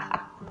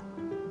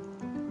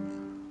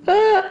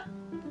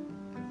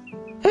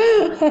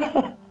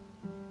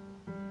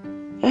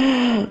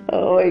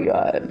 Oh my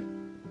God.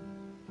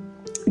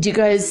 Do you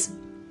guys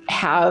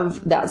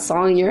have that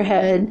song in your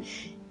head?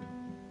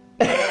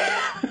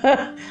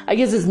 I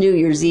guess it's New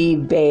Year's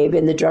Eve, babe,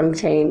 in the drunk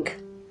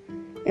tank.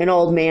 An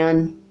old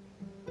man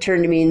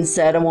turned to me and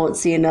said, I won't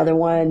see another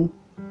one.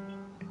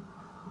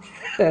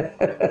 You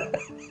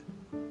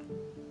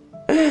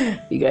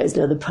guys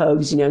know the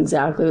Pogues, you know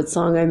exactly what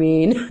song I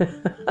mean.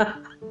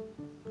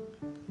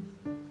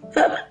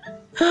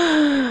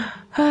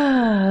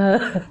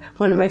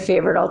 One of my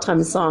favorite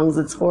all-time songs.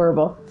 It's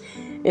horrible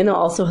and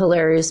also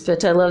hilarious,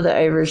 but I love the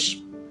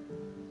Irish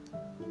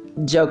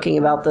joking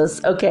about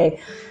this. Okay.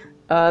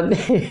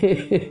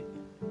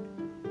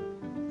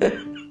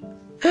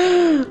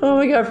 Oh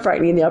my God,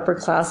 frightening the upper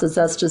classes.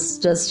 That's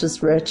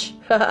just rich.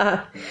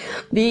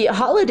 The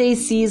holiday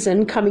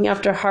season, coming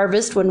after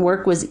harvest when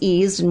work was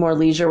eased and more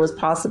leisure was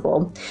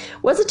possible,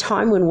 was a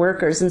time when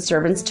workers and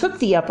servants took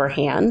the upper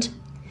hand,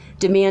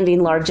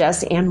 demanding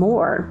largesse and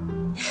more.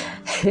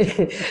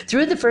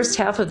 Through the first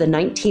half of the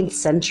 19th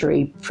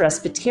century,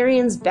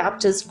 Presbyterians,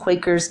 Baptists,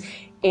 Quakers,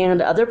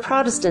 and other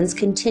Protestants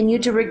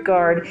continued to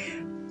regard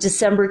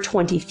December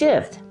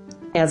 25th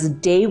as a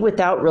day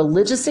without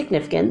religious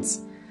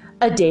significance,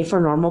 a day for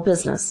normal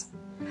business.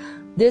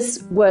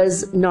 This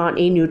was not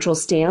a neutral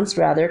stance.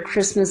 Rather,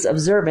 Christmas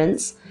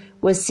observance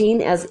was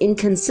seen as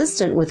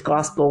inconsistent with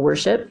gospel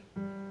worship.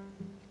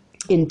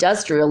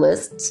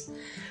 Industrialists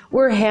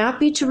were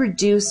happy to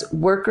reduce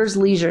workers'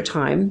 leisure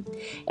time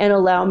and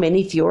allow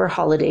many fewer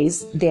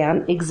holidays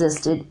than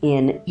existed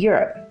in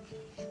Europe.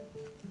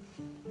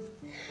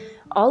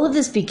 All of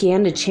this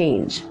began to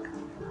change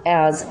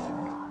as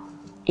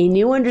a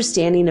new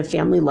understanding of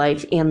family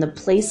life and the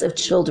place of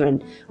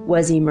children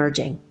was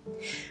emerging.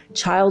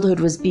 Childhood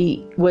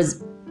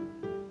was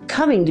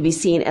coming to be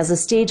seen as a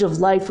stage of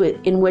life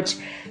in which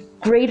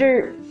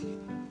greater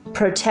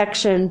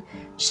protection,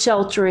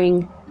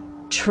 sheltering,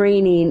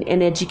 training,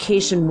 and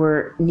education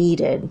were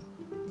needed.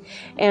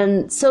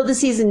 And so the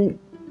season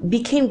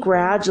became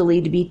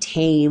gradually to be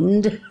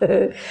tamed,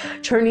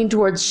 turning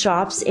towards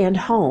shops and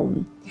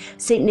home.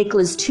 St.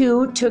 Nicholas,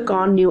 too, took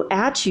on new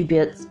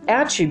attributes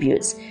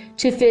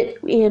to fit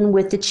in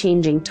with the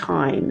changing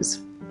times.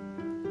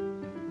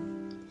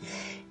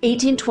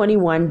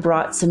 1821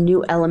 brought some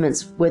new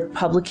elements with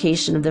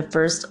publication of the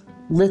first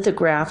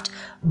lithographed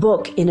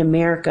book in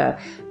America,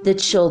 The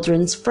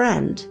Children's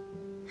Friend.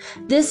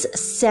 This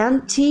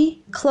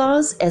Sante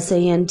Claus,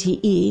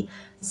 S-A-N-T-E,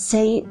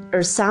 Saint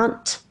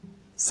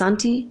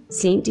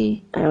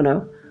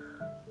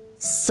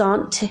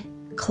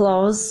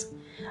Claus,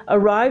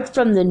 arrived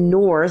from the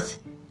north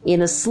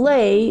in a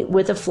sleigh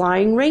with a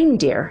flying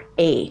reindeer.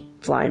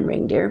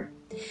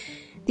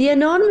 The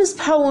anonymous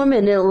poem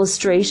and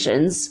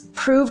illustrations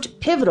proved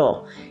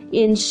pivotal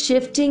in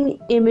shifting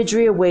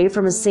imagery away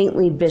from a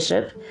saintly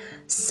bishop.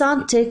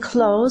 Santa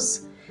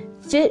Claus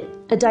fit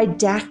a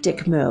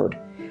didactic mode,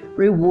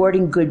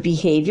 rewarding good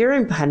behavior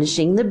and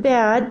punishing the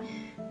bad,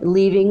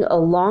 leaving a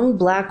long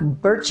black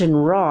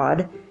birchen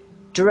rod,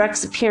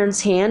 directs a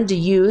parent's hand to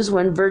use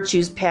when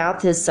virtue's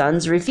path his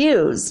sons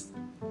refuse.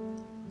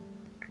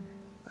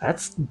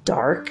 That's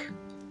dark.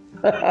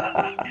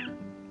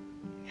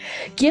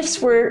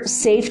 Gifts were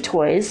safe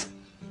toys,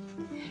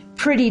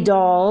 pretty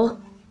doll,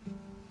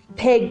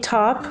 peg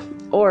top,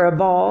 or a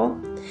ball.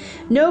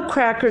 No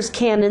crackers,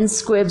 cannons,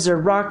 squibs, or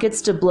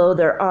rockets to blow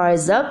their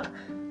eyes up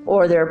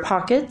or their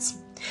pockets.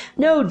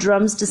 No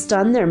drums to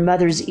stun their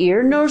mother's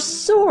ear, nor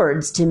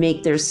swords to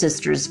make their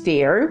sisters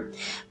fear,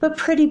 but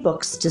pretty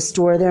books to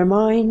store their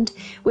mind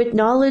with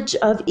knowledge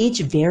of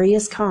each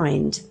various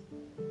kind.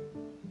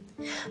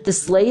 The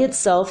sleigh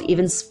itself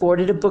even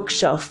sported a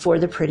bookshelf for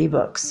the pretty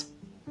books.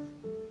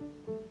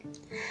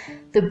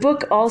 The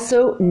book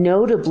also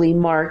notably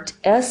marked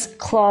S.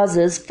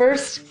 Claus's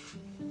first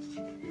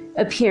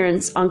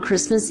appearance on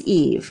Christmas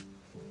Eve,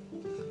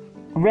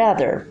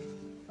 rather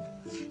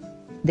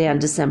than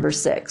December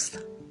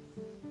 6th.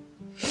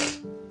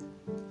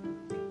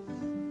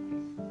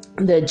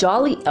 The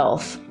Jolly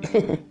Elf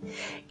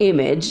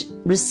image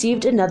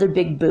received another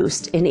big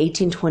boost in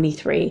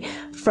 1823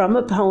 from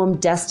a poem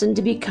destined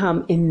to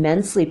become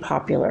immensely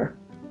popular.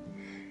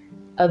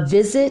 A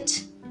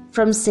Visit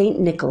from St.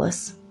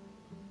 Nicholas,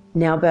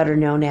 now better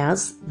known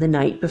as The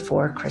Night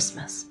Before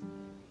Christmas.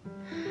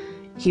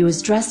 He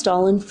was dressed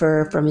all in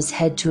fur from his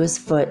head to his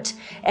foot,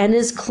 and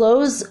his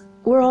clothes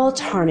were all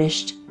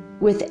tarnished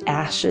with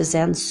ashes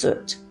and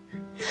soot.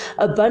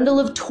 A bundle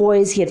of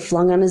toys he had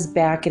flung on his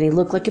back, and he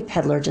looked like a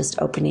peddler just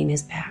opening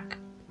his pack.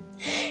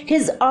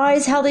 His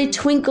eyes, how they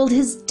twinkled,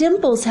 his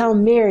dimples, how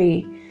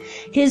merry.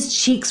 His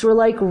cheeks were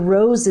like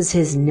roses,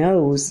 his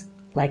nose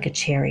like a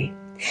cherry.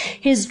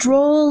 His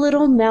droll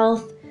little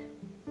mouth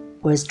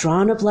was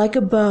drawn up like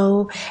a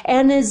bow,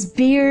 and his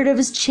beard of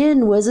his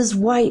chin was as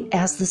white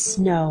as the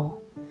snow.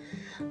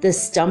 The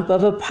stump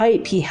of a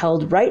pipe he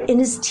held right in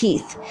his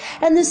teeth,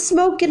 and the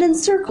smoke it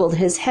encircled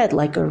his head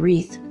like a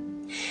wreath.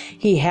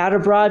 He had a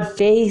broad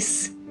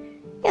face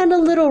and a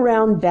little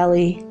round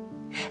belly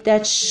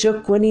that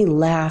shook when he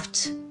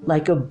laughed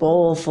like a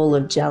bowl full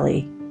of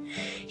jelly.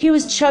 He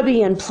was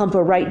chubby and plump,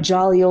 a right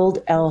jolly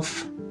old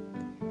elf,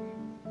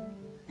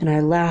 and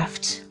I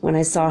laughed when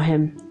I saw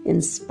him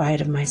in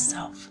spite of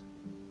myself.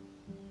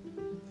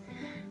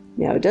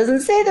 Now, it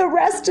doesn't say the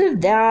rest of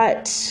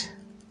that.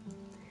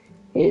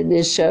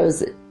 This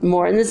shows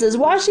more, and this is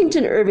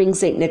Washington Irving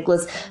St.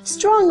 Nicholas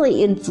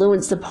strongly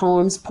influenced the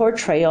poem's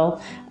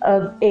portrayal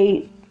of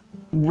a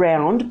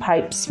round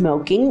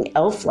pipe-smoking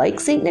elf-like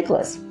St.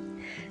 Nicholas.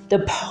 The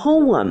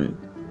poem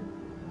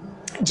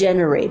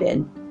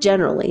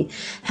generally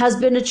has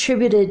been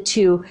attributed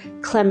to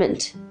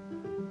Clement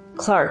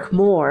Clark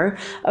Moore,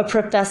 a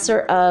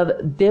professor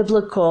of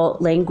biblical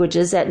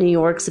languages at New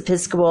York's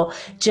Episcopal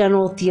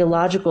General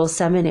Theological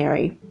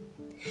Seminary.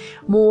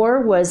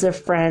 Moore was a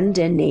friend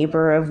and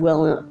neighbor of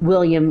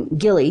William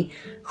Gilly,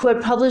 who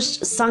had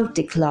published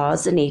Sancta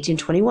Claus in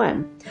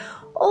 1821.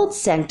 Old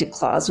Sancta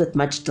Claus, with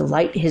much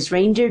delight, his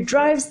reindeer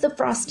drives the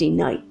frosty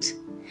night,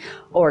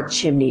 o'er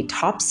chimney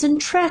tops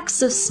and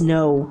tracks of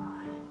snow,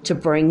 to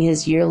bring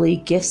his yearly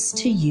gifts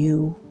to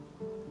you.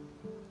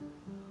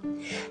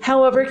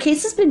 However, a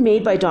case has been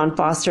made by Don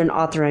Foster, an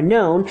author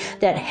unknown,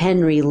 that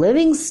Henry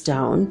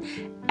Livingstone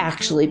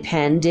actually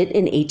penned it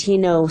in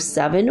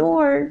 1807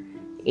 or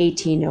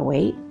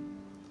 1808.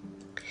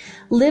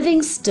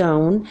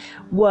 Livingstone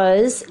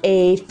was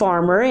a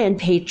farmer and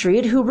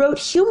patriot who wrote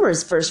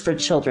humorous verse for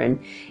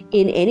children.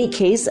 In any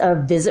case, A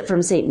Visit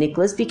from St.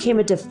 Nicholas became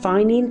a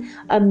defining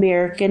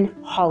American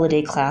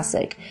holiday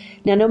classic.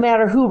 Now, no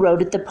matter who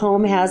wrote it, the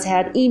poem has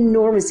had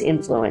enormous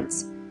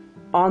influence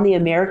on the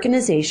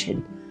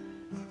Americanization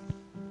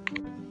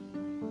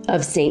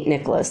of St.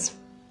 Nicholas.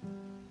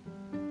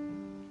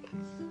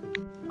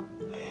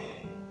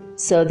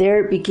 So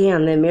there it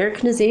began, the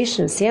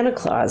Americanization of Santa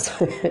Claus.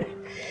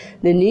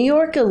 The New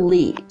York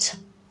elite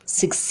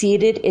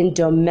succeeded in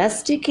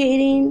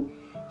domesticating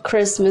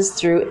Christmas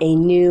through a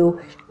new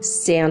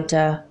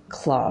Santa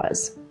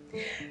Claus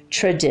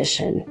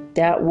tradition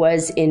that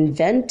was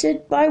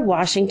invented by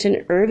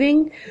Washington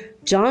Irving,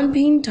 John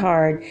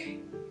Pintard,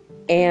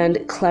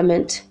 and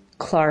Clement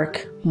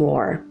Clarke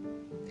Moore.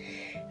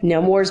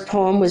 Now, Moore's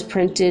poem was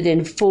printed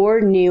in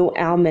 4 new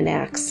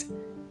almanacs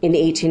in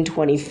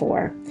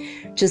 1824,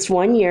 just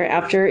 1 year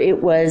after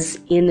it was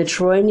in the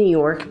Troy, New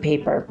York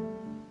paper.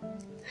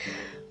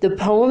 The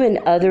poem and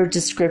other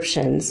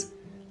descriptions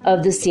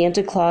of the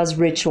Santa Claus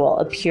ritual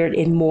appeared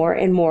in more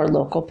and more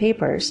local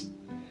papers.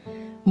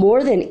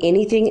 More than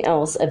anything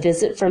else, A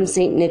Visit from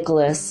St.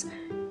 Nicholas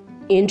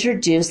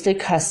introduced the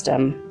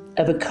custom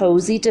of a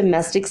cozy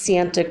domestic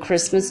Santa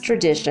Christmas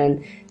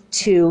tradition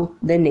to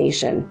the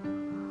nation.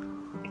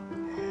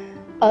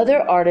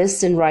 Other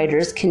artists and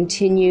writers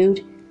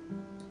continued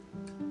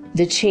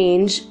the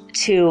change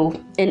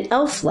to an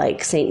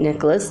elf-like St.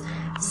 Nicholas,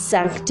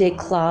 Sancte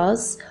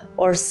Claus,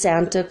 or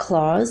Santa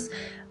Claus,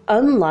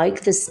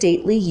 unlike the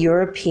stately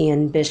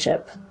European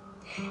bishop.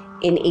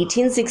 In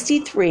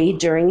 1863,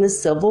 during the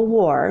Civil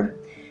War,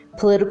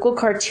 political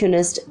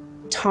cartoonist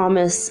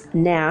Thomas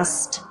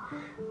Nast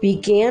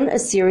began a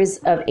series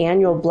of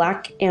annual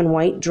black and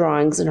white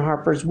drawings in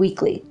Harper's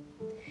Weekly,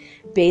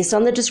 based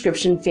on the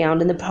description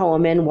found in the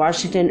poem and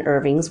Washington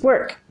Irving's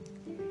work.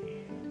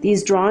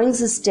 These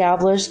drawings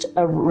established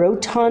a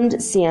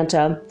rotund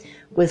Santa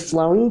with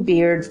flowing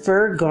beard,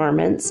 fur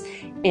garments,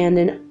 and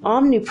an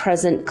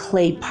omnipresent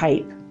clay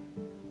pipe.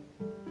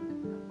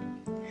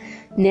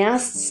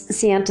 Nast's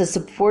Santa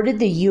supported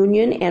the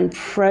Union, and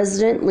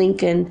President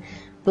Lincoln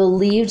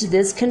believed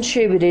this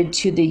contributed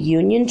to the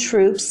Union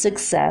troops'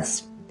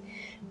 success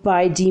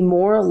by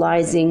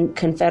demoralizing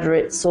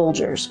Confederate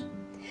soldiers.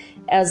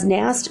 As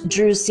Nast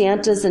drew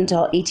Santas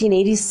until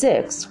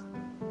 1886,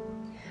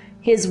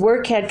 his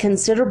work had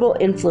considerable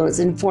influence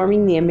in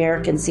forming the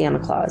American Santa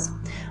Claus.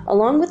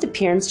 Along with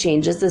appearance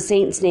changes, the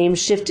saint's name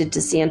shifted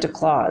to Santa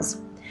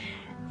Claus,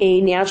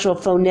 a natural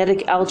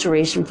phonetic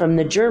alteration from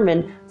the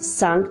German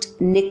Sankt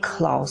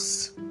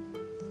Niklaus.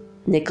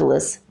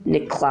 Nicholas,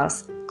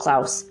 Niklaus,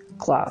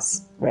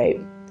 Klaus, right?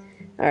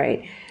 All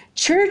right.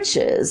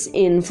 Churches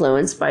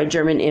influenced by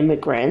German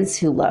immigrants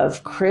who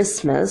love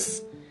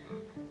Christmas,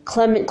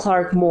 Clement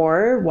Clarke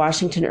Moore,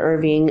 Washington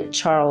Irving,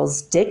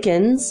 Charles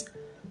Dickens,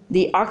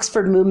 the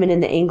Oxford movement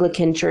in the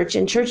Anglican Church,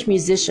 and church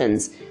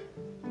musicians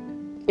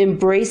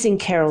embracing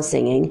carol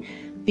singing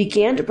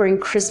began to bring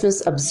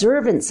Christmas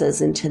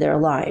observances into their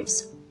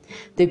lives.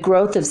 The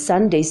growth of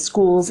Sunday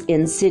schools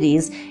in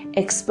cities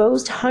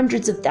exposed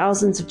hundreds of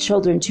thousands of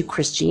children to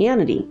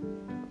Christianity.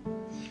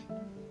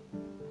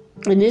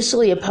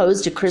 Initially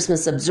opposed to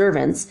Christmas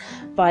observance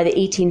by the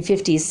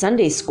 1850s,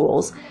 Sunday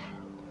schools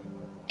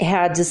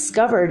had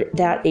discovered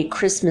that a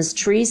Christmas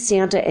tree,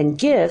 Santa, and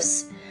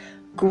gifts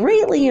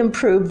greatly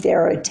improved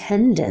their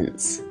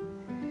attendance.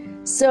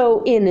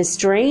 So, in a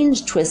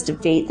strange twist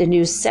of fate, the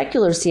new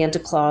secular Santa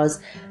Claus,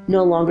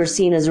 no longer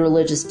seen as a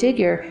religious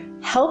figure,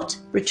 helped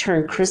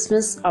return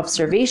Christmas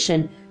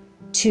observation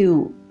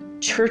to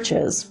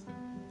churches.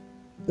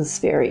 This is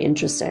very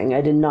interesting.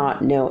 I did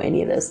not know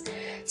any of this.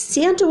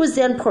 Santa was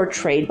then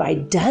portrayed by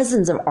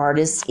dozens of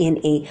artists in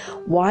a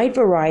wide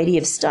variety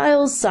of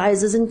styles,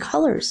 sizes, and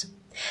colors.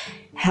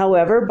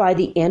 However, by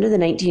the end of the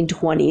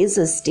 1920s,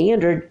 a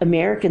standard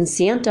American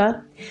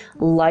Santa,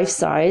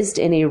 life-sized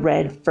in a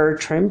red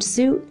fur-trimmed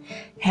suit,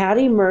 had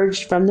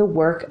emerged from the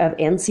work of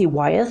N.C.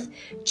 Wyeth,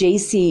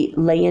 J.C.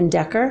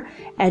 Leyendecker,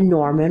 and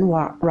Norman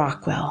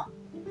Rockwell,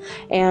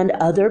 and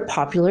other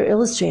popular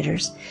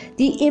illustrators.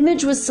 The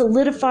image was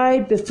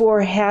solidified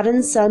before Haddon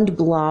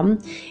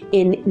Sundblom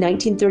in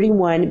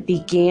 1931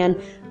 began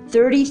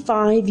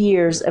 35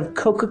 years of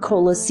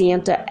Coca-Cola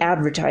Santa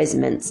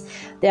advertisements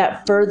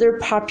that further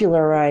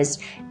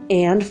popularized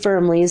and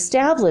firmly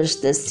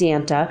established this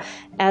Santa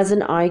as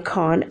an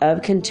icon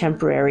of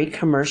contemporary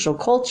commercial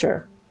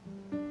culture.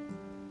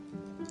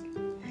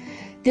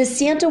 This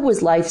Santa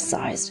was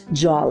life-sized,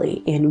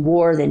 jolly, and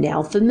wore the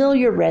now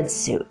familiar red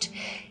suit.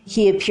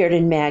 He appeared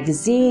in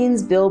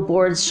magazines,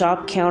 billboards,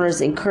 shop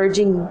counters,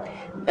 encouraging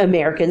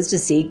Americans to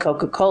see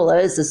Coca-Cola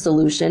as the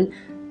solution,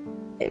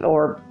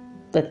 or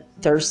the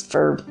thirst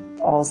for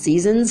all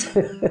seasons.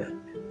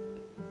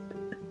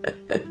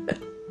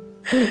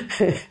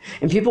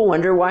 And people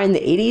wonder why in the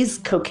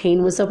 80s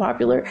cocaine was so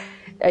popular.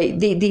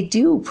 They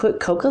do put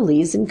coca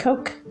leaves in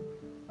Coke.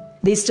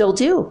 They still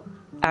do,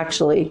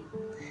 actually.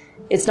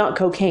 It's not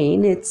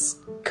cocaine, it's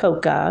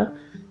coca.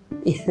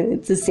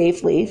 It's a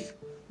safe leaf.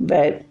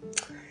 But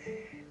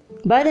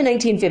By the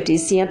 1950s,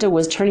 Santa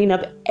was turning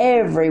up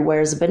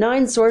everywhere as a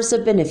benign source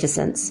of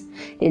beneficence,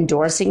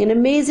 endorsing an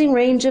amazing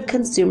range of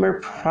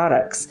consumer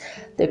products.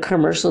 The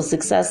commercial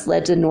success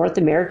led to North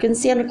American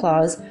Santa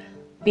Claus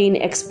being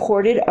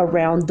exported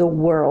around the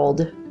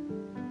world,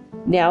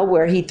 now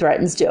where he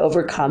threatens to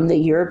overcome the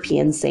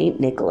European Saint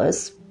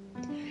Nicholas,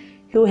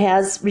 who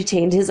has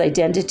retained his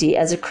identity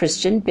as a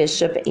Christian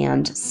bishop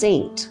and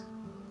saint.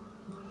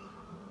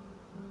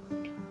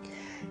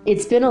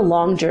 It's been a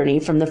long journey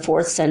from the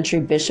 4th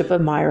century Bishop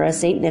of Myra,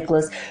 St.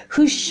 Nicholas,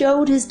 who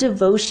showed his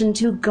devotion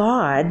to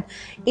God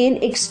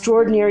in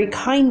extraordinary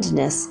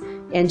kindness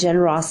and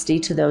generosity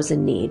to those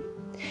in need,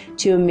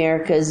 to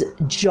America's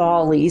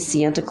jolly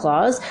Santa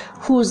Claus,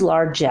 whose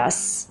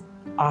largesse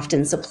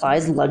often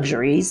supplies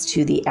luxuries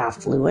to the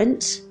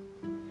affluent.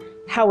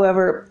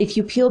 However, if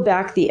you peel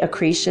back the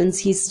accretions,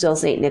 he's still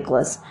St.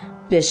 Nicholas,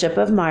 Bishop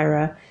of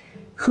Myra,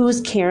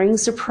 whose caring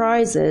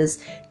surprises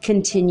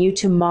continue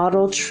to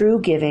model true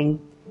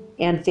giving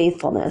and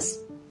faithfulness.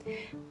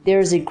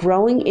 There's a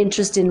growing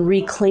interest in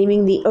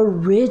reclaiming the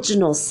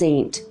original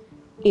saint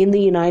in the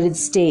United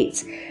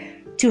States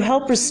to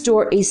help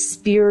restore a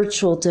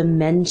spiritual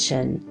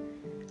dimension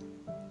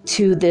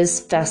to this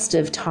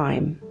festive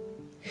time.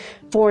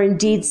 For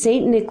indeed,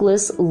 St.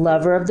 Nicholas,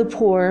 lover of the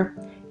poor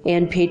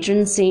and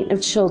patron saint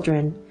of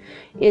children,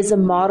 is a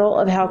model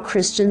of how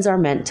Christians are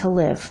meant to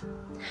live.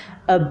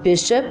 A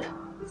bishop,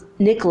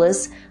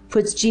 Nicholas,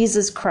 puts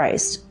Jesus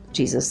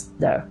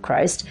the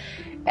Christ,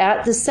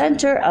 at the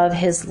center of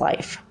his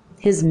life,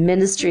 his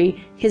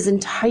ministry, his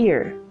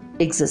entire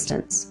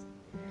existence.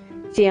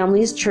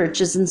 Families,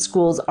 churches, and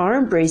schools are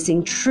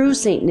embracing true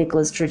St.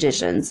 Nicholas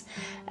traditions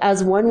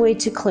as one way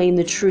to claim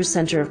the true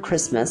center of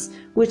Christmas,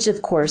 which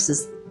of course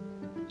is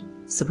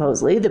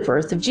supposedly the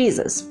birth of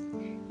Jesus,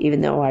 even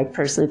though I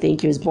personally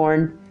think he was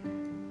born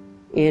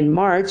in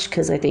March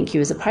because I think he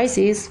was a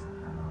Pisces,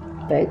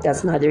 but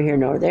that's neither here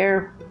nor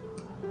there.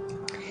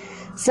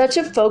 Such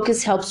a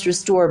focus helps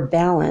restore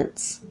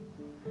balance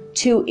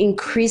to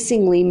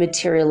increasingly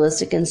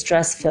materialistic and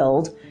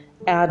stress-filled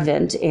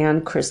Advent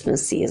and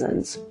Christmas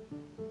seasons.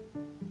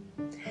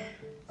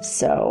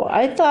 So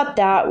I thought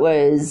that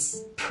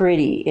was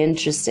pretty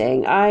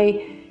interesting.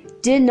 I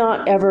did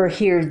not ever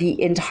hear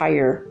the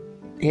entire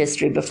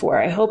history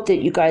before. I hope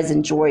that you guys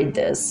enjoyed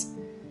this.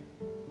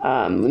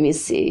 Let me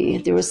see.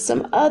 There was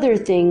some other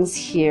things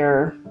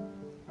here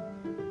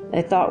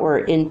I thought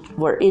were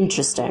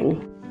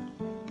interesting.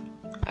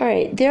 All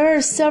right, there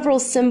are several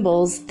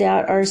symbols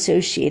that are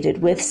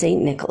associated with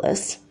St.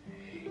 Nicholas.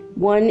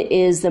 One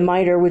is the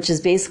mitre, which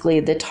is basically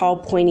the tall,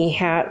 pointy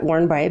hat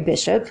worn by a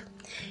bishop,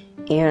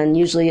 and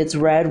usually it's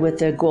red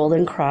with a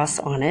golden cross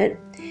on it.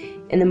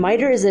 And the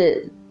mitre is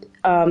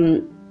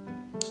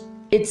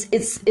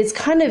it's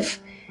kind of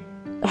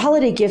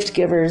holiday gift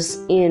givers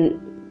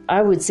in,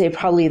 I would say,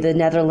 probably the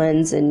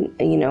Netherlands and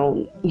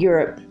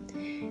Europe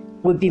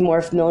would be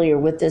more familiar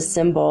with this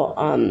symbol.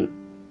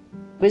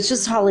 But it's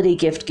just holiday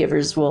gift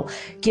givers will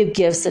give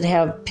gifts that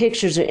have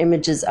pictures or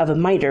images of a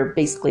mitre,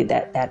 basically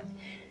that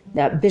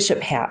bishop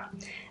hat.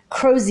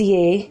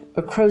 Crozier,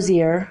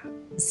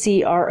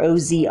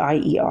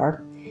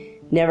 C-R-O-Z-I-E-R.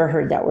 Never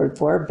heard that word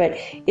before, but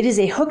it is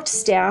a hooked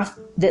staff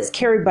that's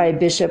carried by a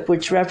bishop,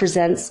 which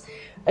represents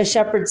a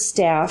shepherd's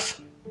staff.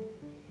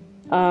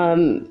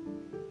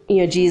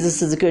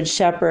 Jesus is a good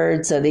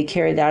shepherd, so they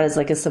carry that as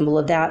like a symbol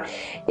of that.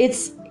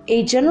 It's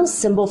a general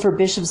symbol for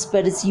bishops,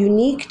 but it's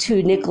unique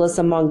to Nicholas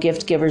among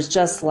gift givers,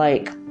 just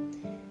like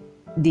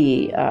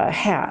the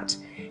hat.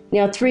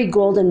 Now, 3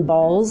 golden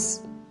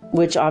balls,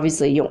 which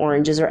obviously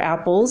oranges or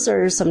apples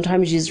are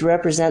sometimes used to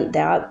represent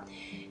that.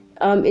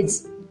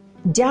 It's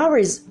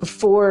dowries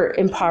for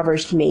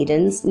impoverished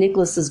maidens.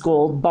 Nicholas's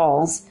gold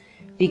balls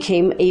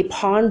became a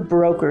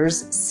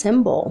pawnbroker's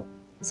symbol.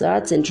 So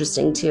that's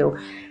interesting too.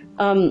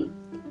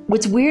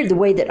 What's weird, the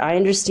way that I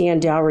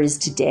understand dowries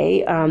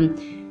today,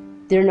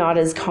 they're not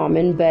as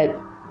common, but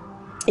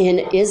in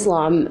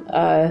Islam,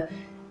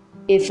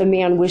 if a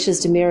man wishes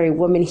to marry a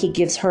woman, he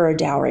gives her a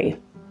dowry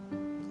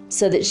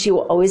so that she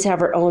will always have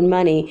her own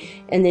money,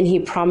 and then he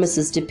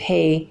promises to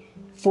pay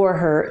for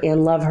her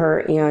and love her,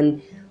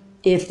 and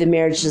if the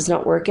marriage does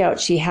not work out,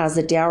 she has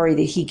a dowry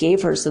that he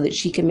gave her so that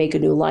she can make a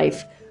new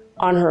life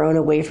on her own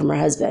away from her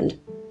husband.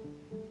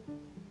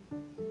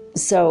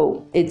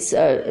 So it's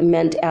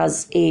meant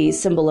as a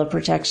symbol of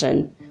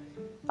protection.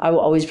 I will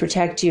always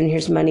protect you, and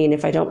here's money, and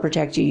if I don't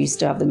protect you, you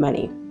still have the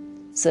money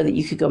so that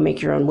you could go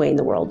make your own way in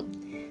the world.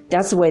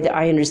 That's the way that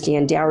I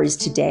understand dowries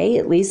today,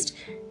 at least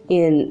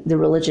in the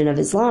religion of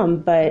Islam.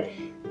 But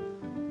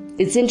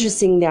it's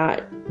interesting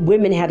that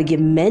women had to give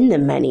men the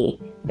money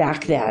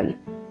back then.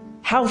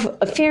 How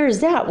fair is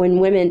that when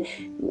women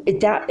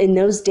in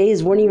those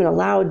days weren't even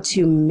allowed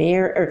to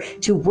marry or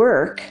to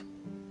work,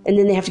 and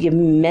then they have to give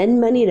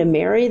men money to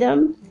marry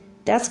them?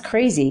 That's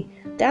crazy.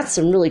 That's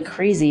some really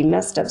crazy,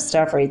 messed up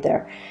stuff right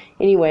there.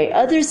 Anyway,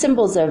 other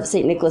symbols of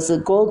St. Nicholas are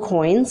gold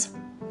coins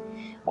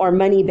or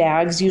money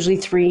bags, usually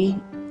 3.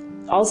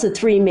 Also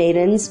 3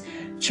 maidens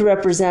to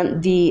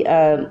represent the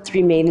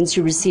 3 maidens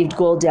who received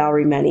gold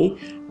dowry money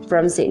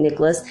from St.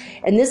 Nicholas.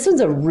 And this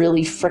one's a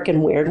really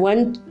freaking weird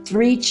one.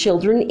 3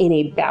 children in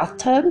a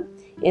bathtub,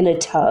 in a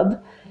tub,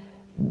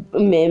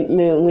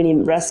 when he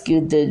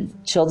rescued the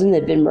children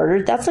that had been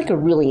murdered. That's like a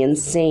really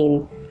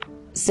insane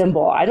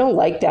symbol. I don't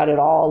like that at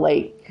all.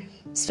 Like,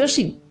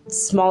 especially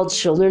small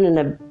children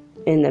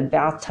in a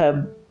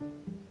bathtub,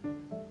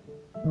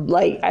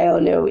 like, I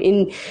don't know,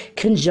 in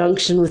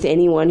conjunction with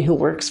anyone who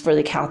works for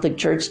the Catholic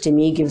Church, to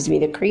me gives me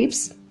the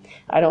creeps.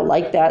 I don't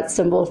like that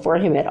symbol for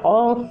him at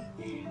all.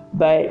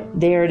 But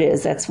there it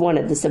is. That's one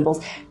of the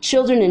symbols.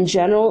 Children in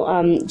general,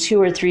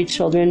 2 or 3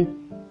 children,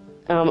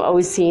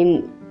 always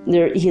seen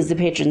there. He is the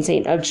patron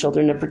saint of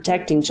children, of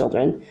protecting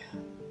children,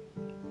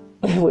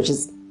 which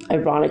is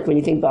ironic when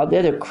you think about the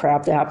other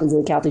crap that happens in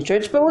the Catholic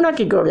Church, but we're not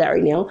going to go over that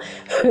right now.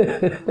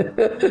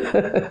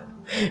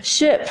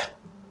 Ship.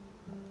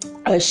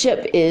 A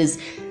ship is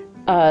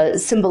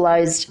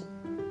symbolized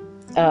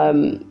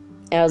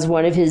as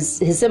one of his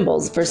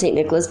symbols for St.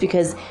 Nicholas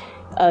because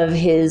of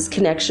his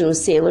connection with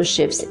sailor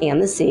ships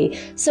and the sea.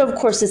 So, of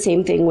course, the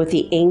same thing with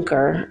the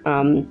anchor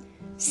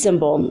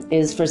symbol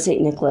is for St.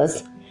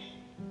 Nicholas.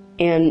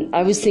 And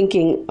I was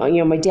thinking,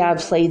 my dad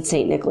played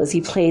St. Nicholas.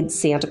 He played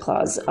Santa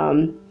Claus,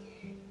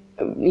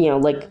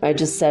 like I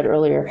just said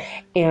earlier.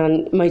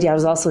 And my dad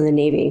was also in the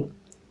Navy.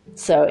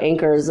 So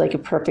anchor is like a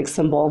perfect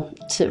symbol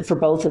for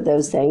both of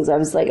those things. I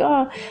was like,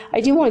 I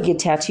do want to get a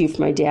tattoo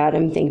for my dad.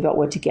 I'm thinking about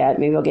what to get.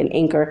 Maybe I'll get an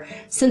anchor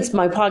since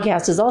my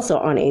podcast is also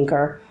on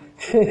Anchor.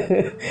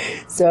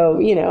 So,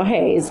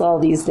 hey, it's all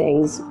these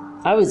things.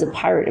 I was a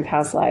pirate in a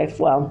past life.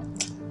 Well,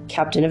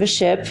 captain of a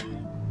ship,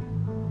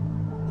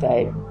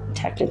 but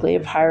technically a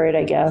pirate,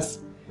 I guess.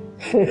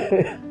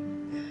 In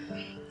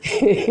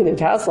a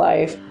past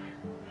life,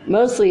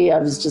 mostly I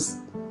was just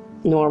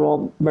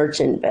normal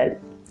merchant, but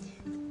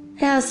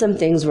yeah, some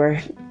things were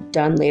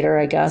done later,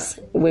 I guess.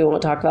 We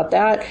won't talk about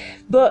that.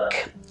 Book.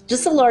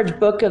 Just a large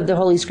book of the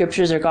Holy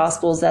Scriptures or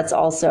Gospels. That's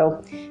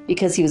also,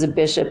 because he was a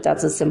bishop,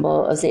 that's a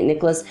symbol of St.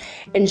 Nicholas.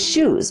 And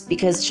shoes,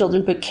 because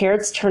children put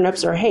carrots,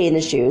 turnips, or hay in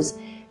the shoes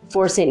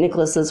for St.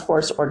 Nicholas's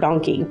horse or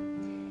donkey,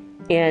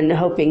 and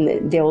hoping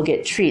that they will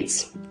get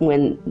treats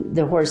when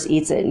the horse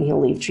eats it, and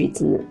he'll leave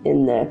treats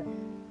in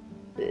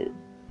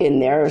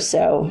there.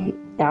 So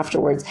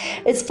afterwards,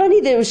 it's funny,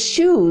 there was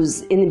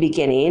shoes in the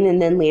beginning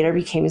and then later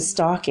became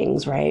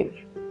stockings, right?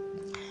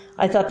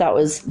 I thought that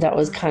was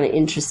kind of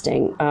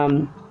interesting.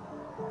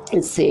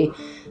 Let's see,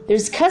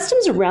 there's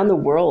customs around the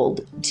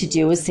world to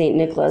do with St.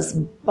 Nicholas,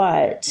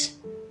 but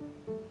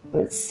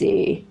let's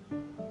see,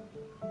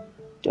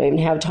 do I even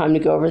have time to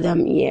go over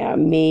them? Yeah,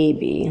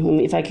 maybe.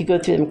 If I could go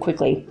through them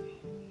quickly.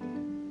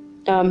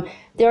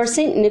 There are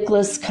St.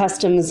 Nicholas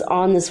customs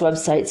on this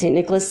website,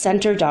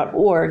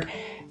 stnicholascenter.org,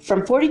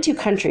 from 42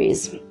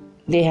 countries.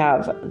 They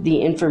have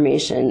the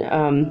information.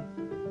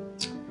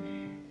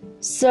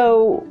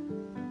 So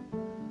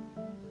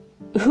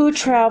who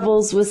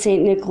travels with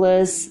St.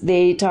 Nicholas?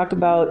 They talk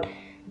about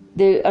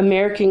the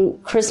American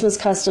Christmas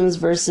customs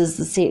versus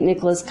the St.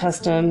 Nicholas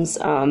customs,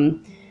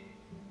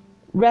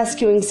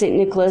 rescuing St.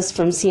 Nicholas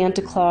from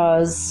Santa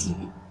Claus.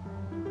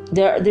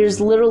 There's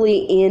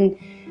literally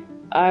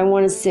I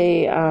want to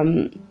say,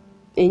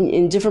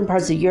 in different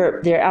parts of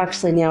Europe, they're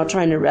actually now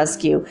trying to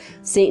rescue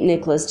St.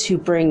 Nicholas to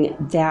bring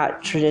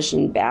that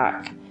tradition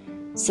back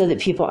so that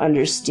people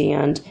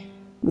understand.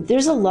 But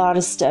there's a lot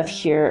of stuff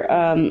here.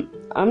 I'm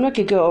not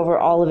going to go over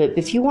all of it, but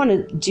if you want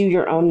to do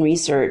your own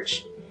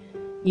research,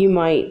 you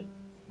might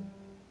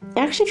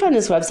actually find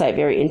this website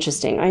very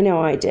interesting. I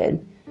know I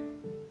did.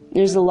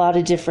 There's a lot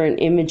of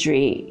different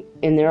imagery,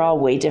 and they're all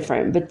way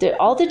different. But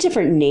all the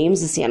different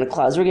names of Santa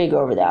Claus, we're going to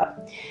go over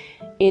that.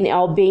 In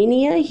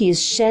Albania,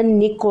 he's Shen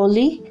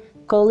Nikoli,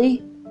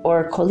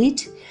 or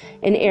Kolit.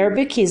 In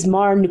Arabic, he's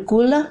Mar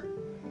Nikula.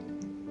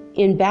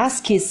 In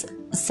Basque, he's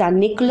San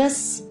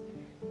Nicolas.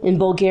 In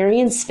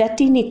Bulgarian,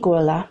 Sveti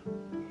Nikola.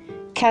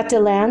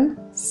 Catalan,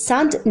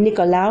 Sant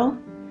Nicolau.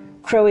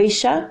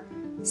 Croatia,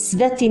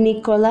 Sveti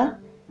Nikola.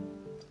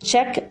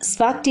 Czech,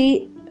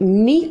 Svati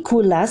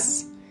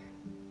Mikulas.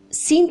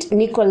 Sint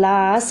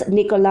Nicolaas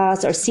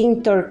or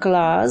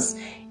Sinterklaas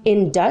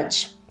in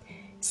Dutch.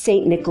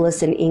 St.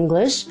 Nicholas in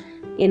English.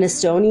 In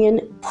Estonian,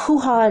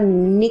 Puha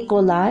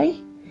Nikolai.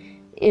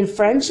 In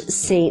French,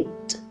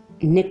 Saint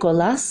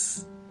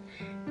Nicholas.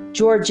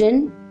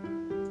 Georgian,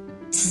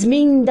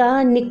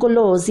 Tsminda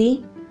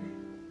Nikolosi.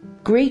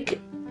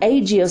 Greek,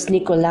 Agios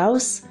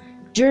Nikolaos.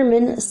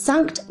 German,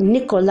 Sankt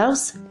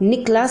Nikolaus,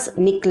 Niklas,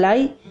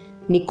 Niklai,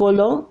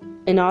 Nicolo.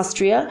 In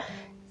Austria,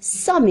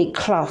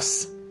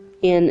 Samichlaus.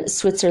 In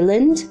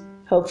Switzerland,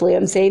 hopefully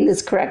I'm saying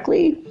this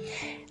correctly,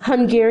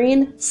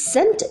 Hungarian,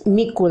 Szent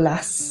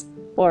Mikuláš,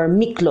 or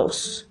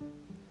Miklos,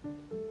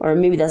 or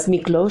maybe that's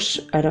Miklos,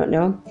 I don't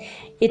know.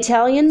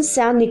 Italian,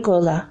 San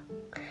Nicola,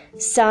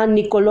 San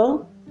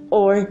Nicolo,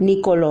 or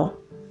Nicolo.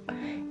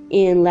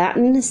 In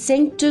Latin,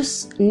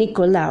 Sanctus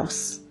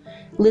Nicolaus.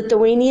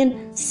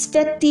 Lithuanian,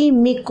 Sveti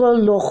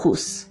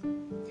Mikolochus.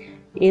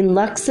 In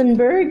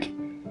Luxembourg,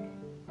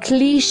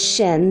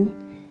 Klishen.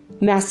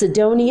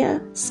 Macedonia,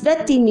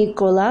 Sveti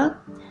Nikola.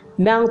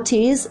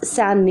 Maltese,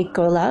 San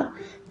Nicola.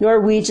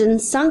 Norwegian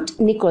Sankt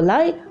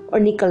Nikolai or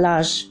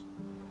Nikolaj,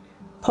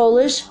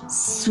 Polish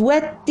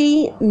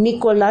Święty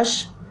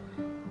Mikołaj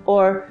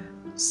or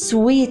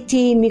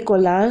Święty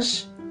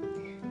Mikołaj,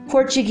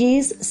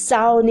 Portuguese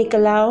São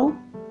Nicolau,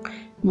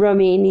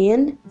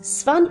 Romanian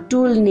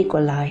Sfântul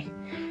Nicolae,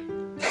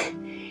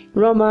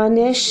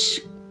 Romanish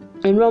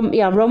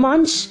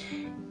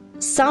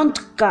Sant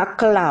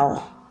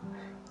Caclau,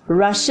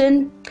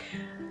 Russian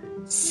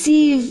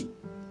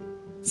Sviatoy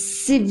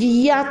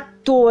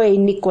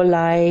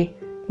Nikolai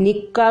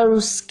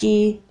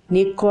Nikolausky.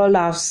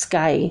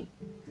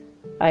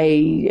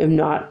 I am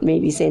not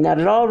maybe saying that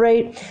at all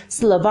right.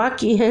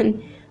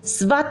 Slovakian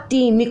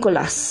Svatý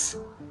Mikuláš,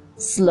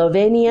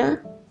 Slovenia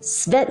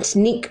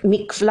Svetnik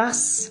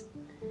Mikvlas,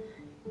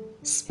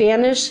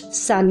 Spanish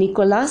San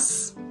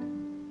Nicolas,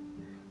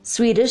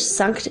 Swedish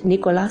Sankt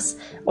Nicholas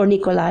or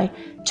Nikolai,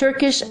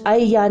 Turkish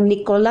Aya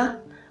Nikola,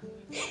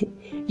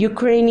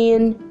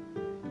 Ukrainian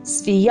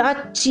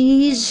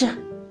Sviatij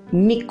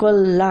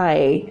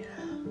Mikolai.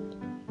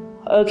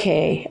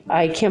 Okay,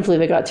 I can't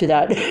believe I got through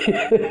that.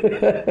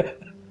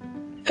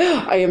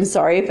 I am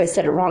sorry if I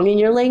said it wrong in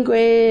your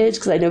language,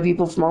 because I know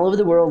people from all over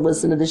the world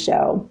listen to the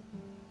show.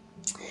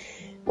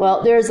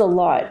 Well, there's a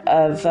lot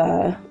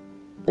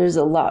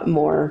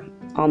more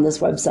on this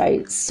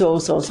website. So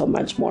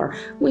much more.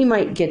 We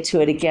might get to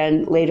it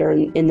again later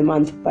in the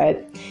month,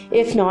 but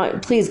if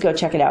not, please go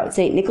check it out.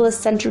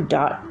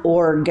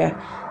 stnicholascenter.org.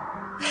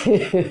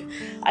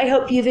 I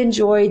hope you've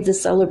enjoyed the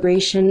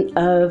celebration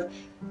of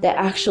the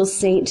actual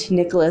Saint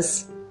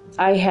Nicholas.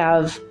 I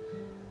have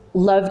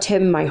loved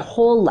him my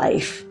whole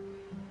life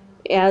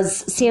as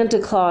Santa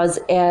Claus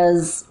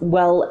as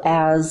well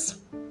as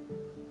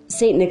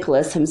Saint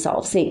Nicholas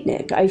himself, Saint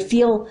Nick. I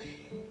feel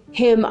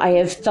him, I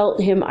have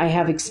felt him, I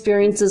have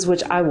experiences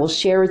which I will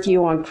share with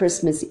you on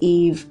Christmas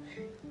Eve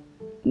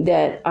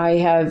that I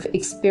have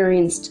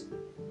experienced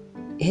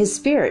his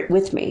spirit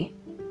with me.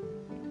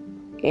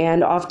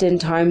 And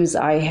oftentimes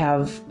I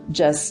have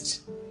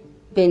just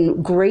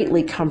been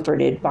greatly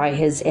comforted by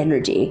his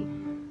energy.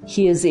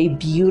 He is a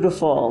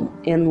beautiful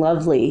and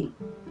lovely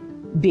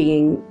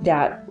being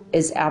that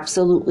is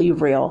absolutely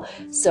real.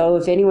 So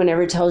if anyone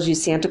ever tells you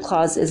Santa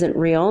Claus isn't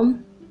real,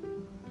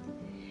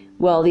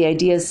 well, the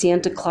idea is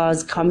Santa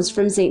Claus comes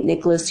from St.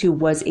 Nicholas, who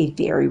was a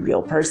very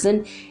real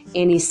person,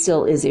 and he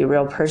still is a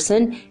real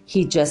person.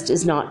 He just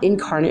is not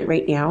incarnate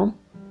right now.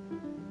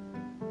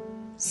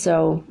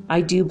 So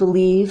I do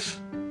believe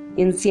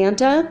in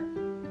Santa,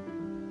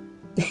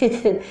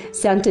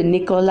 Santa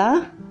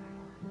Nicola.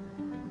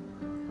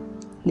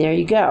 There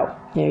you go.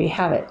 There you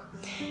have it.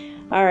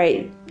 All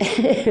right.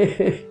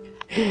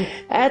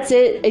 That's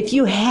it. If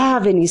you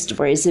have any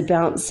stories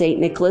about St.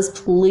 Nicholas,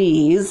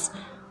 please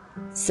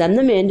send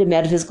them in to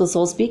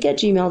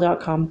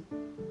metaphysicalsoulspeak@gmail.com.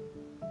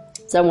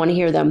 So I want to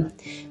hear them.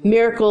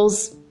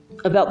 Miracles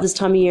about this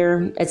time of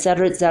year,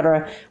 etc.,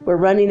 etc. We're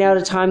running out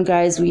of time,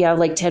 guys. We have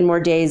like 10 more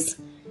days.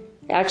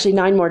 Actually,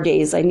 9 more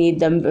days. I need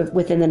them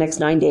within the next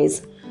 9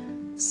 days.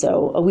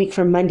 So a week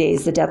from Monday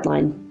is the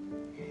deadline.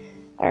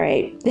 All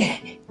right.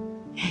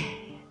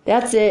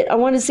 That's it. I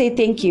want to say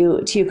thank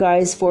you to you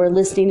guys for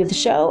listening to the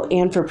show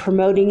and for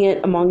promoting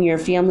it among your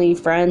family,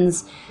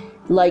 friends,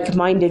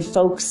 like-minded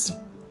folks,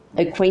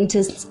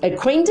 acquaintances,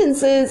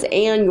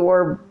 and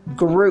your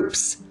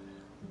groups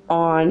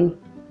on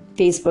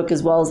Facebook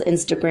as well as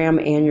Instagram,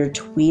 and your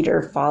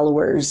Twitter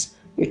followers,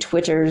 your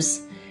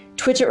Twitterers.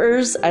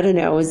 I don't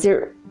know.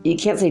 You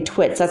can't say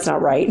twits. That's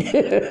not right.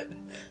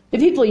 The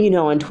people you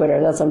know on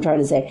Twitter. That's what I'm trying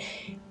to say.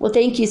 Well,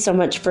 thank you so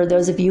much for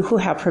those of you who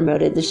have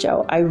promoted the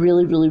show. I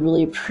really, really,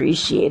 really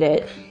appreciate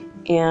it.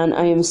 And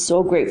I am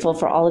so grateful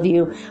for all of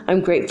you. I'm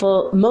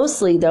grateful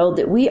mostly, though,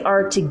 that we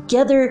are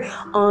together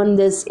on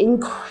this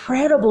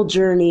incredible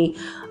journey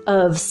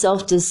of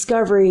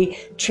self-discovery,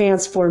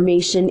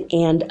 transformation,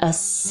 and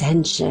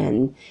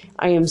ascension.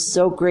 I am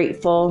so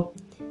grateful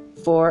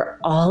for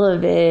all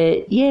of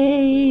it.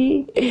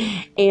 Yay!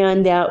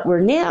 And that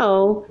we're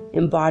now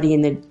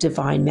embodying the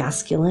divine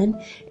masculine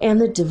and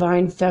the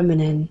divine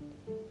feminine.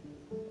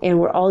 And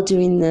we're all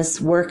doing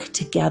this work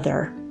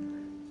together.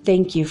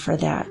 Thank you for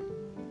that.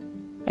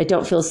 I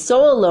don't feel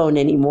so alone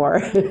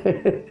anymore.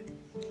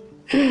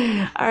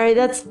 All right,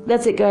 that's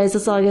it, guys.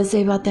 That's all I got to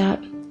say about that.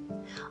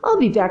 I'll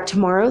be back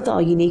tomorrow with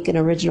all unique and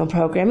original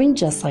programming,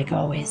 just like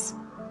always.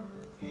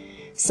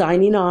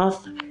 Signing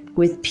off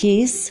with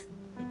peace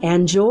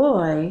and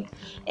joy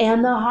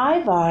and the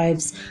high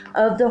vibes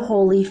of the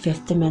holy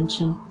fifth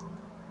dimension.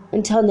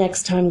 Until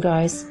next time,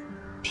 guys,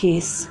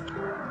 peace.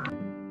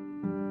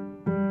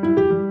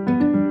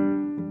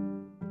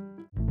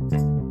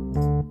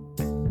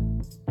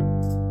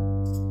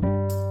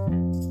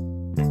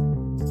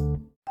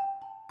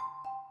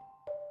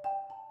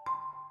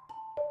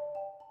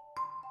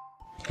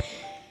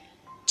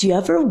 Do you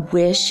ever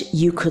wish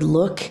you could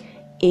look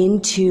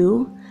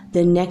into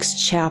the next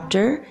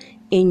chapter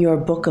in your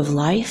book of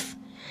life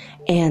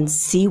and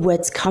see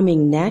what's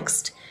coming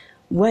next?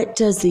 What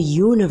does the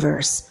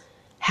universe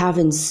have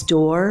in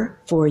store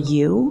for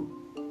you?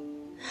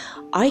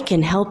 I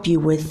can help you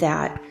with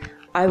that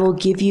I will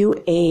give you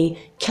a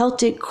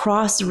Celtic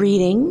cross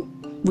reading,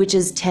 which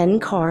is 10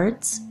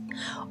 cards,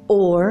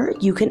 or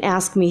you can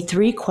ask me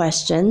 3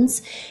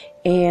 questions,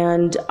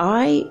 and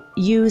I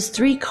use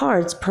 3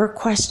 cards per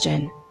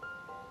question.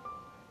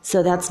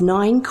 So that's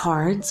 9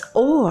 cards,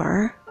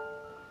 or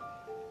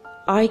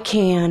I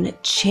can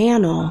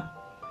channel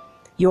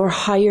your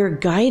higher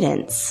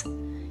guidance,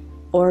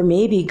 or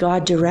maybe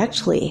God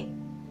directly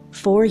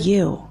for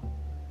you.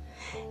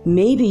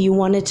 Maybe you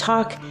want to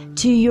talk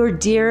to your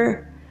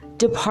dear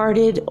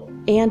departed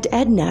Aunt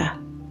Edna,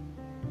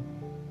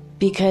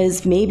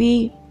 because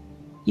maybe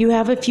you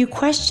have a few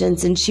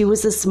questions and she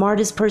was the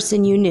smartest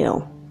person you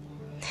knew.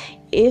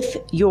 If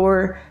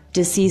your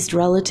deceased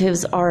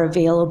relatives are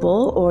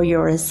available or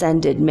your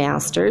ascended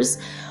masters,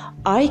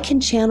 I can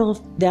channel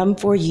them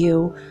for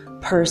you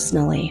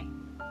personally.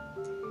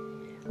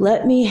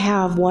 Let me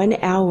have 1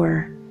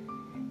 hour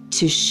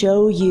to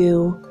show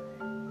you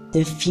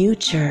the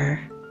future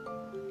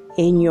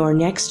in your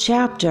next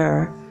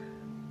chapter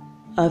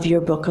of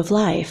your book of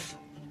life.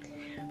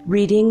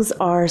 Readings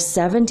are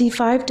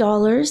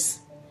 $75,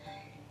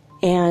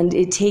 and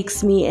it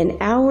takes me an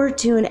hour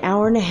to an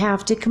hour and a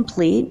half to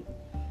complete.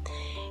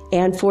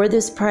 And for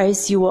this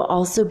price, you will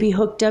also be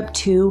hooked up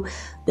to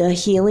the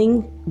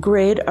healing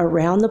grid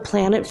around the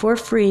planet for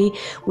free,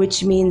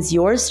 which means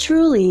yours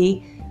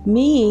truly,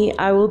 me,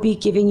 I will be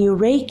giving you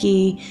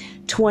Reiki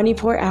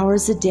 24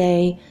 hours a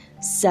day,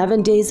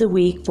 7 days a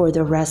week for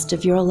the rest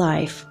of your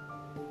life.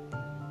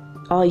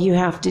 All you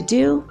have to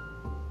do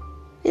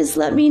is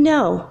let me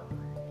know.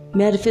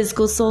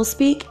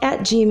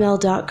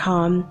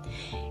 metaphysicalsoulspeak@gmail.com,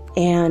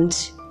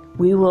 and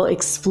we will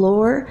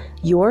explore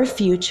your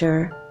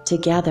future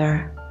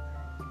together.